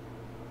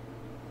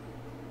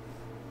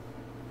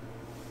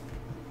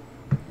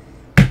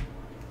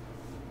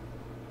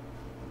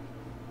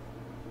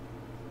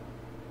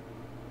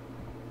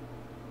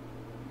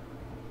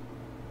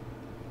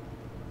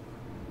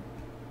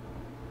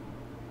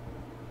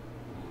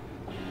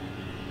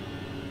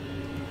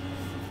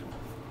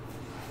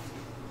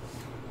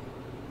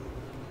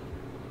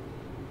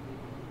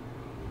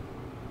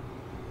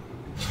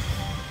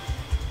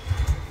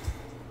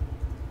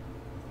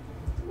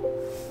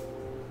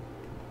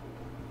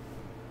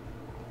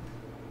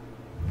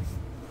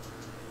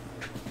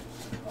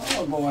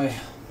 Oh boy.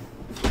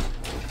 I'll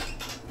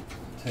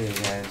tell you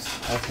guys.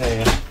 I'll tell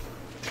you.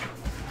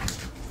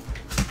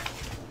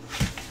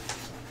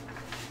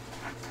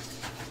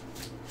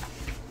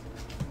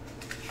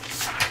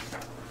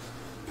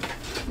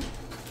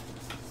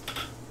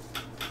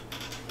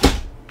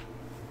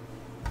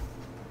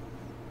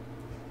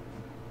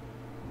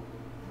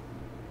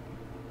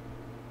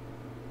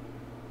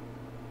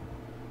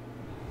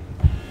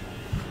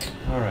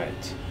 All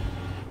right.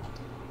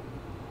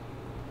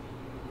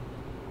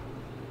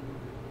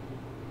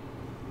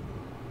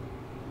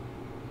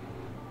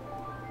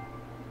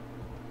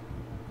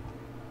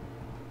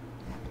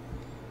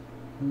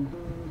 Send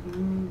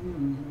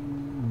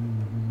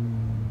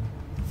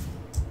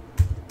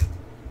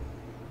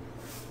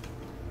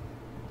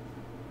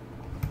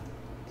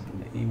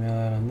the email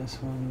out on this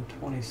one.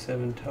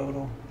 27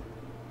 total.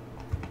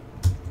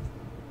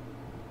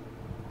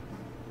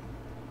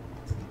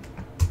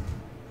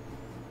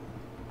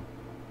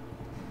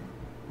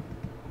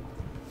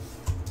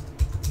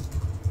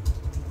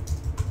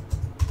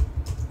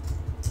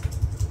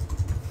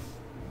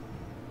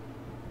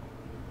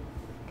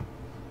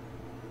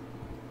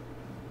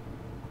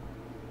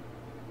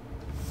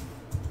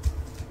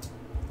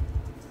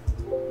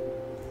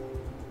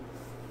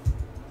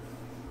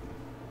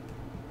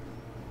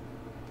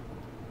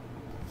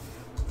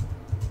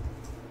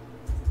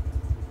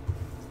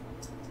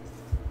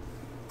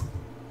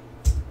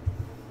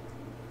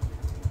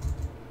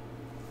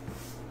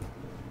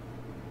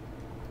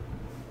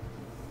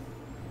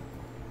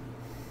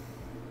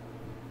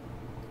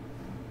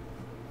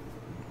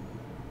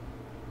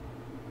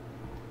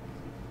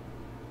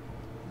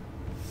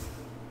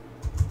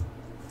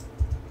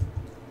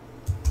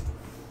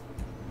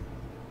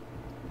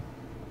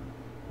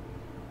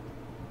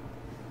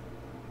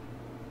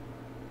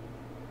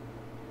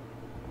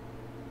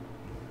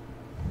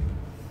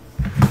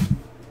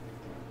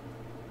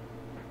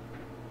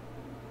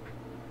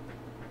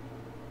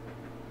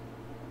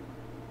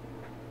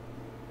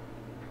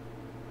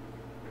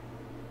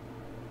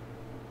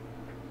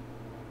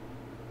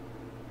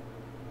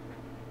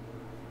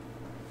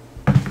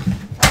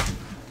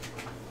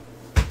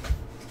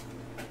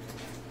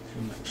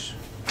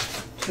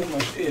 Too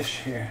much ish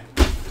here.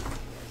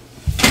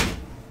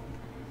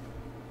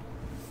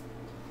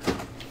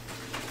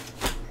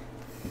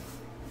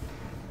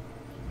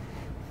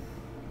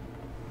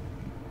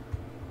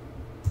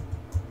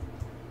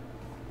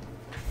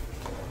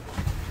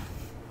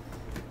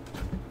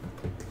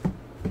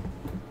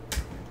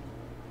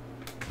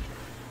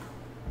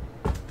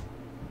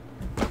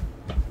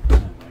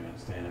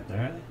 Stand up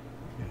there, are they?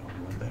 You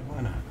don't want that,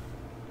 why not?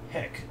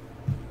 Heck.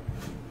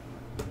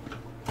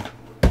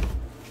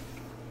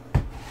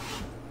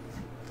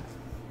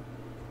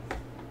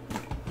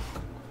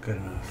 Good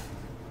enough.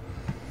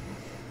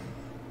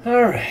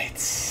 All right.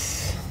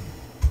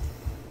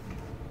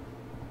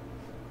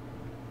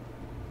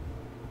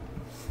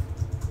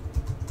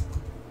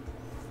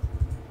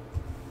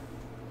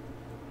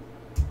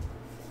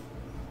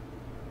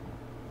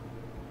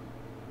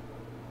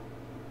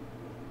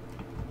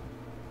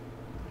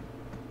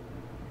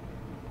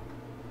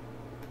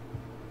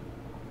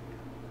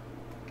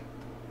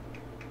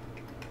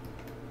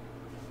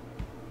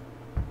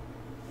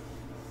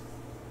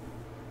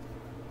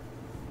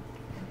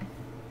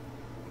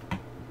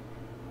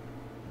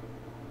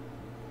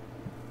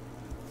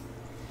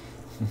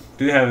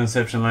 Do have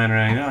Inception lying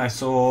around. You know, I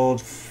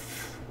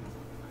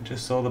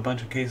just sold a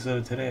bunch of cases of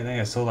it today. I think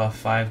I sold off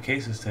 5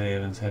 cases today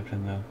of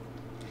Inception, though.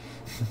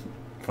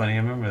 Funny, I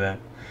remember that.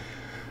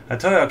 I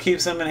told you I'll keep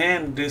some in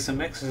hand, do some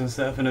mixes and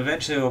stuff, and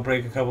eventually we'll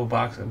break a couple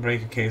boxes,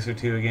 break a case or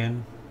two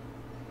again.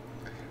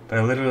 But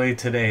I literally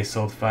today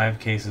sold 5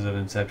 cases of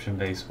Inception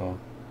baseball.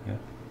 Yeah.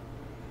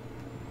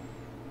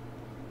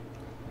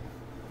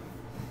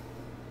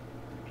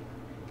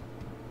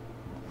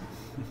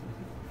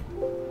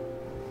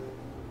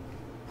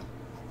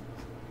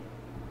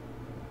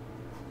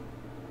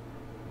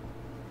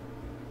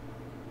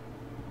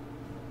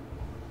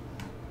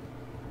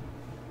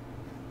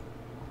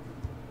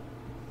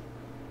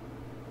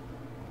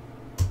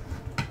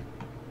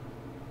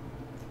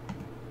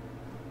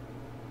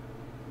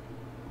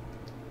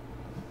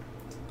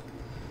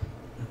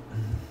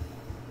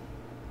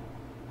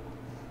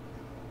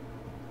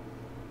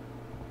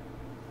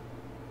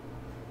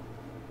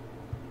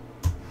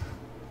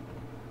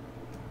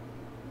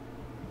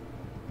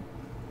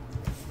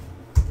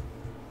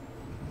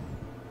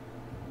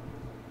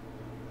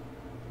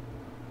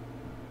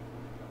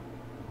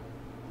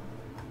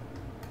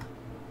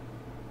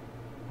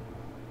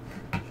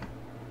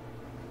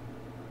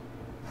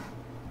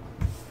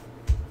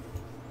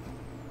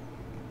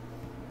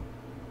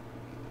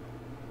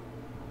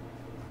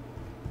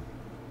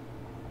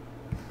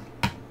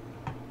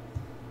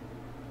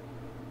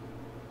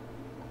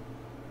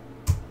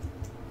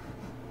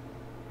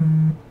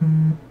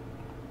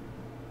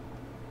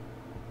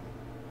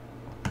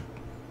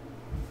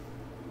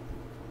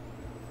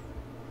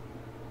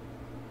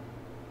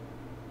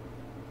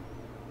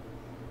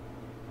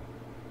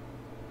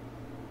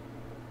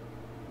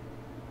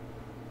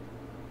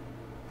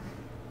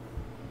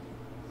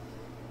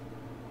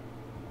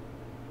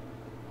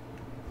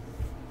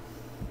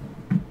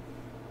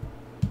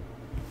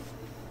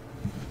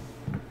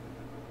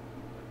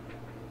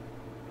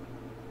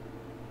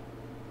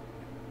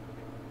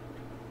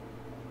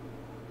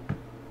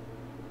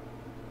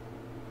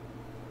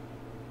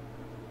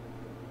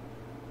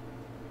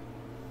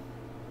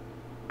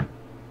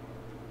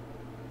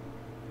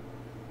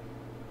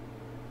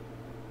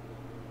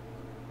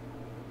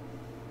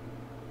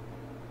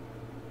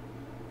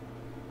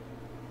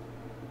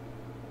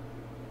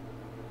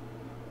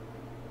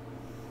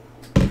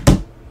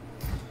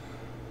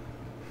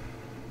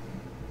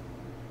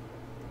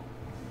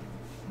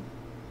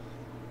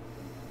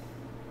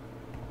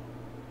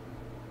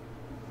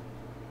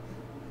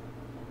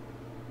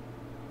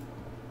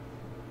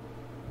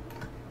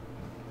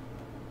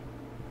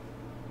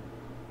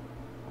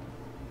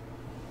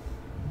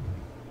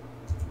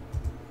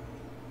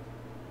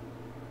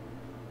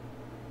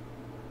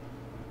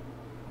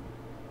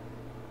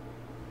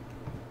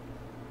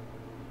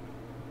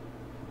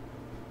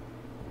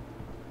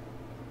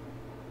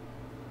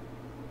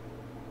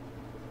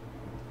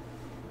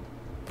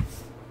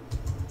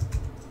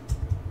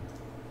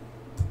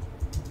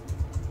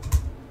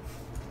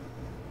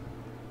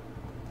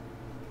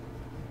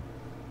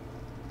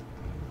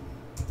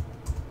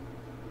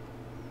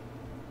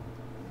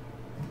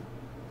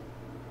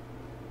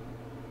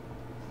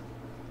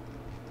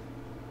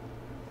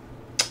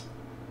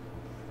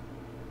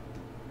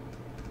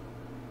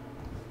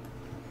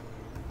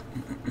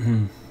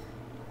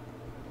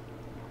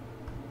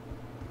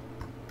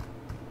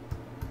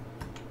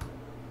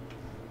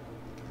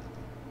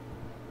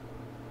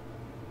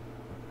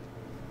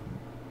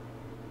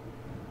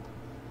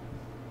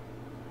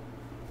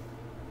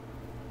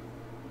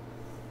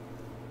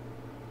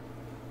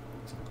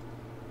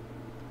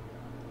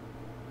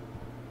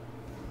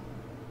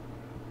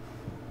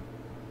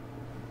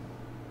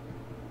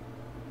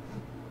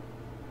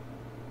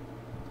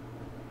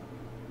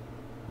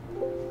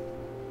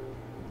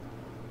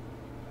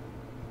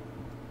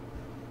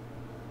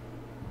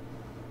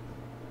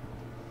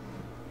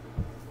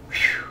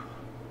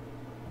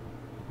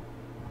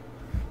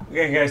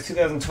 Okay, guys,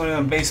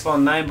 2021 Baseball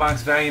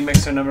 9-box Value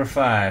Mixer number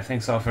 5.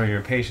 Thanks all for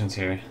your patience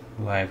here.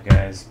 Live,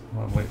 guys.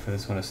 I'll wait for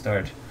this one to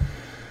start.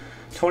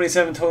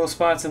 27 total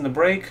spots in the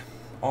break.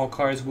 All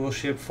cards will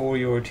ship for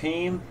your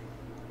team.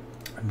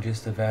 I'm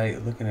just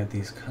looking at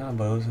these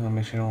combos. I want to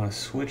make sure I don't want to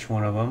switch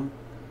one of them.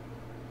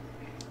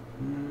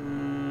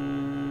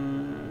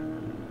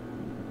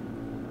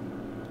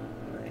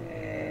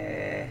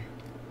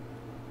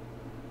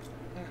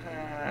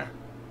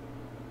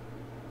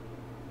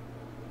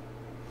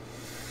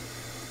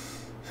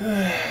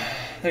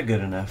 They're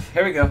good enough.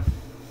 Here we go.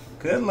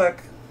 Good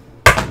luck.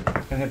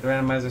 Gonna hit the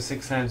randomizer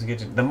 6 times to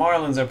get you. The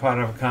Marlins are part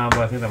of a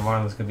combo. I think the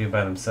Marlins could be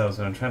by themselves,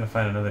 but I'm trying to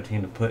find another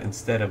team to put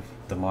instead of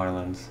the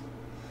Marlins.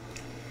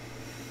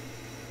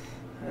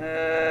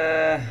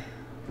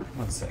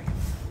 1 second.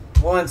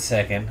 1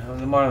 second.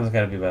 The Marlins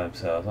got to be by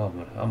themselves.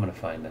 I'm gonna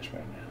find this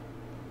right now.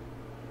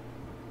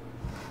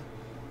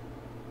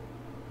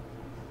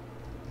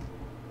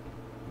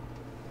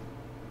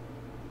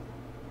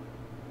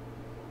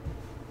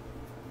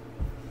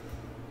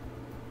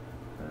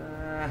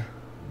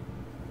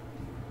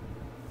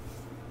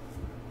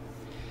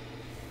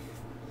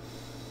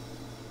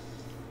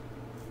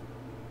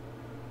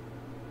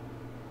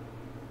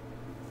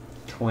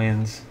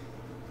 Twins.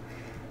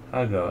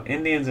 I'll go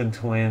Indians and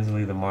Twins and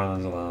leave the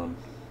Marlins alone.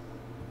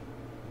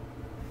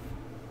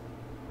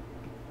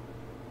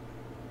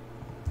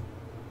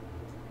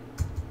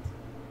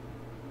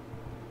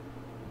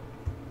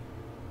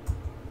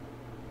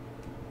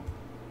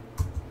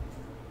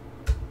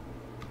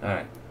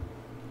 Alright.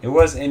 It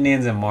was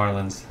Indians and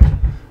Marlins.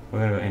 We're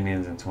going to go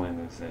Indians and Twins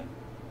instead.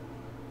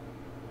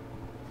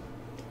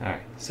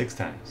 Alright, 6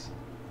 times.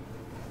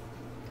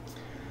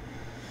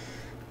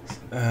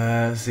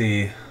 Let's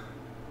see.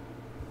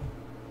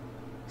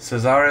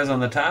 Cesarez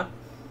on the top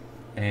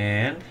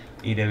and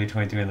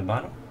EW23 on the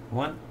bottom.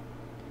 1,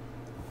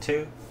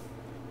 2,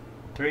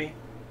 3,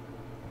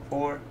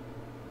 4,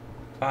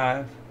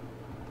 5,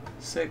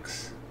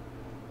 6.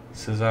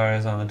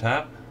 Cesarez on the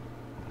top.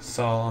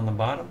 Saul on the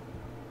bottom.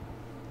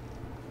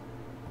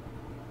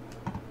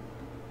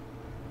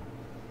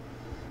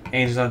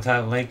 Angels on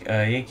top.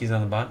 Yankees on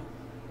the bottom.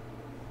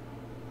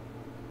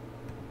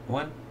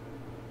 1,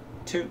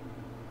 2,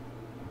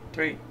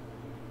 3,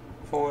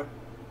 4.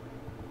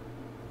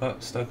 Oh,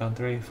 stuck on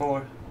 3,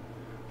 4,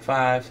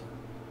 5,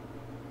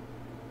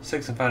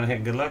 6, and final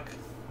hit. Good luck.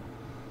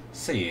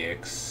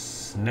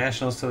 6.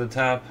 Nationals to the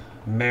top.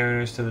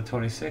 Mariners to the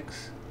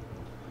 26.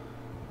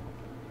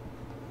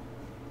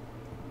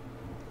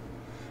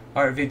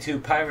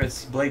 RV2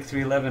 Pirates. Blake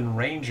 311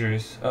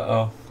 Rangers.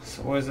 So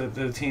where's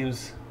the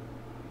teams?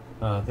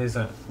 Oh, this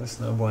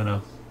no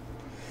bueno.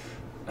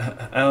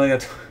 I only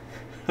got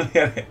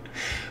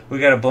we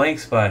got a blank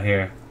spot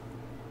here.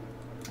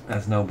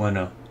 That's no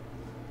bueno.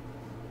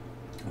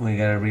 We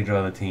gotta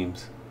redraw the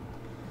teams.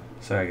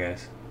 Sorry,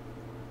 guys.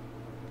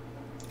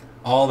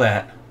 All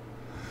that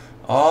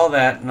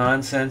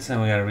nonsense,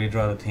 and we gotta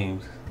redraw the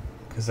teams.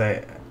 Cause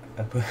I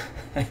put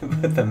I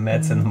put the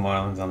Mets and the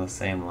Marlins on the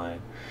same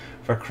line.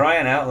 For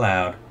crying out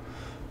loud!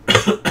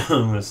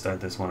 I'm gonna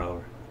start this one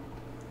over.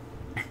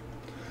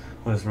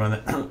 We'll just run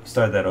it.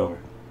 Start that over.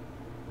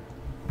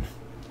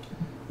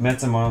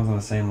 Mets and Marlins on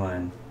the same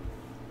line.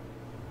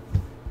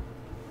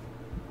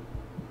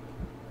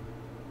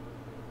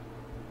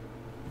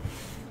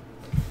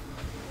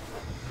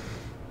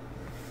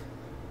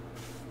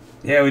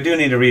 Yeah, we do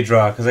need to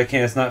redraw because I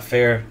can't. It's not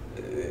fair.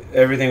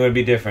 Everything would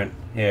be different.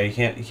 Yeah, you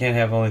can't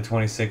have only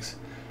 26.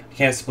 You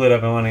can't split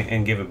up one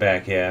and give it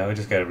back. Yeah, we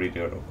just gotta redo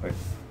it real quick.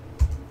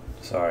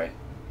 Sorry.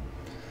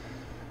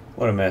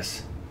 What a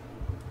mess.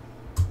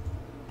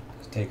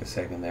 Just take a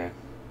second there.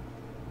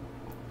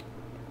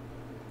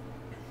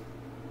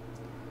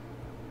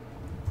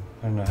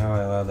 I don't know how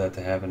I allowed that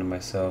to happen to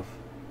myself.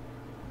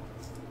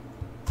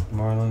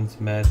 Marlins,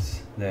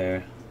 Mets,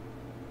 there.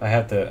 I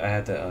had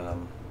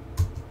to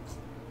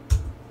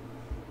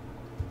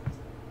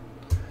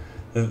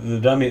the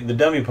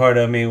dummy part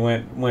of me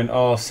went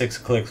all 6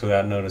 clicks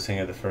without noticing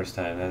it the first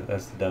time.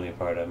 That's the dummy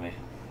part of me.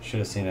 Should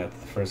have seen it at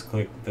the first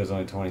click. There's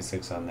only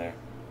 26 on there.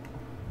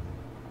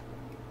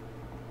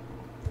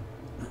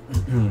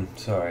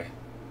 Sorry.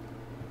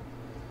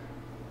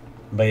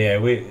 But yeah,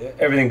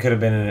 everything could have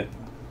been in it.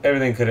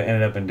 Everything could have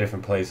ended up in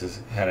different places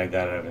had I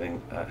got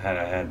everything. Had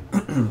I had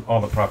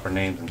all the proper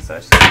names and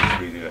such. So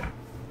redo it.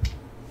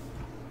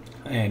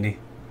 Hi, Andy.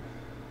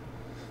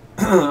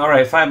 All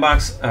right,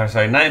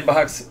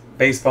 9-box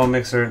baseball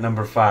mixer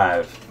number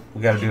 5.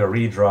 We got to do a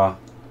redraw.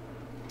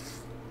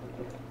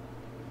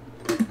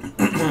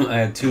 I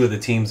had 2 of the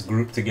teams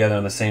grouped together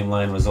on the same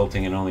line,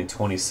 resulting in only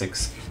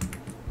 26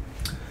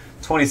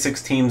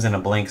 teams and a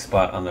blank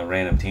spot on the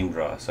random team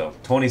draw. So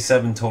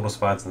 27 total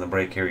spots in the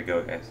break. Here we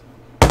go, guys.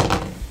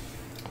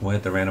 We'll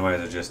hit the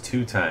randomizer just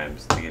 2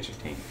 times to get your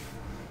team.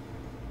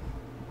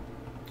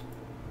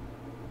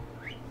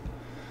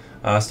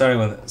 Starting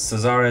with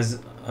Cesarez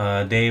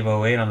Dave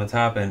 08 on the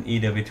top and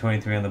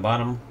EW23 on the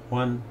bottom.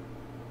 1,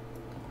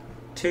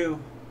 2.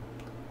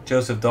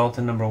 Joseph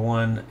Dalton number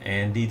 1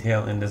 and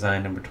Detail in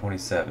Design number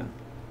 27.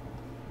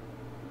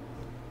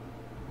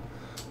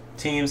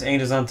 Teams: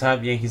 Angels on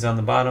top, Yankees on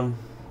the bottom,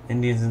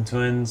 Indians and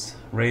Twins,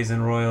 Rays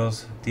and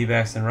Royals,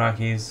 D-backs and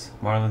Rockies,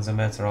 Marlins and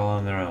Mets are all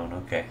on their own.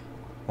 Okay.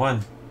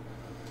 1.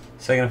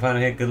 Second and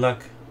final hit, good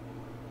luck.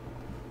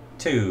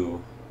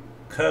 2.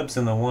 Cubs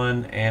in the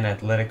 1 and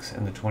Athletics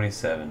in the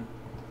 27.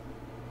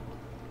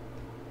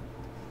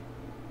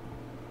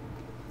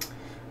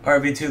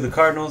 RV2 the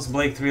Cardinals,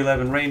 Blake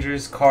 311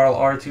 Rangers, Carl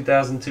R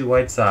 2002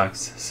 White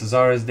Sox,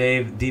 Cesarez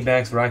Dave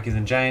D-backs Rockies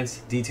and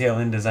Giants, Detail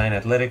in Design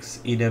Athletics,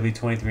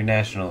 EW23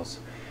 Nationals,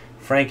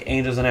 Frank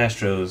Angels and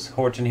Astros,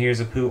 Horton Hears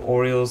a Pooh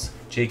Orioles,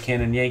 Jake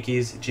Cannon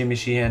Yankees, Jimmy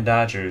Sheehan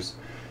Dodgers,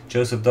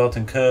 Joseph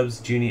Dalton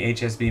Cubs, Junie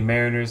HSB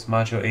Mariners,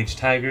 Macho H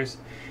Tigers,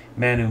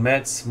 Manu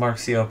Mets, Mark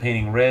C.L.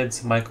 Painting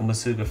Reds, Michael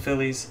Masuga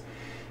Phillies,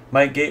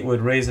 Mike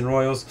Gatewood Rays and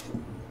Royals,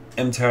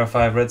 M Tower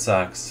 5 Red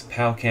Sox,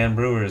 Pal Can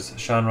Brewers,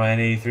 Sean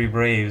Ryan 83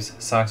 Braves,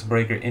 Sox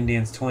Breaker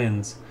Indians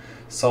Twins,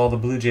 Saul the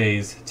Blue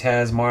Jays,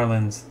 Taz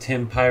Marlins,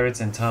 Tim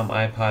Pirates, and Tom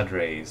I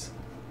Padres.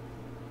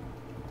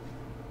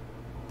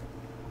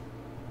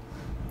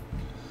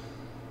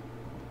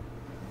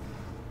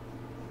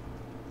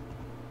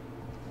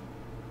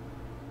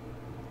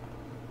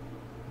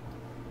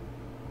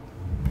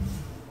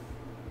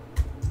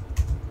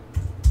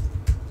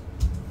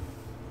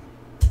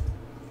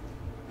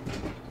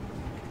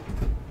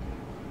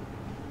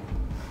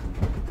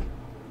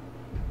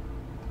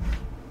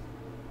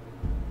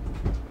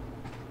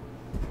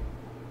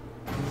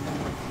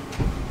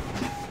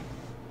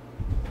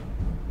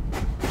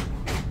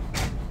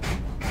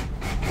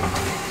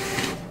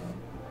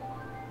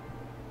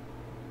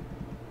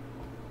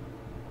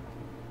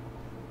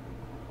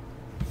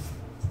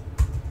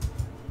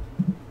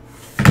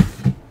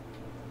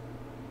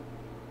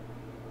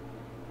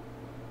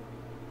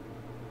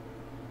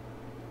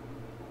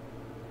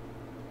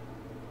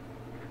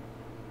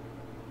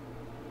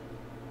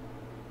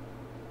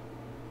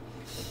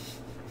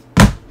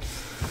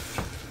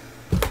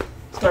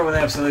 Start with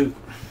Absolute.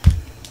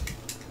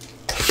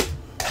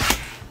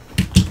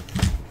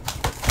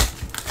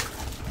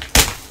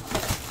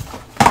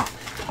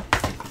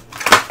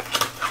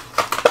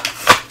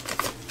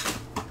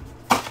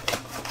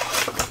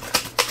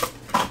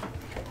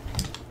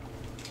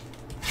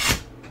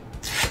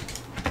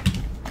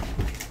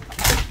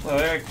 Hello,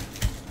 Eric.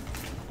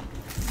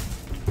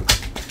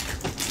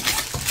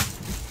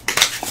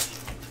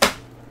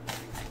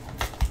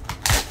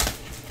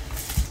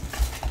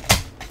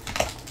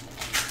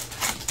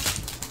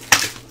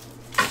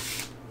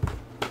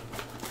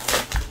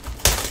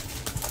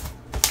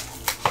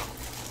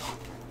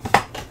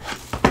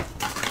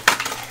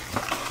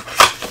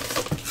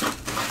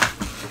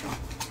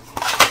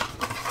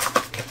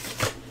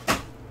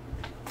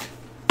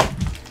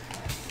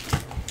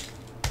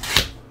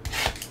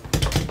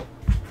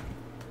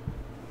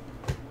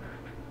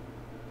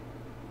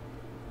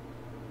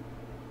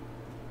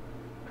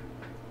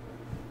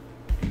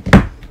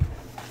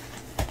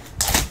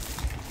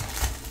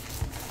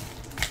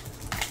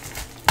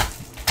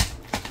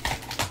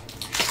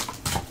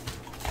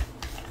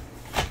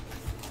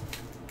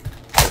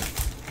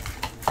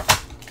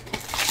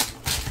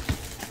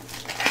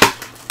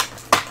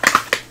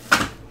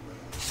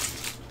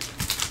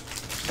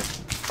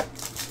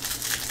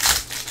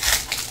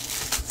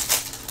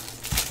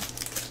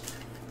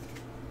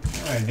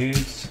 Alright,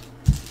 dudes.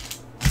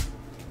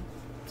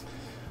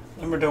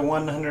 Number to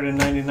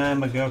 199,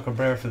 Miguel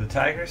Cabrera for the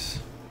Tigers.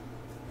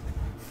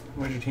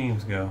 Where'd your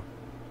teams go?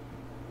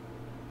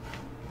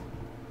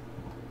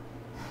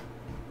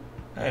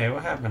 Hey,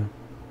 what happened?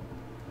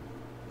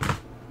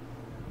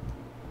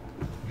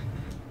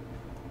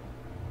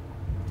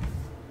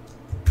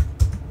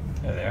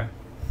 There they are.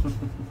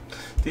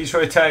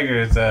 Detroit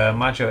Tigers,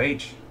 Macho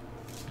H.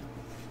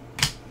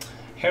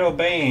 Harold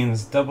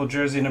Baines, double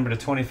jersey number to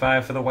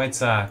 25 for the White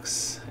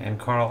Sox. And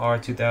Carl R.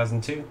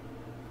 2002.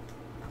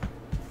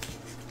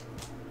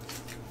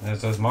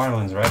 There's those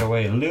Marlins right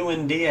away.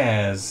 Lewin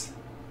Diaz,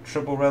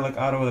 triple relic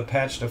auto with a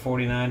patch to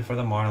 49 for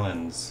the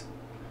Marlins.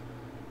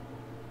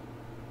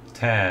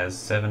 Taz,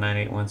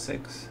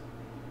 79816.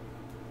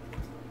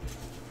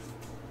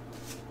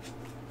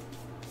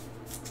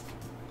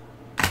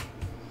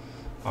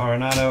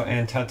 Arenado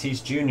and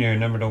Tatis Jr.,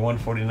 number to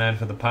 149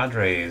 for the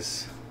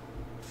Padres.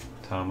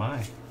 Tom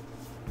I.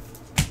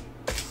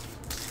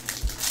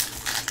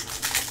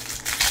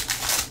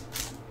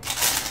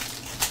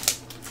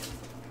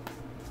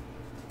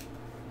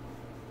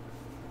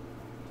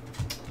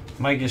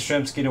 Mike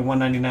Yastrzemski to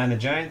 199, the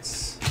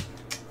Giants.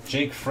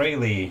 Jake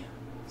Fraley,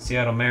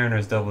 Seattle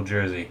Mariners double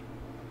jersey.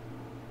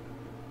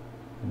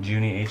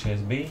 Junie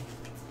HSB.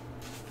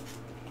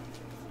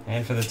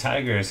 And for the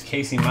Tigers,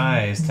 Casey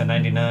Mize to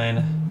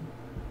 99,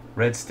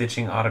 red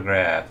stitching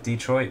autograph.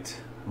 Detroit,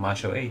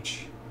 Macho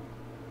H.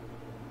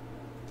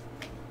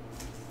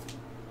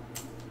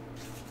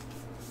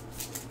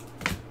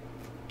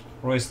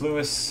 Royce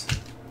Lewis,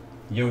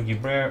 Yogi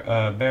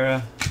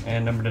Berra,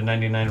 and number to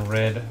 99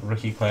 red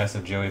rookie class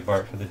of Joey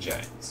Bart for the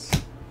Giants.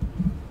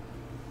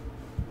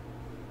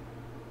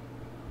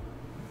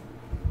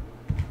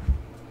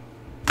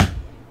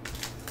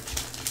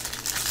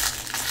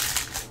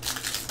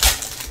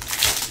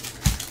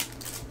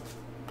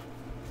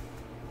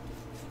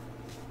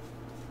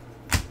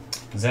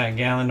 Zach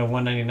Gallen to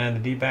 199 the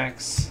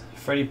D-backs.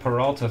 Freddie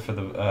Peralta for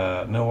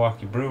the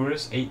Milwaukee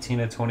Brewers,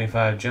 18 of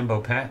 25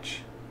 jumbo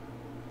patch.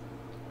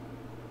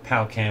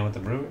 Pal Can with the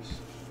Brewers.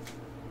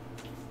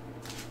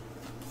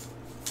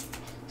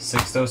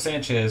 Sixto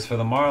Sanchez for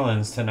the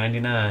Marlins to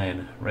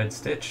 99, red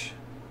stitch.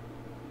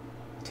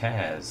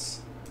 Taz.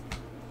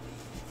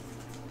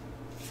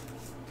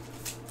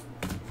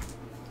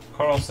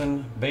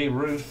 Carlson, Babe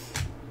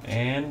Ruth,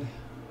 and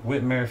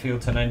Whit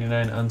Merrifield to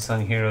 99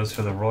 unsung heroes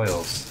for the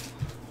Royals.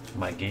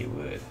 Mike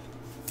Gatewood.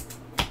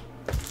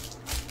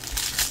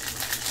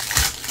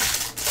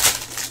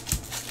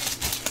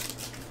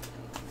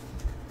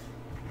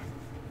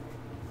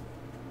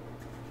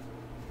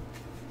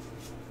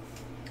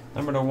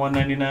 Number to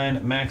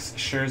 199, Max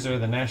Scherzer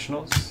of the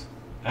Nationals.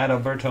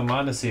 Adalberto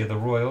Mondesi of the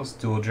Royals,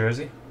 dual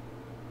jersey.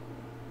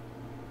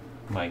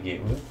 Mike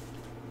Gatewood.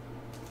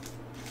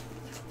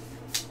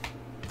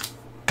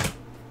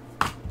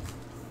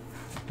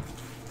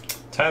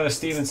 Tyler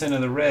Stevenson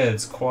of the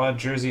Reds, quad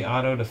jersey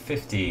auto to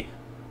 50.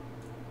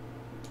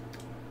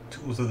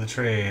 Tools of the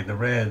trade, the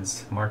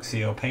Reds, Mark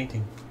C.O.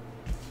 painting.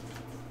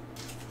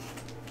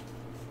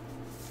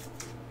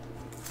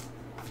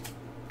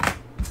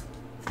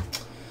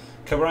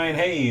 Brian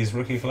Hayes,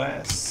 rookie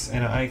class,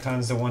 and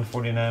Icons to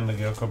 149,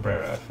 Miguel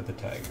Cabrera for the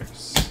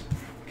Tigers.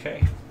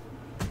 Okay.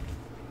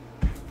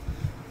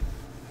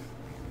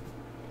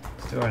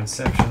 Let's do our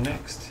Inception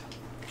next.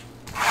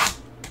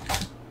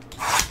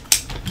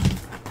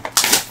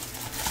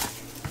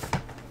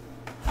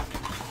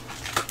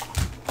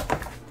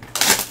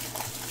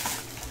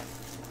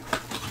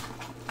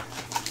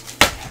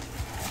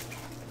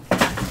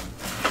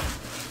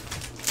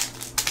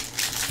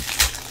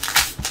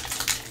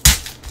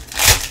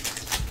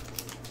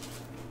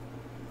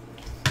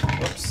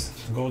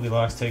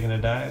 Goldilocks taking a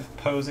dive.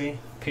 Posey,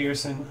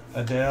 Pearson,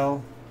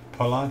 Adele,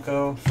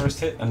 Polanco. First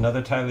hit,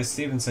 another Tyler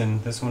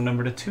Stevenson. This one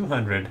number to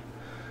 200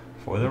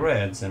 for the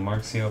Reds and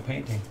Mark C.O.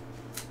 painting.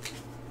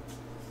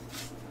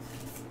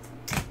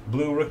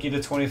 Blue rookie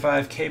to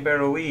 25, K-Bear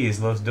Ruiz,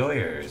 Los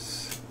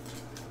Doyers.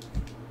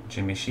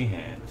 Jimmy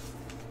Sheehan.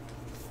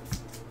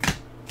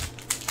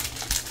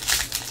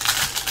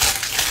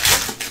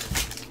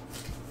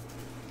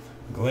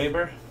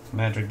 Glaber,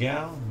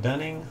 Madrigal,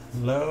 Dunning,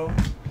 Lowe,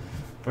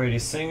 Brady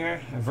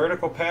Singer, a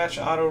vertical patch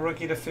auto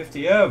rookie to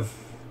 50 of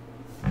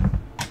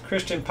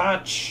Christian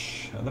Pach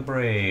of the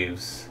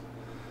Braves.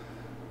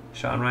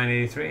 Sean Ryan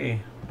 83.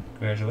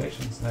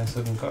 Congratulations, nice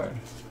looking card.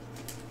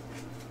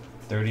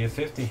 30 of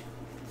 50.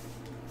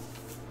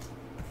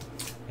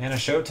 And a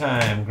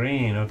Showtime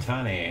green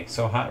Ohtani.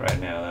 So hot right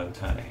now, that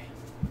Ohtani.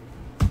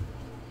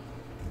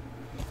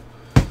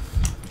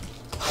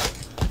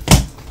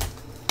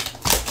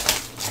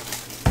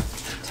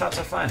 Tops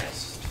of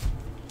finest.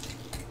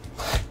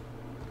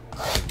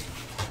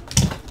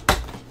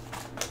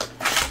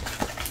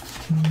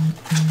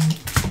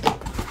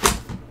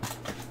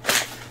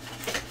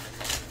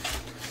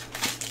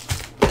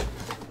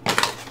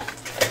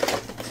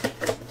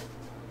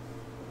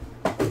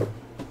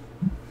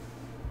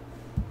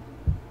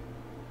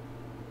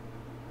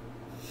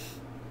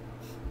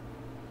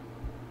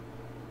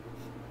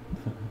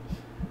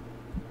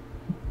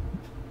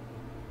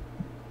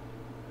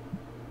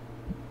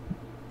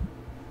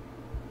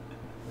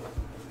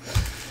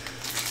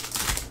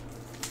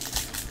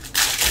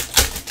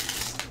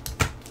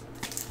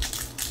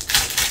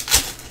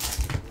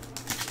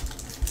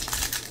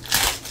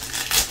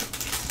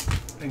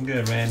 Been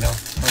good, Randall.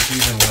 Hope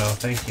you've been well.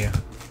 Thank you.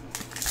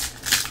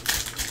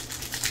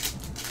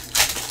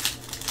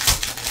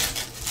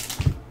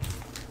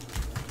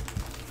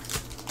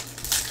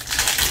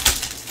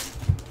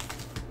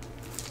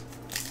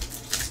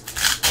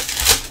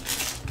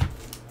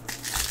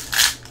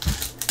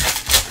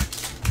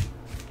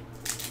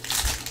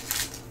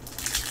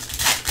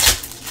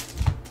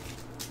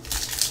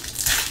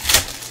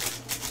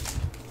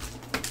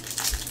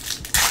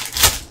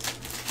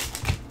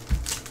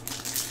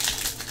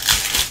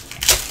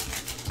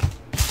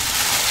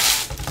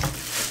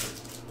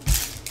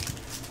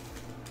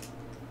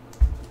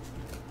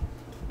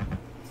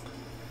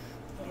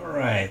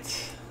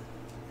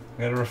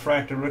 Got a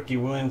refractor rookie,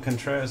 William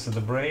Contreras of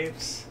the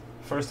Braves.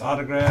 First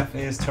autograph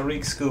is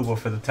Tariq Skubal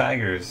for the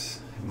Tigers,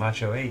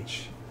 Macho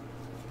H.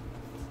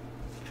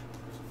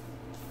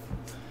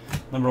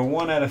 Number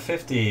 1 out of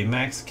 50,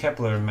 Max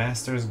Kepler,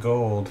 Masters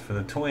Gold for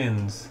the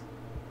Twins,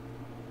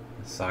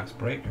 Sox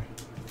Breaker.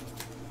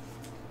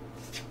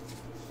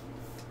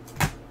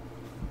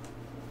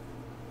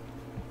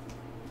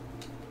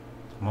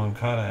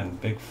 Moncada and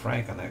Big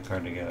Frank on that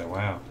card together.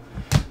 Wow.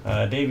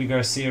 Davey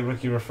Garcia,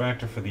 rookie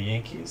refractor for the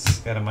Yankees.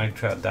 Got a Mike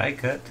Trout die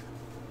cut.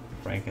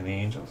 Frank and the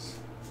Angels.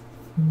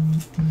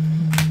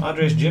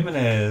 Andres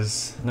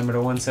Gimenez, number to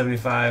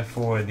 175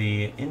 for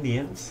the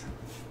Indians.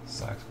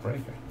 Sox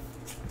Breaker.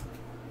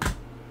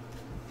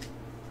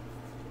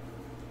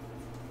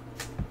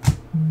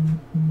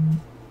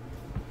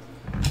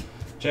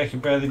 Jackie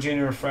Bradley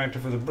Jr. refractor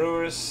for the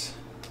Brewers.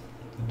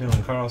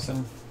 Dylan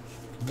Carlson,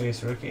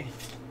 base rookie.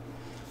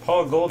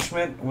 Paul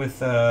Goldschmidt with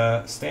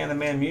Stan the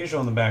Man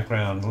Musial in the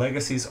background.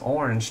 Legacy's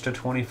orange to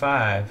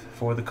 25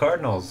 for the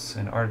Cardinals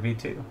in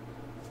RV2.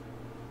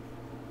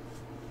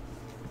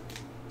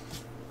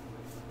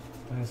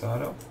 Nice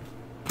auto.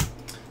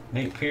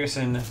 Nate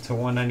Pearson to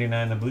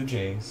 199 the Blue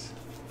Jays.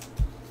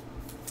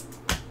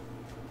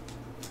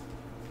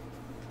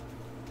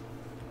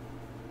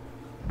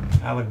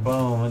 Alec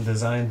Bohm,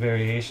 design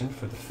variation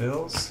for the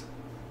Phils.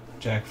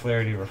 Jack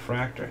Flaherty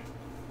refractor.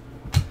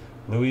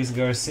 Luis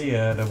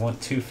Garcia, the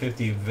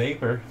 250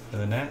 Vapor for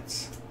the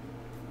Nats.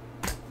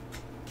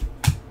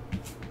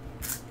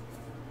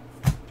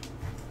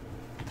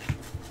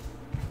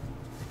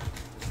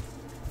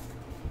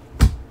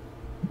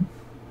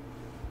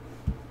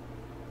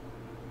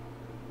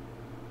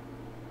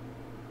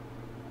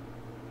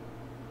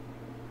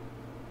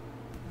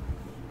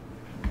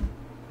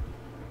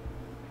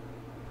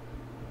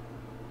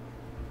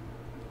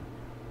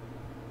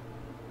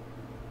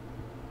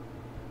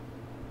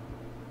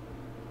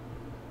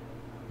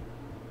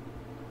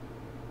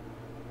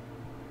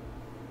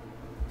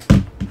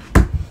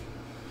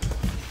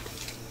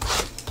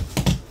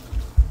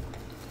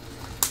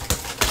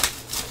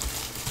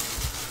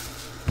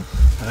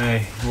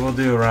 Hey, we'll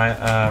do,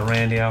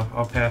 Randy.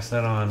 I'll pass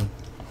that on.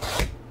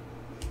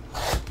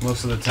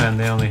 Most of the time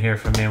they only hear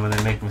from me when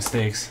they make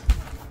mistakes.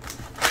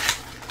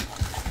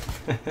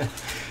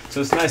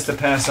 So it's nice to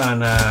pass on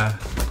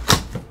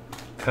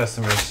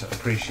customers'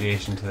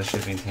 appreciation to the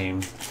shipping team.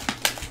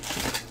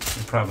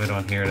 You probably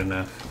don't hear it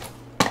enough.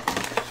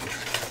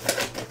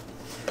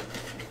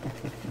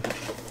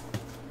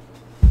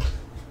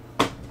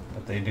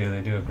 But they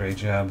do a great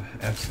job,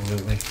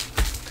 absolutely.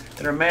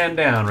 They're man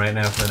down right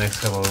now for the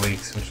next couple of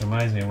weeks, which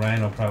reminds me,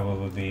 Ryan will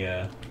probably be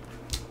Ryan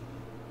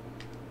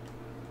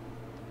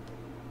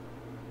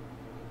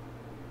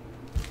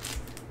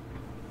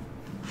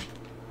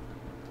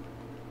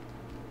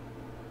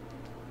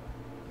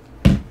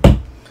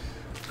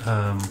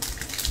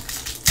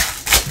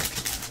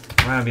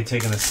will be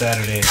taking the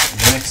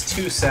next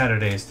 2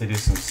 Saturdays to do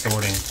some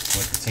sorting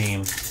with the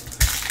team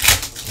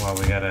while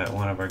we got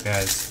one of our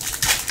guys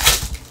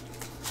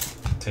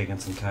taking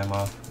some time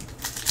off.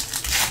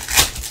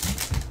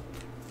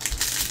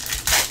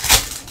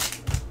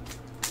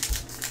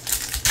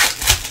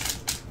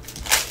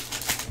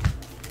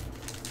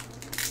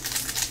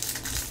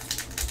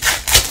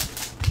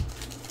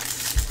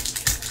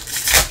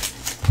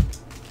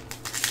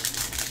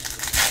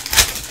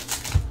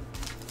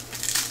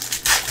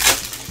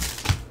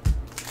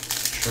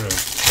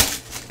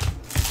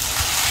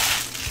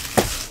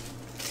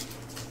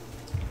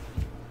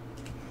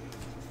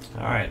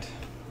 Alright.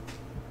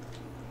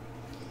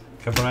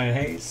 Brian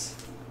Hayes.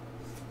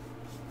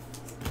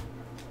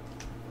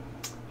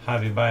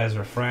 Javi Baez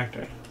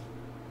refractor.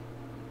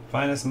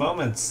 Finest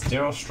moments,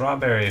 Darryl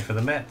Strawberry for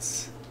the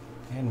Mets.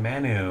 And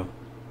Manu.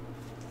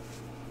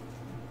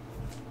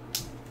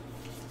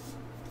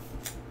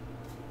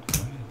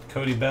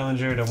 Cody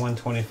Bellinger to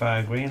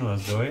 125 green,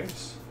 Los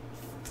Doyers.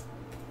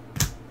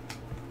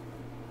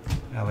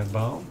 Alec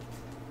Bohm.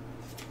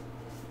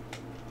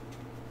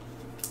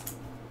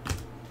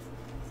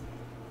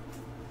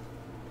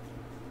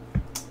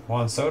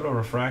 Juan Soto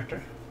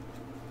refractor.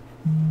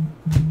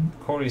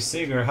 Corey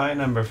Seager high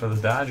number for the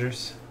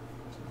Dodgers.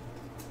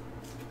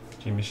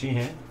 Jimmy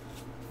Sheehan.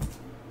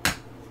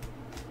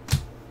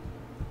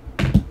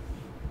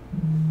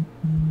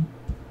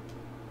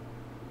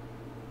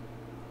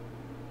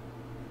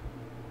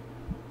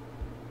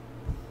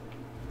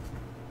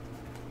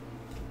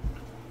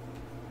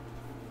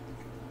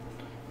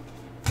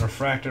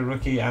 refractor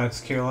rookie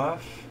Alex Kirilloff.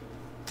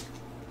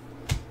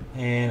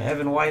 And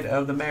Evan White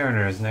of the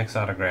Mariners, next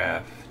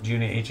autograph.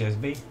 Junior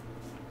HSB.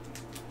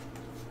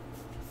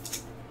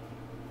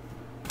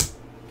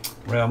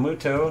 Real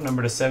Muto,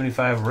 number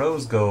 /75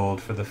 rose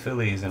gold for the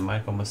Phillies, and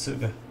Michael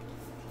Masuga.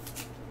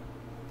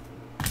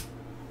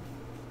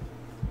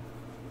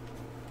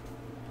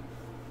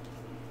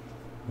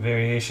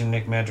 Variation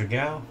Nick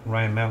Madrigal,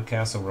 Ryan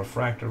Mountcastle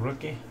refractor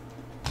rookie.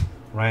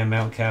 Ryan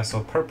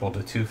Mountcastle purple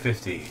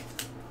 /250.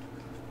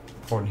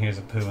 Important here's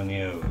a poo in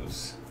the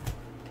O's.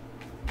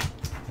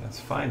 That's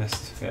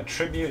finest. Got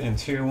tribute and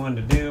tier 1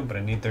 to do, but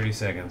I need 30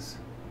 seconds.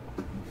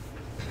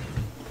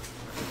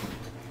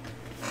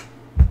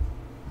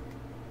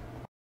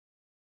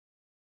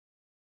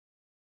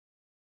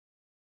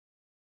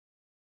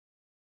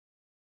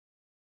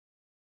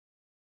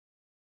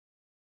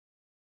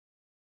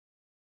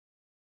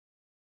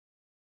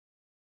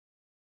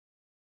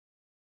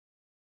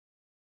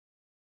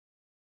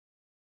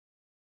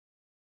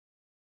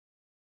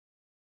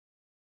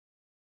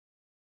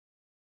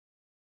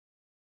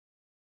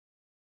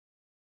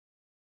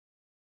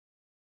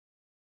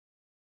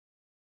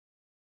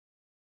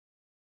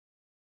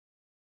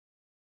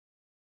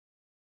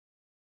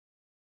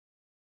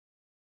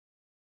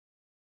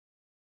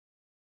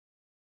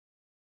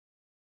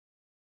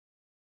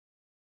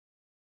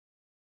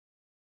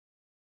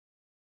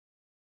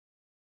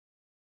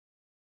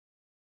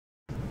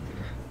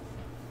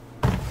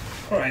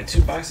 Alright,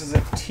 2 boxes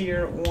of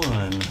tier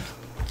 1.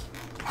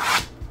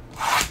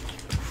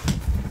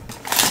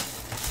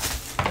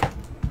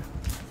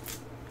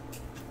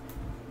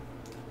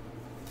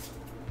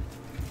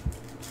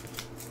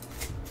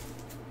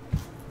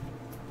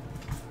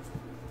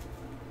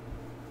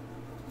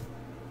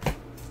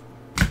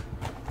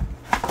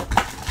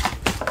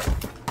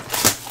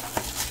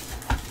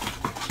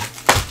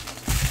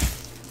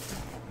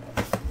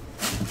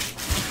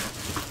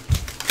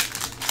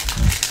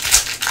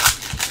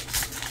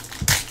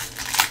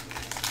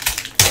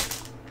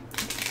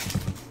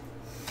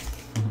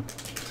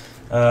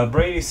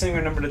 Brady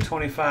Singer, number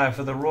 /25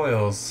 for the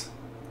Royals.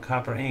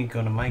 Copper ink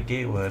on a Mike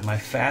Gatewood. My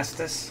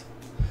fastest.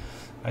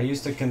 I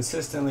used to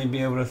consistently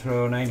be able to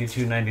throw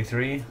 92,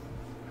 93.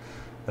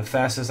 The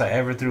fastest I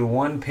ever threw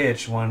one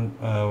pitch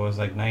was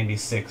like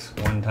 96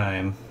 one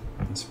time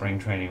in spring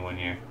training one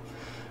year.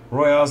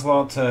 Roy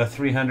Oswalt to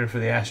 300 for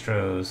the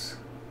Astros.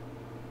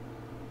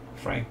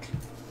 Frank.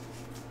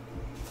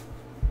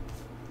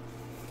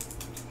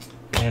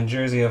 And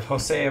jersey of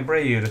Jose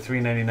Abreu to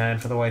 399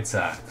 for the White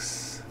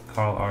Sox.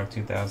 Carl R.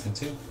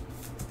 2002.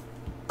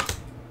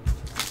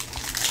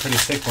 Pretty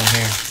thick one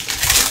here.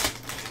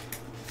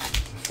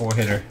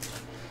 4-hitter.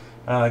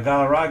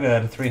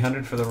 Galarraga to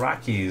 300 for the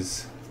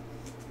Rockies.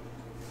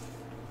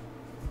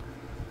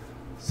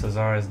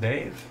 Cesar's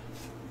Dave.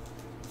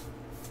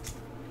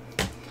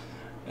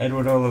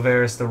 Edward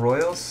Olivares, the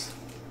Royals.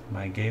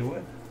 Mike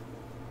Gaywood.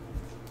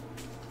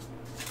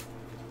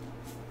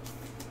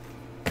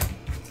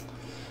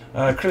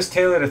 Chris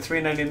Taylor to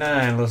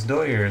 399, Los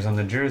Doyers on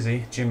the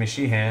jersey. Jimmy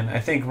Sheehan. I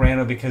think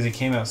Randall, because he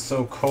came out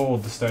so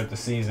cold to start the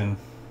season,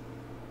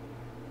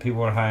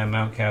 people were high on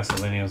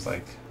Mountcastle, and he was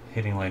like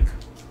hitting like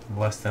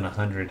less than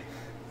 100.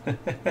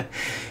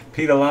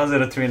 Pete Alonso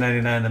to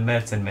 399, the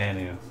Mets, and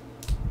Manu.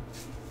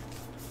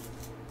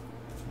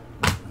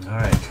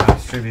 Alright,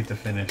 Topps tribute to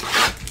finish.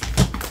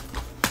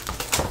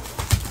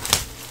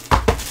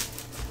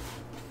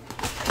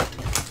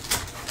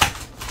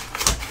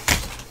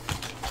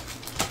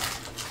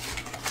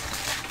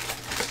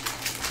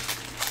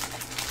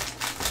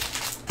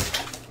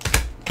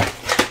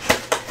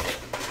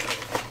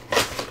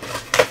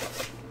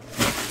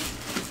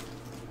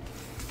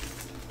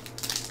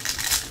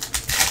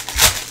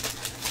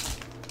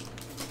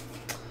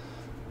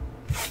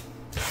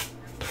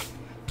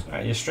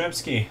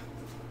 Yastrzemski.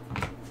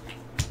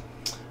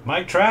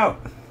 Mike Trout.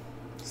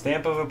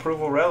 Stamp of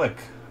approval relic.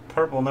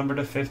 Purple number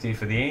 /50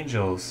 for the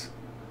Angels.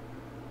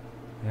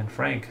 And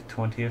Frank,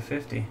 20 of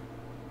 50.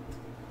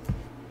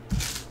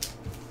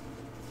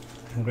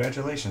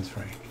 Congratulations,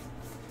 Frank.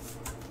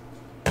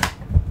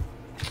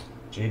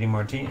 JD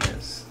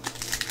Martinez.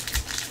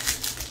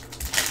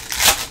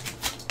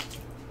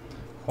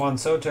 Juan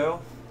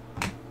Soto.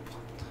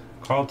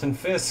 Carlton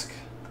Fisk.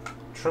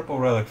 Triple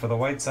relic for the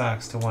White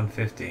Sox to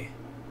 150.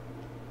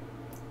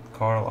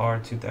 Carl R.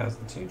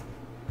 2002.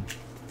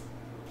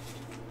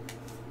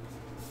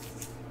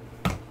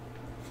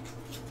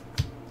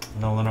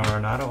 Nolan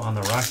Arenado on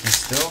the Rockies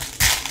still.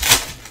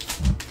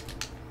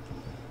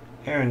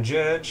 Aaron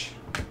Judge.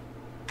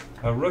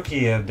 A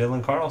rookie of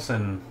Dylan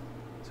Carlson.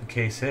 It's a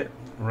case hit.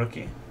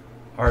 Rookie.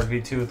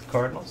 RV2 with the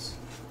Cardinals.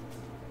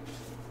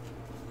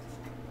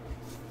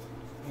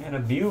 And a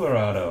Bueller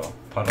auto.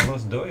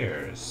 Los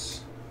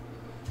Doyers.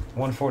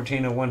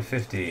 114 of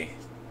 150.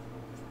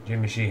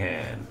 Jimmy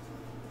Sheehan.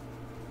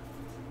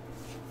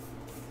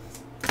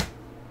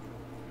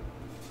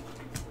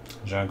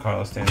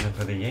 Giancarlo Stanton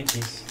for the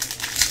Yankees.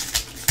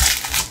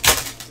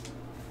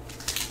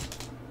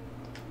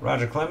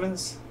 Roger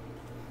Clemens.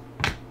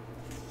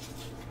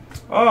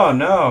 Oh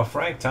no,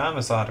 Frank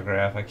Thomas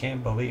autograph. I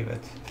can't believe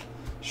it.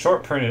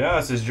 Short printed. Oh,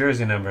 it's his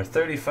jersey number.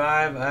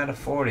 35 out of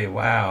 40.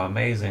 Wow,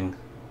 amazing.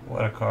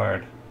 What a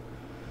card.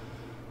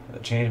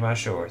 It'll change my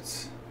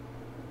shorts.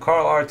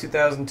 Carl R.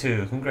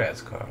 2002.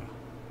 Congrats, Carl.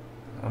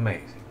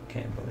 Amazing.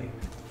 Can't believe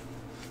it.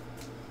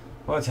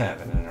 What's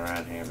happening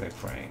around here, Big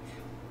Frank?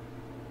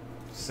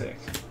 Sick.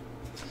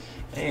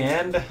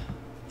 And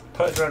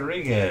Pudge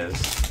Rodriguez.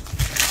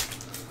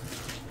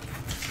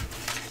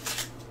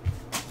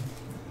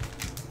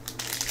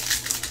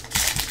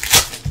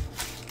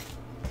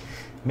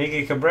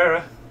 Miggy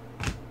Cabrera.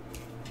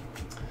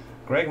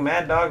 Greg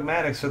Mad Dog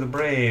Maddox for the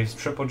Braves.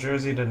 Triple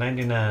jersey to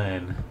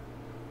 99.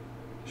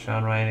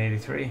 Sean Ryan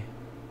 83.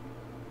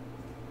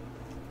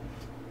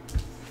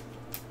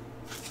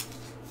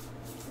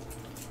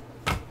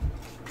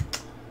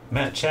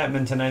 Matt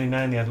Chapman to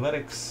 99, the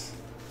Athletics.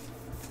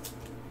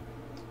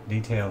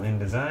 Detail in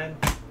design.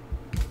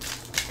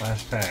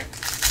 Last pack.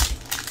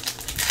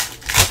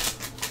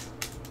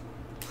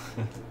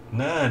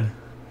 None.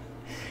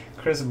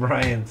 Chris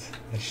Bryant.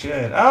 I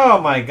should. Oh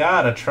my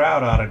god, a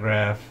Trout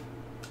autograph.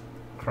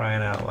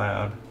 Crying out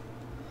loud.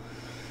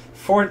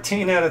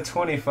 14 out of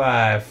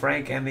 25.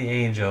 Frank and the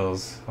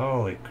Angels.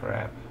 Holy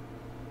crap.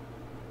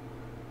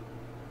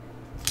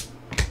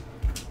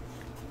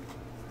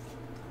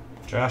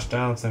 Josh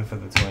Donaldson for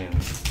the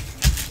Twins.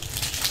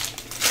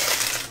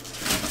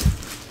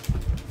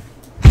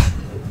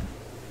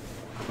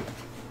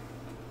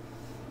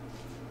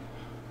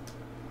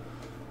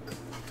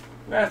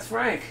 That's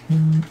Frank.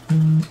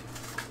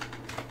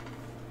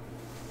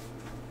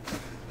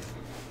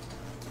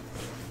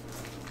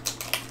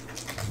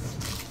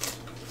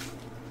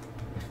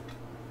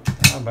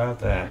 How about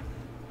that?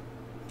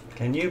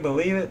 Can you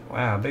believe it?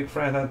 Wow, Big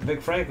Frank. I thought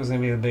Big Frank was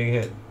going to be the big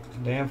hit.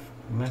 Damn,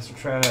 Master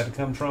Trout had to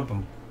come trump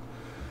him.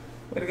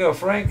 Way to go,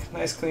 Frank.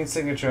 Nice clean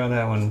signature on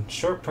that one.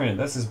 Short print.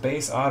 That's his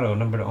base auto,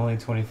 number to only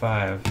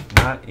 25.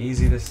 Not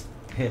easy to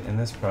hit in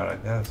this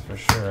product, that's for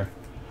sure.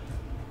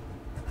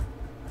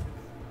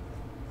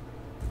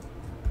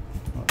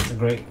 Well, that's a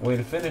great way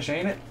to finish,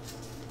 ain't it?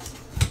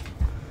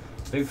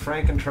 Big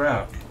Frank and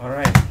Trout. All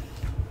right.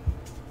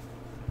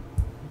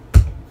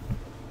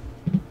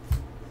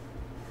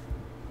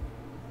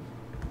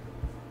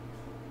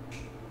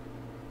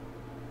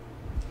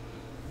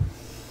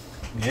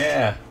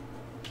 Yeah.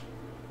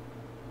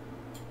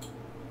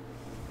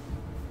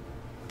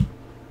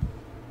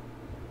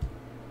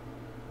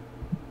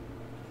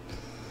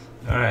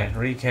 All right,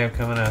 recap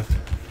coming up.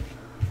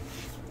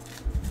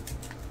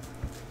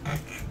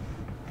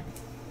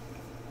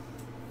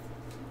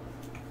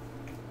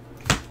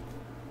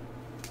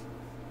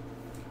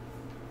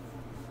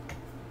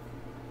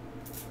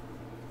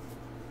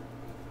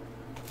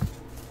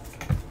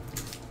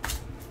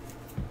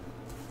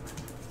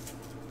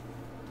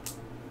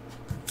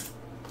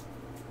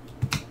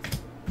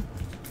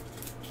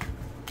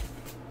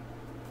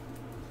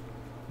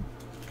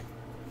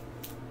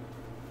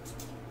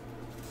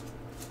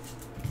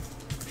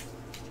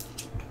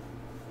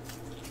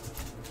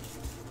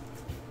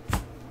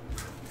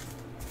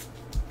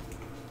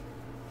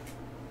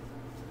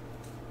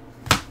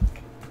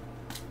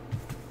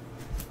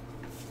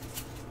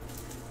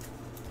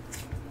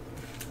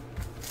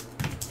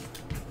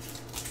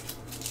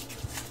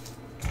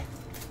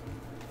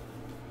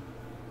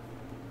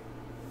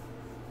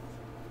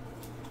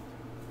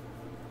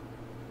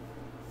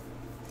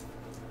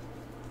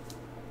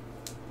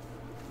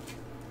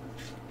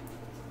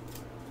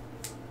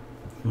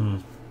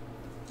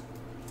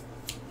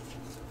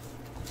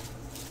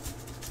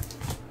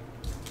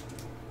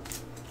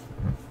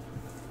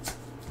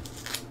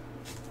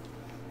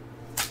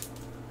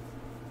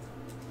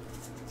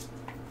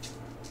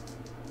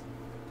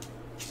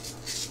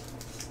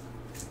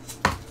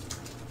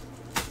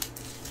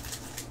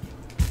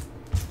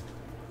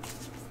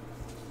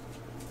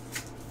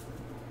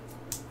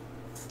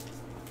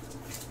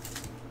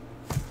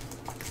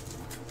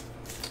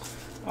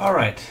 All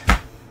right,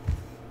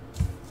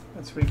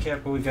 let's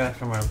recap what we got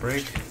from our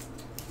break.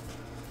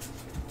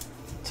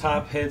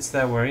 Top hits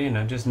that were, you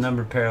know, just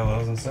numbered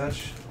parallels and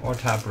such, or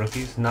top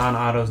rookies,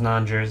 non-autos,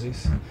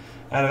 non-jerseys.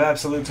 Out of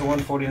Absolute to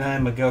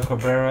 149, Miguel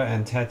Cabrera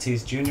and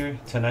Tatis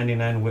Jr. to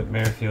 99, Whit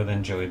Merrifield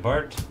and Joey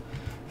Bart.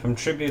 From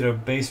Tribute, a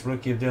base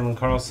rookie of Dylan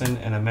Carlson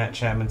and a Matt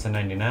Chapman to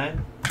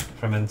 99.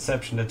 From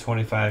Inception to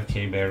 25,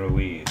 K-Bear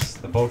Ruiz.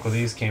 The bulk of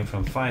these came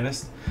from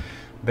Finest.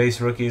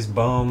 Base rookies,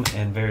 Bohm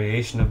and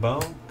Variation of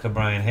Bohm,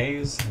 Cabrian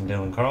Hayes and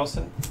Dylan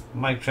Carlson.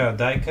 Mike Trout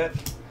die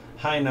cut.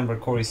 High number,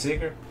 Corey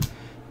Seager.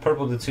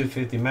 Purple to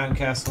 250,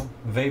 Mountcastle.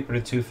 Vapor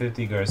to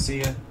 250,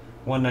 Garcia.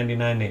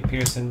 199, Nate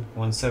Pearson.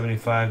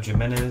 175,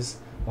 Jimenez.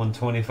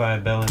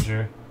 125,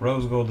 Bellinger.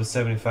 Rose Gold to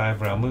 75,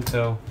 Raul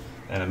Muto.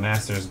 And a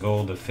Masters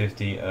Gold to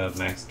 50 of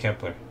Max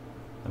Kepler.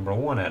 Number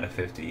 1 out of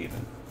 50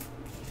 even.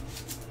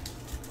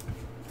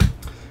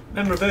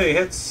 Memorabilia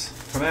hits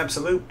from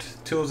Absolute.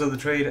 Tools of the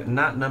Trade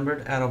not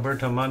numbered,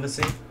 Adalberto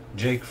Mondesi.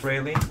 Jake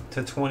Fraley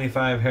to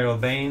 25,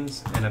 Harold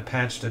Baines. And a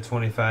patch to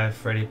 25,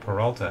 Freddie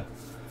Peralta.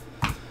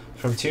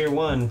 From Tier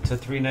 1 to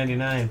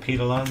 399, Pete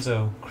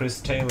Alonso, Chris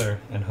Taylor,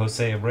 and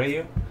Jose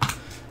Abreu.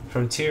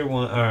 From Tier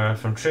 1,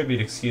 from Tribute,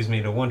 excuse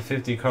me, to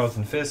 150,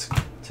 Carlton Fisk,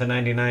 to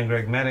 99,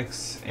 Greg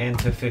Maddux, and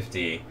to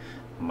 50,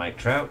 Mike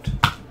Trout.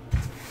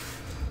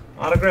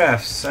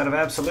 Autographs out of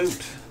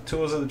Absolute.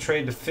 Tools of the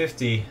Trade to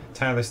 50,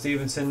 Tyler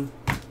Stevenson,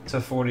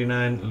 to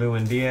 49,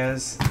 Lewin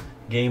Diaz.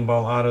 Game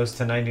Ball Autos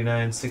to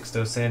 99,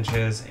 Sixto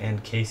Sanchez,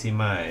 and Casey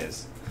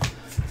Mize.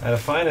 Out of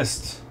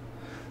Finest,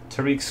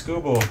 Tariq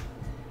Skubal,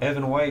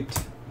 Evan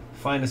White,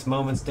 Finest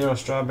Moments, Darryl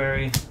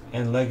Strawberry,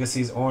 and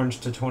Legacies Orange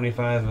to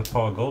 25 with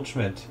Paul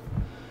Goldschmidt.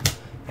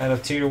 Out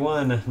of Tier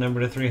 1, number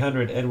to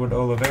 300, Edward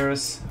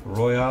Olivares,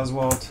 Roy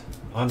Oswalt,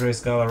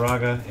 Andres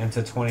Galarraga, and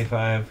to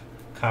 25,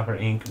 Copper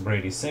Ink,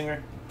 Brady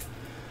Singer.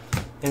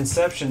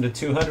 Inception to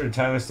 200,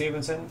 Tyler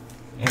Stevenson,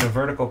 and a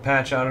vertical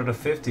patch auto to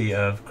 50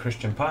 of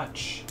Christian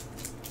Potch.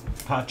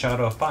 Potch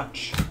auto of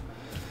Potch.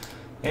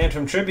 And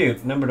from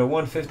Tribute, number to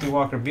 150,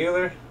 Walker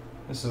Buehler.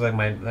 This is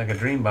like a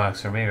dream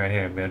box for me right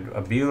here.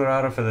 A Buehler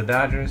auto for the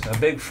Dodgers. A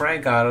big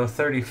Frank auto,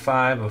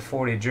 35 of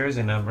 40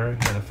 jersey number.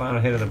 And a final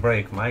hit of the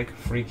break, Mike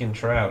freaking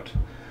Trout.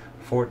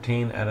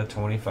 14 out of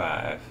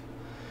 25.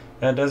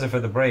 That does it for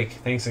the break.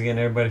 Thanks again,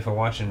 everybody, for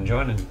watching and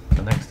joining.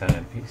 Until next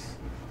time, peace.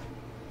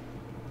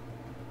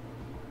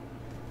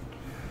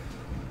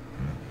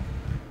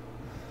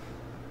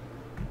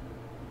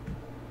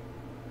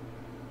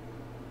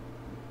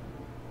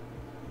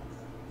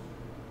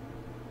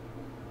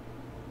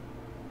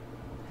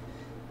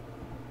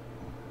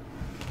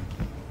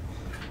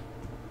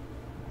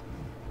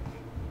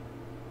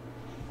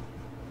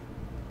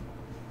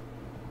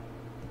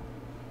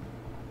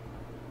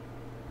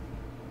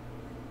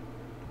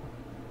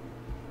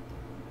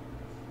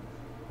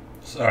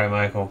 Sorry,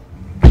 Michael.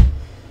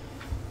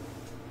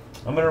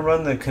 I'm going to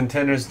run the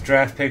Contenders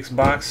Draft Picks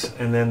box,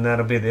 and then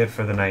that'll be it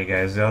for the night,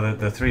 guys.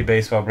 The 3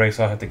 baseball breaks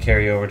I'll have to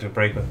carry over to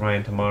break with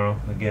Ryan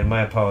tomorrow. Again,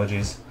 my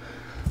apologies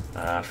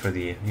for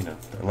the the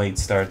late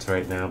starts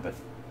right now, but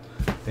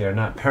they are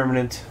not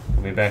permanent.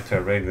 We'll be back to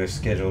our regular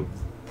scheduled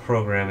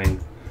programming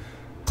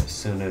as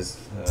soon as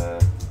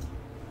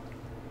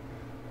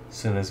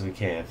we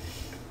can.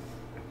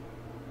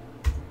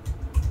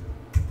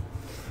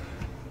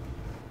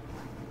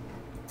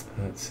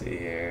 Let's see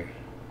here.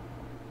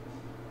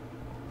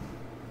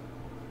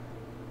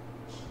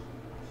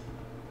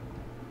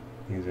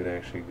 These would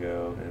actually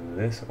go in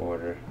this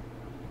order.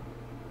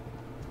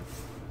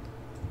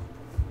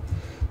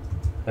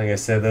 Like I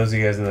said, those of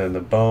you guys in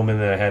the Bowman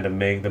that I had to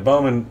make. The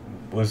Bowman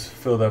was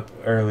filled up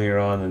earlier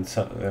on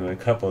in a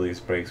couple of these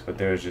breaks, but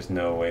there was just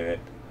no way that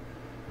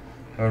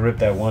if I ripped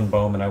that one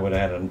Bowman, I would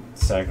have had to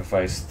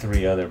sacrifice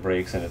 3 other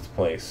breaks in its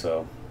place.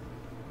 So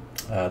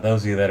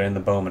those of you that are in the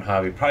Bowman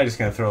hobby, probably just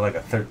going to throw like a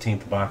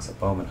 13th box of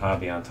Bowman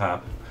hobby on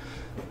top.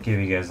 Give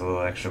you guys a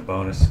little extra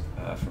bonus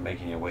for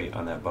making you wait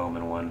on that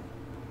Bowman one.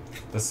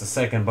 That's the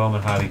second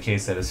Bowman hobby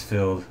case that is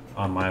filled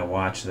on my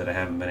watch that I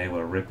haven't been able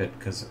to rip it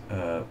because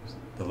the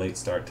late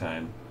start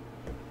time.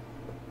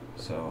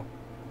 So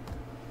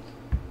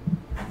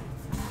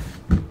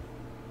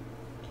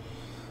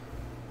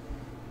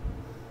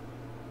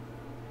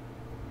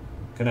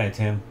good night,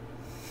 Tim.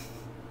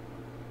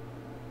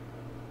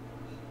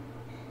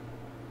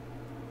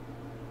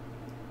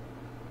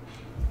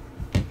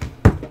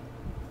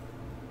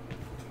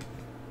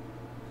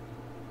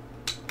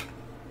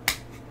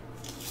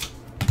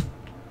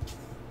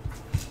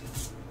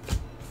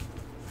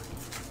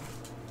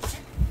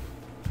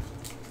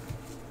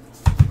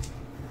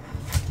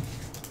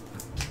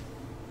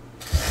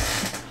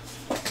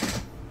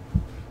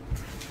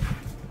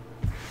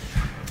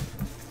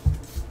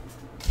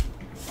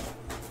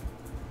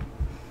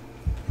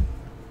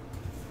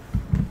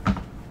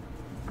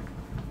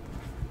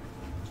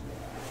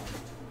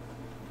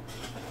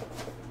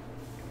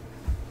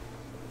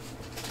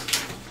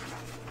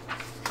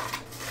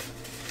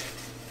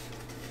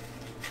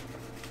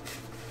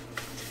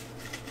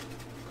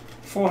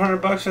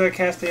 $400 for that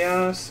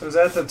Castellanos. Was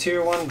that the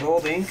Tier 1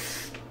 gold ink?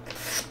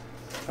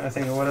 I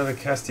think of what other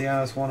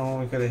Castellanos one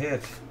we could have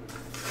hit.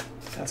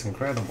 That's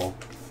incredible.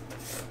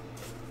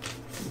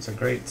 It's a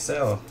great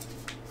sell.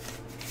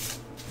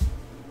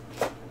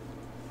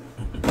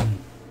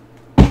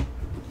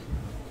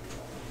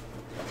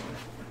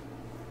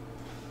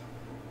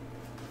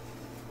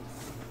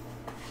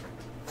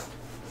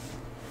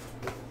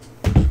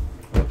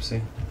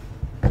 Whoopsie.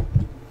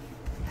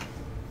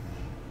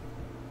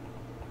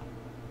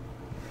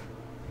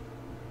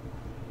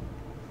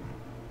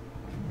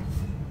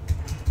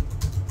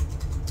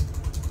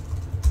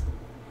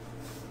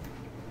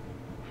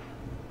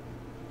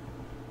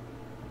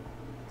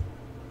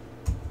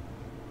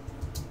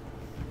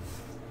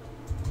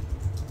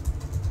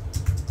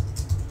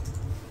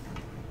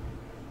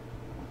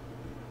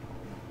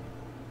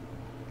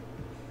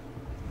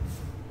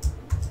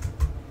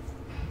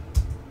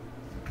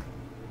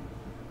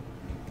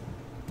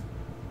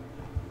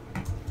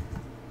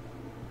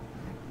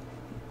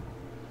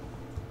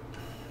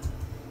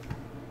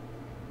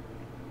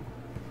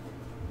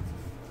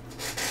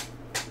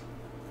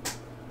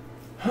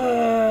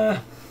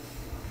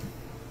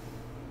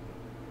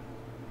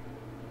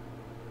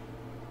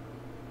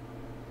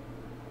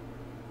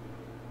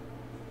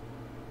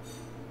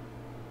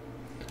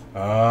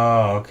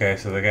 Oh, okay.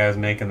 So the guy's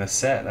making the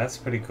set. That's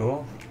pretty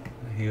cool.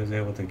 He was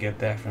able to get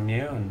that from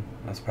you, and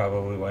that's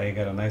probably why you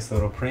got a nice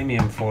little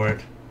premium for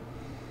it.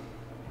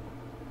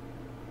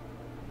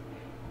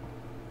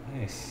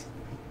 Nice.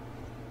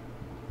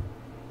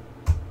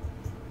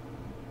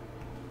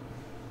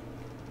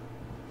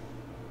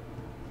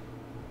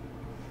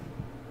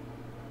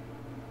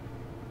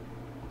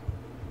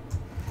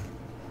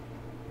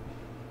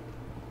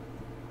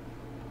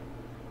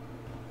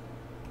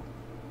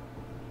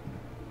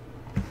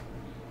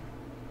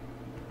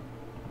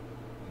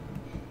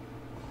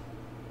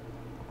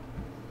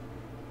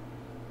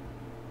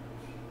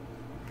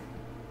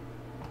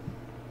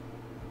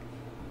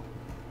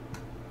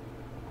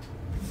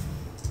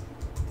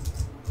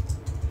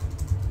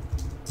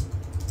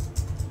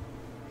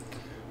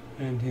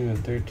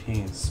 And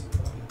 13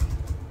 spot.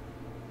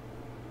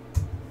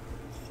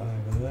 5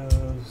 of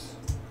those.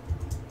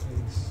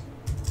 Base.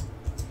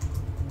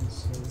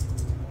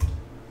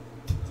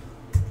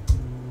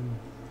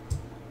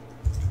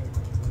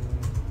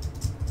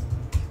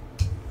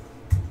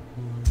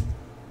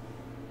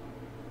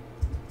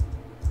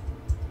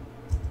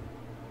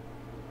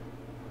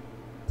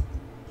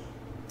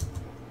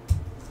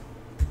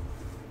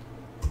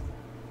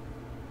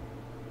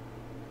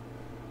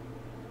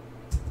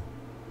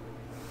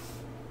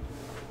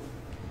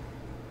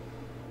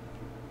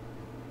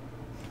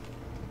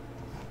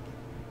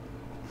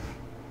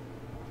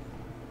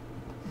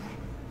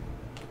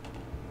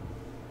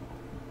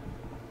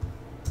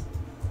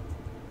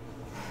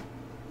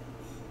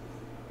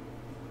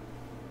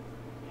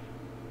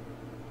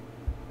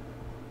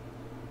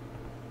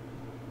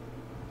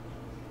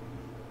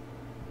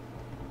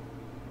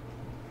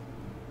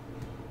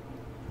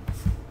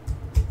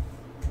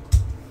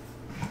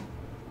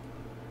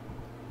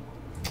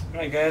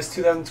 Alright guys,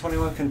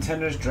 2021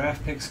 Contenders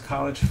Draft Picks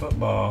College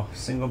Football.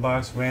 Single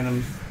box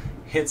random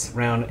hits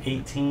round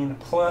 18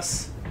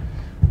 plus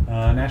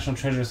National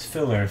Treasures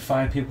filler.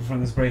 5 people from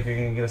this break are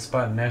going to get a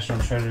spot in National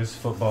Treasures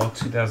Football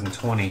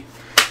 2020.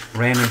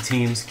 Random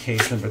teams,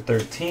 case number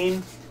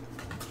 13.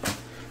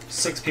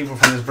 6 people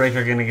from this break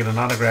are going to get an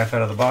autograph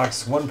out of the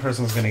box. 1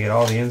 person is going to get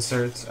all the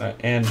inserts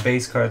and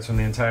base cards from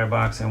the entire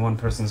box, and 1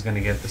 person is going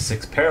to get the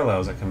 6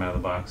 parallels that come out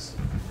of the box.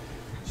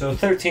 So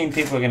 13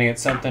 people are going to get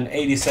something.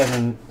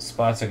 87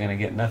 spots are going to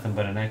get nothing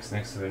but an X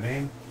next to their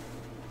name.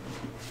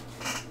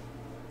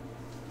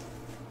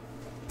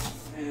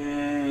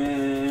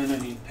 And I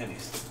need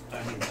pennies. I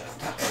need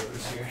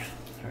 $2 here.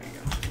 There you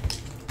go.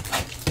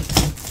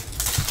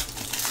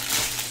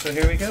 So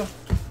here we go.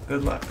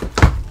 Good luck.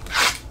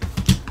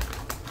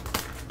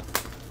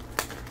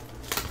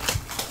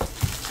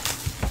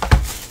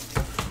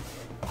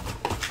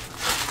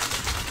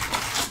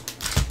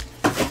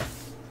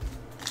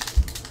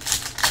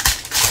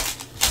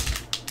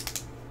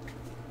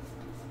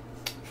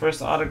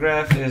 First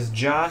autograph is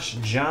Josh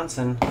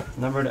Johnson,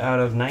 numbered out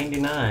of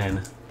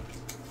 99.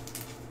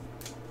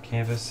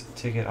 Campus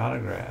ticket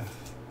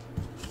autograph.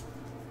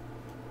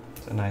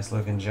 It's a nice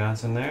looking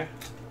Johnson there.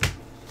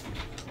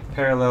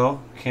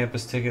 Parallel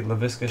campus ticket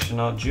LaVisca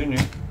Chenault Jr.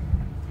 Okay.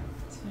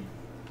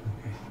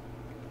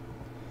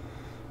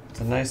 It's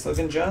a nice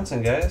looking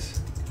Johnson,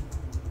 guys.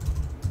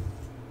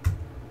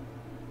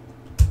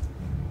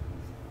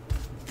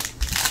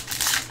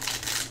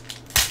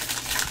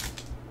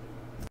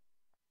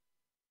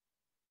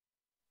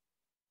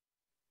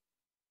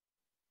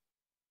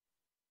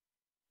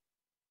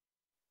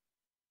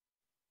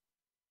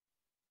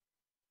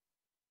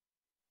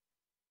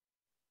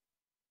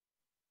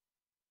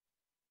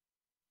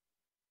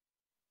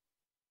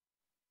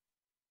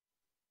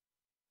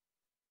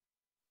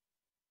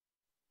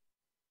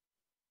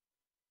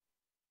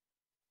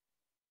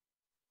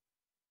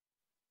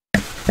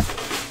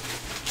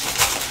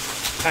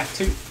 Pack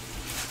 2.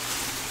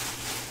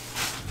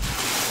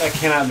 That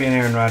cannot be an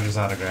Aaron Rodgers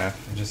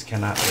autograph. It just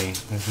cannot be.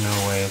 There's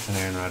no way it's an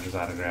Aaron Rodgers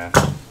autograph.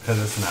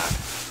 Because it's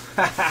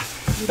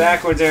not.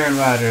 Backwards Aaron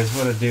Rodgers.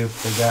 What a dupe.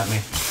 They got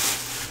me.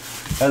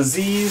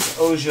 Aziz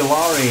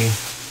Ojulari.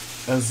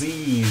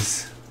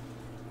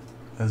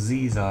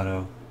 Aziz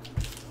auto.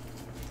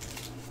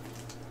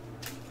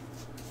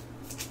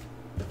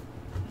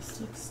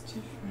 This looks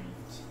different.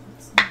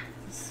 It's not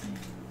the same.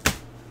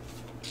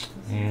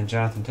 And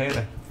Jonathan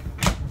Taylor.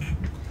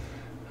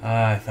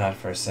 I thought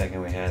for a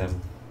second we had him.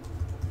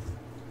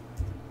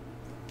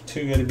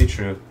 Too good to be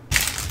true.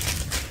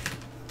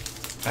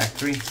 Pack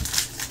 3.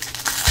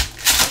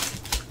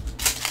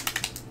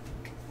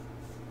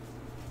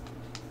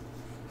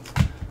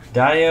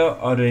 Dayo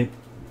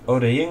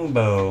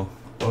Odeyingbo.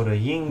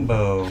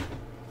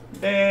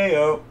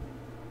 Dayo.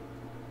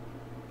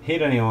 He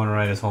doesn't even want to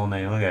write his whole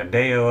name. Look at it.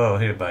 Dayo.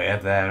 Here, buddy.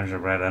 After that, I'm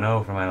just write an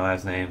O for my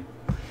last name.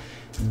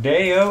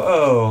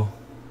 Dayo.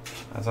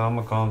 That's all I'm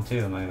going to call him,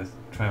 too. I'm going to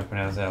try and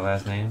pronounce that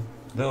last name.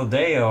 Little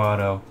Dayo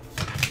auto.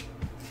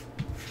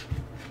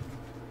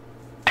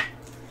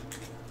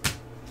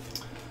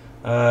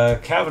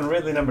 Calvin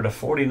Ridley, number to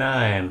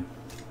 49.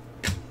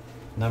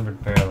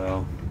 Numbered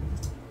parallel.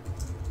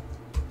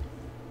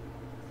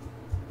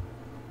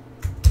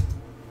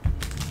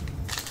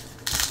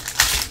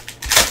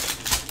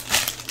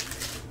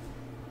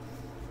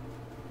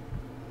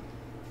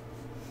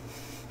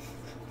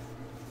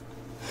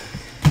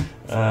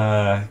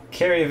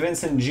 Kerry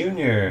Vincent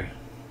Jr.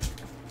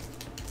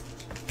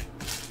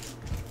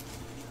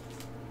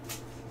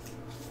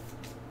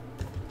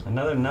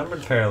 Another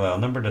numbered parallel,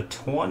 number to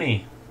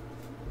 20.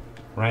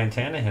 Ryan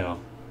Tannehill.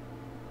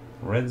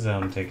 Red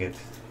zone ticket.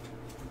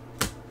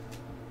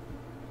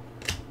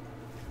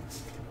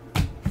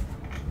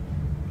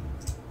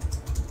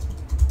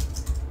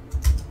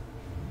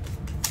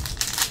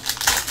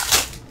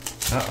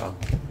 Uh-oh.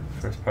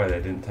 First part I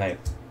didn't type.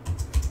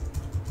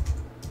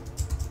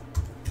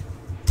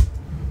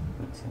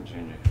 Vincent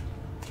Jr.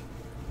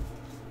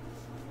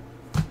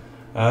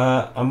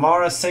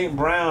 Amara St.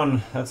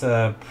 Brown. That's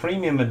a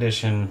premium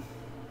edition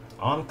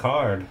on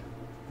card.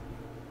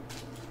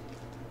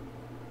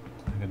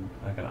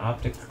 Like an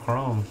optic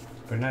chrome.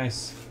 Pretty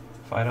nice.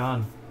 Fight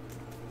on.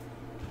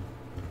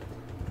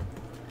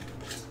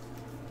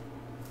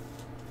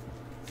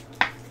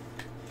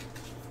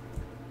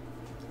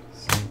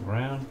 St.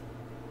 Brown.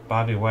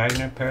 Bobby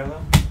Wagner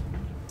parallel.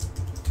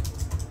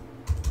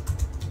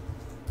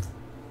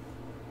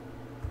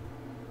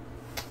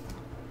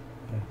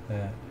 Like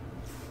that.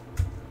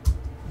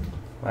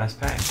 Last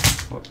pack.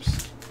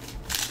 Whoops.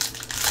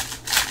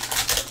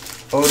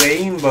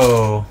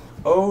 Odeimbo.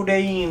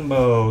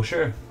 Odeimbo.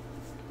 Sure.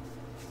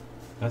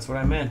 That's what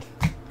I meant.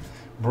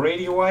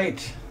 Brady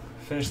White.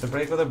 Finish the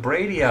break with a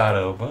Brady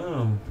auto.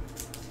 Boom.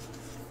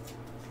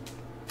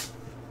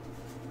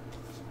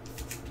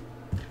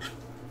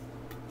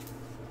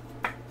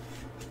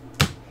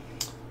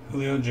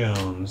 Julio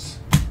Jones.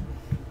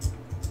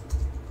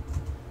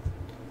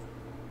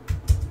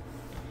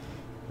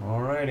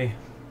 Alrighty.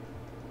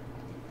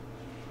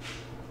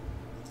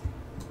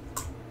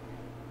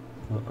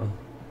 Uh-oh.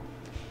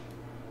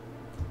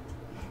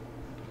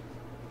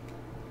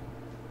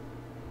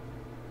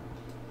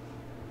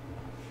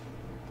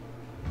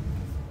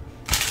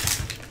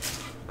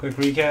 Quick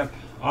recap.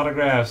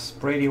 Autographs.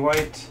 Brady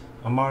White,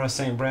 Amara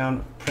St.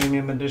 Brown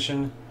Premium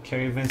Edition,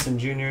 Kerry Vincent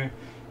Jr.,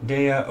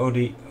 Dea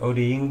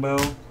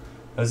Odeingbo,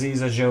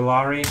 Aziza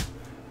Jolari,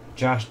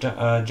 Josh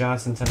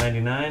Johnson to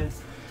 99.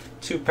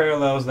 Two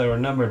parallels that were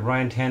numbered,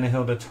 Ryan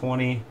Tannehill to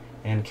 20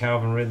 and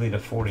Calvin Ridley to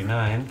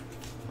 49 on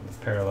the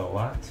parallel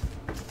lot.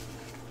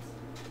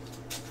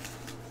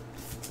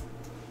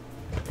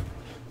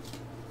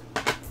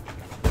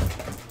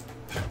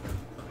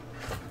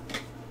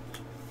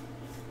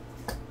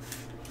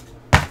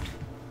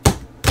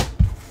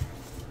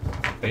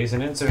 Base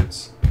and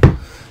inserts.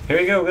 Here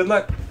we go. Good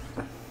luck.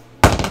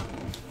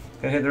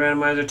 Gotta hit the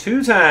randomizer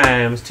 2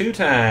 times. 2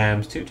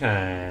 times. 2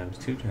 times.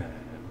 2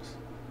 times.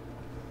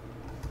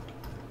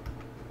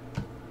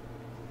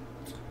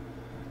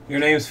 Your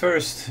name's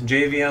first.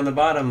 JV on the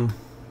bottom.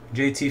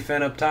 JT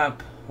Fenn up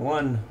top.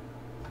 1.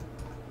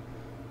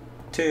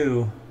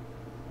 2.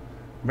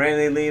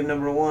 Brantley Leave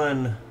number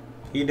 1.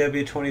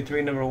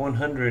 EW23 number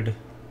 100.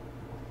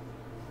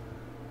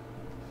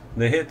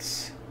 The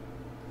hits.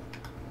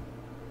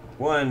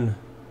 1.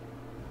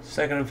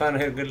 Second and final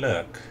hit, good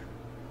luck.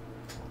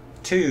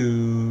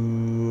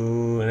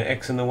 2. An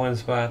X in the 1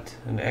 spot,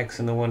 an X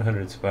in the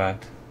 100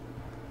 spot.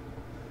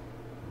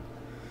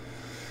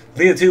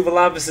 Leah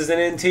Tuvalopoulos is an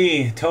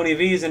NT. Tony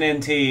V is an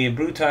NT.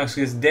 Brutox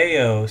is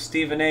Deo.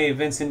 Stephen A.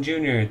 Vincent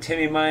Jr.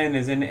 Timmy Mine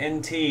is an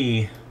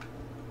NT.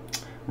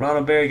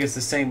 Ronald Berry gets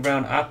the St.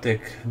 Brown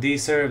Optic. D.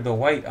 Serve the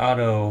White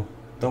Auto.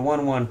 The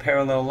 1-1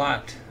 Parallel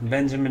Lot.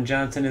 Benjamin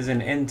Johnson is an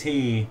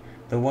NT.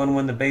 The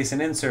 1-1 the base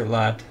and insert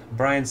lot.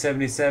 Brian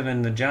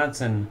 77 the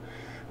Johnson.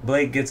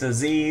 Blake gets a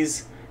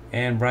Z's.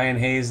 And Brian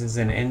Hayes is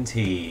an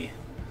NT.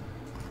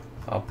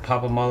 I'll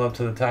pop them all up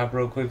to the top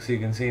real quick so you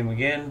can see them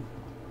again.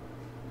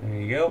 There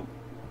you go.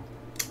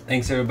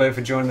 Thanks everybody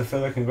for joining the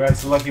filler.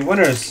 Congrats to lucky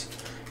winners.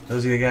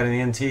 Those of you that got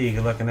an NT,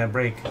 good luck in that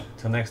break.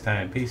 Until next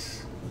time,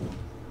 peace.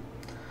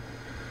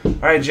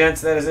 Alright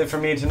gents, that is it for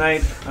me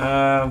tonight.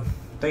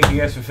 Thank you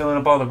guys for filling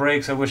up all the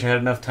breaks. I wish I had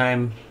enough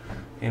time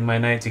in my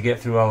night to get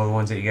through all of the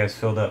ones that you guys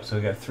filled up. So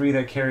we got 3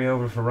 that carry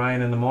over for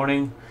Ryan in the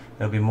morning.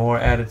 There'll be more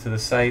added to the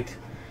site.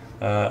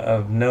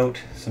 Of note,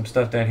 some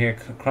stuff down here.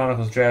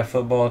 Chronicles Draft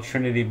Football,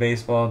 Trinity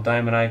Baseball,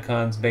 Diamond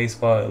Icons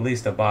Baseball, at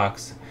least a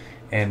box,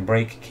 and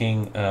Break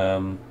King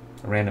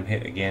random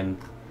hit again,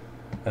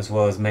 as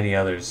well as many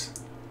others.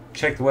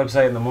 Check the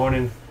website in the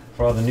morning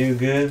for all the new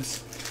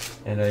goods,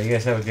 and you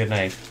guys have a good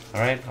night.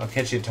 Alright, I'll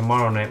catch you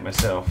tomorrow night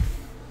myself.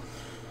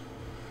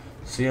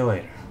 See you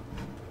later.